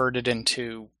to convert it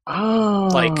into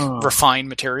like refined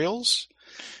materials.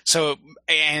 So,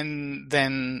 and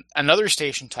then another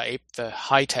station type, the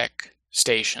high-tech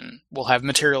station, will have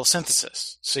material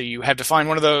synthesis. So you have to find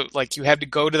one of those, like you have to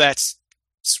go to that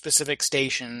specific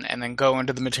station and then go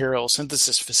into the material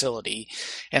synthesis facility,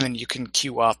 and then you can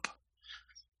queue up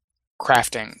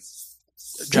crafting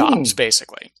jobs,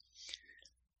 basically.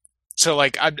 So,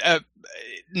 like,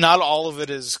 not all of it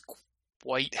is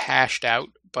quite hashed out,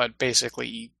 but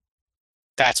basically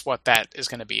that's what that is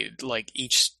going to be. Like,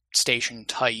 each station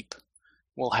type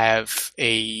will have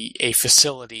a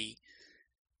facility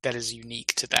that is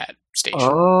unique to that station.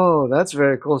 Oh, that's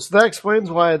very cool. So that explains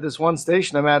why at this one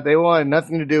station I'm at, they wanted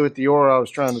nothing to do with the ore I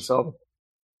was trying to sell them.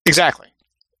 Exactly.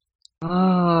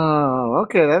 Oh,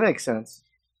 okay, that makes sense.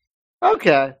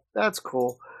 Okay, that's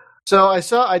cool. So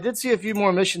I did see a few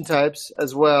more mission types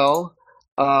as well.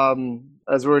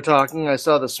 As we were talking, I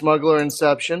saw the Smuggler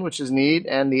Inception, which is neat,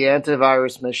 and the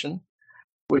Antivirus Mission,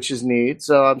 which is neat.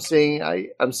 So I'm seeing a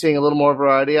little more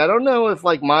variety. I don't know if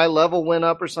like my level went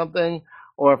up or something,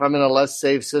 or if I'm in a less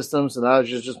safe system, so now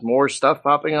there's just more stuff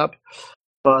popping up.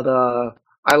 But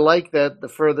I like that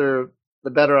the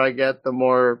better I get, the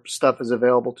more stuff is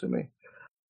available to me.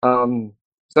 So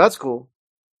that's cool.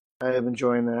 I am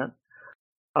enjoying that.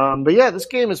 But yeah, this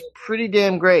game is pretty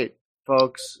damn great,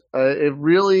 folks. It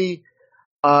really,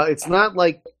 it's not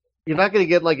like, you're not going to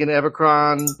get like an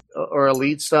Evercron or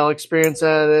Elite style experience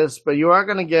out of this, but you are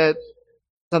going to get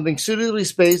something suitably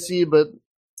spacey, but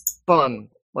fun.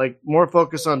 Like more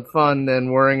focus on fun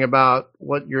than worrying about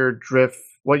what your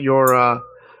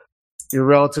your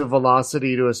relative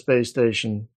velocity to a space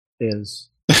station is,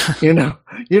 you know,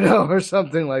 or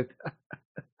something like that.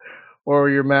 Or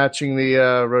you're matching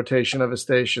the rotation of a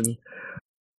station,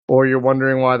 or you're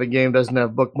wondering why the game doesn't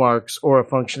have bookmarks or a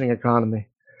functioning economy.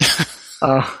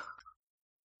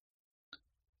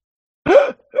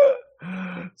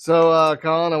 So,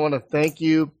 Colin, I want to thank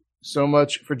you so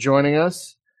much for joining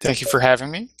us. Thank you for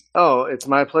having me. Oh, it's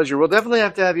my pleasure. We'll definitely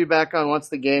have to have you back on once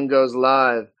the game goes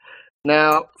live.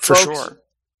 Now,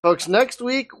 folks, next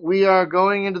week we are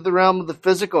going into the realm of the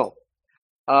physical.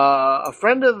 A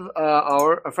friend of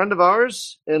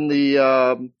ours in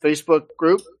the Facebook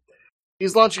group,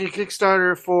 he's launching a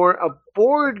Kickstarter for a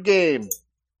board game,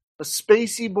 a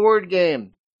spacey board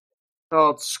game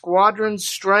called Squadron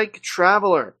Strike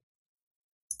Traveler.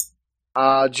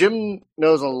 Jim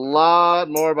knows a lot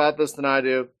more about this than I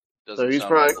do. Doesn't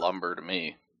sound like lumber to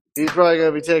me. He's probably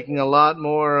going to be taking a lot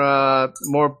more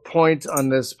point on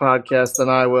this podcast than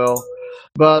I will.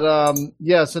 But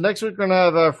so next week we're going to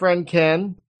have our friend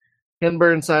Ken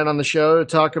Burnside on the show to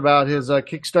talk about his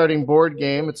kickstarting board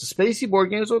game. It's a spacey board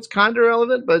game, so it's kind of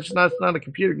relevant, but it's not a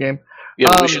computer game.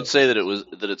 Yeah, we should say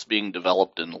that it's being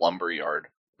developed in Lumberyard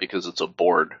because it's a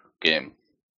board game.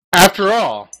 After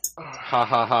all, ha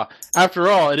ha ha. After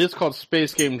all, it is called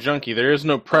Space Game Junkie. There is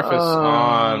no preface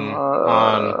on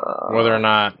whether or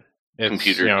not it's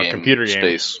computer game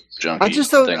Space Junkie. I just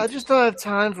don't have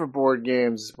time for board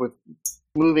games with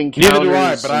moving counters. Neither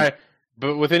do I,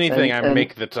 but with anything, I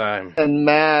make the time. And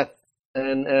math,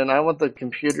 and I want the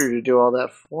computer to do all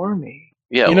that for me.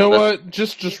 Yeah, you know what?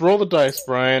 Just roll the dice,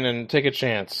 Brian, and take a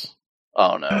chance.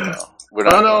 Oh no, we're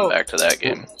not going back to that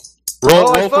game.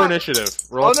 Roll for initiative.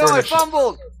 I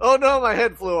fumbled. Oh no, my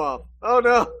head flew off. Oh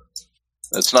no.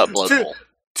 That's not Blood Bowl.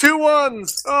 2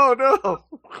 1s. Oh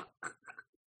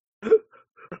no.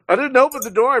 I didn't open the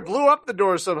door. I blew up the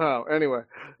door somehow. Anyway.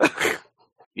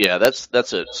 Yeah,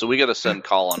 that's it. So we got to send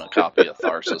Colin a copy of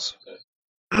Tharsis.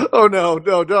 Oh no,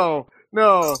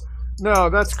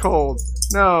 that's cold.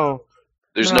 No.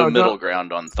 There's no middle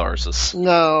ground on Tharsis.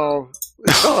 No.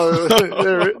 Oh,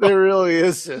 there really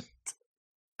isn't.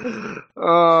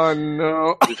 Oh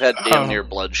no! We've had damn near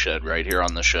bloodshed right here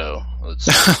on the show.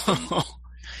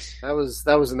 That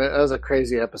was a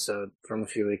crazy episode from a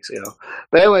few weeks ago.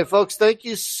 But anyway, folks, thank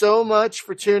you so much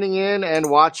for tuning in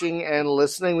and watching and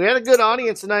listening. We had a good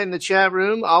audience tonight in the chat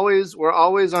room. We're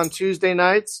always on Tuesday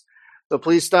nights, so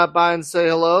please stop by and say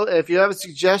hello. If you have a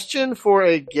suggestion for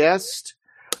a guest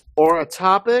or a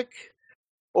topic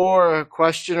or a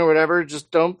question or whatever,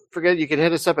 just don't forget you can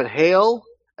hit us up at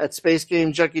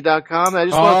hail@spacegamejunkie.com. I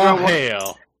just want to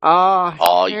hail.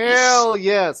 Hell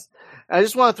yes. I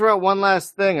just want to throw out one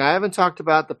last thing. I haven't talked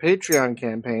about the Patreon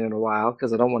campaign in a while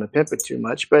because I don't want to pimp it too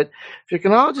much. But if you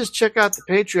can all just check out the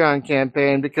Patreon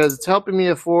campaign because it's helping me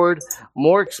afford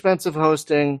more expensive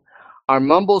hosting, our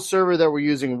Mumble server that we're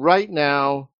using right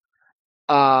now,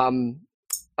 backups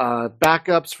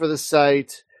for the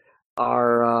site,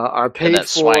 our paid and that for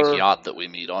swank yacht that we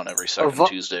meet on every second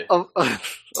Tuesday.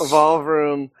 Evolve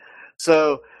Room.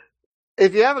 So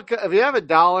if you have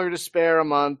 $1 to spare a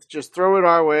month, just throw it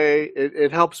our way.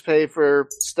 It helps pay for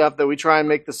stuff that we try and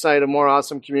make the site a more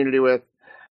awesome community with.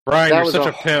 Brian, you're such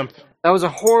a pimp. That was a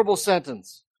horrible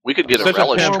sentence. We could get a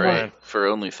relish tray for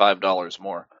only $5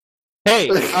 more. Hey,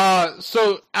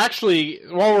 so actually,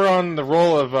 while we're on the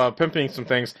roll of pimping some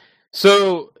things,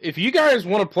 so if you guys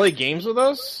want to play games with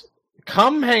us,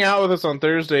 come hang out with us on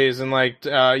Thursdays, and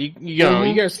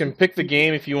you guys can pick the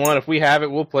game if you want. If we have it,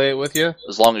 we'll play it with you.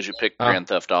 As long as you pick Grand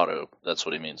Theft Auto, that's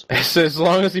what he means. As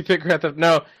long as you pick Grand Theft.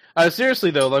 No, seriously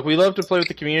though, we love to play with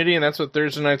the community, and that's what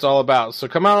Thursday night's all about. So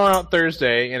come out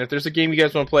Thursday, and if there's a game you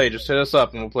guys want to play, just hit us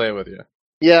up, and we'll play it with you.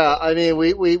 Yeah, I mean,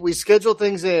 we schedule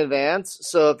things in advance,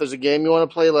 so if there's a game you want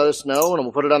to play, let us know, and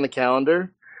we'll put it on the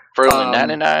calendar. For only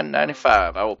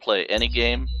 $99.95, I will play any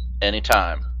game,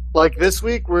 anytime. Like this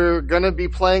week, we're going to be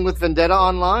playing with Vendetta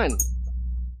Online,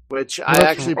 which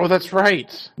Oh, that's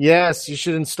right. Yes, you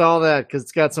should install that, because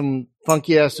it's got some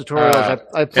funky-ass tutorials.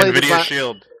 I played NVIDIA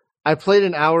Shield. I played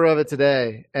an hour of it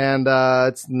today, and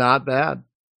it's not bad.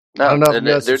 No,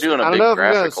 they're doing a big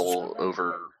graphical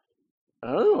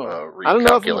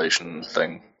recalculation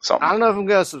thing. Something. I don't know if I'm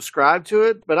going to subscribe to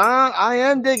it, but I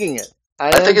am digging it.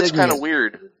 I think it's kind of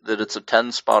weird that it's a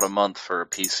 10 spot a month for a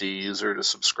PC user to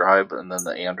subscribe, and then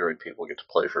the Android people get to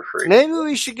play for free. Maybe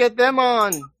we should get them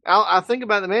on. I'll think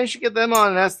about it. Maybe we should get them on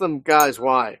and ask them, guys,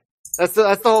 why? That's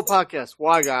the whole podcast.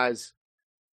 Why, guys?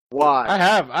 Why?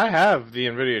 I have the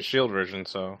NVIDIA Shield version,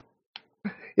 so.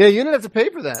 Yeah, you didn't have to pay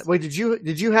for that. Wait, did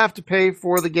you have to pay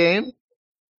for the game?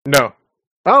 No.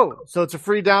 Oh, so it's a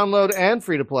free download and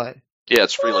free to play. Yeah,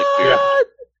 it's free like beer.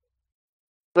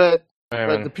 But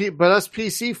us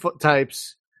PC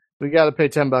types, we got to pay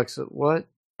 $10. What?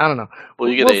 I don't know. Well,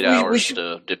 you get 8 hours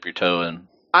to dip your toe in.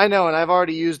 I know, and I've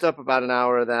already used up about an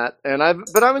hour of that,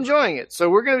 but I'm enjoying it. So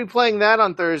we're going to be playing that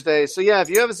on Thursday. So yeah, if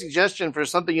you have a suggestion for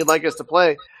something you'd like us to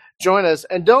play, join us.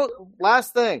 And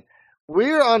last thing,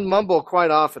 we're on Mumble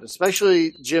quite often,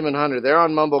 especially Jim and Hunter. They're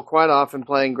on Mumble quite often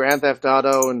playing Grand Theft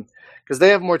Auto, and because they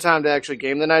have more time to actually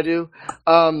game than I do.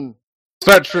 It's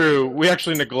not true. We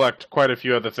actually neglect quite a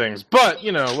few other things, but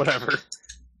whatever.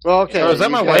 Well, okay. Oh, is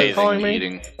that my wife calling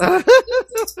me?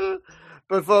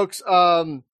 But folks,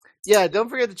 yeah, don't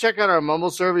forget to check out our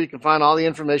Mumble server. You can find all the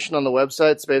information on the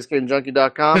website,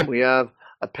 spacegamejunkie.com. We have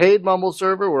a paid Mumble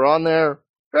server. We're on there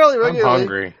fairly regularly. I'm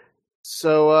hungry.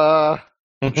 So,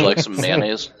 would you like some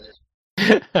mayonnaise?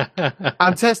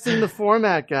 I'm testing the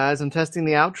format, guys. I'm testing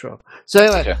the outro. So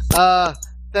anyway,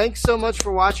 thanks so much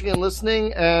for watching and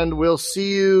listening, and we'll see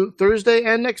you Thursday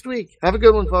and next week. Have a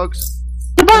good one, folks.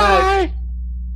 Goodbye.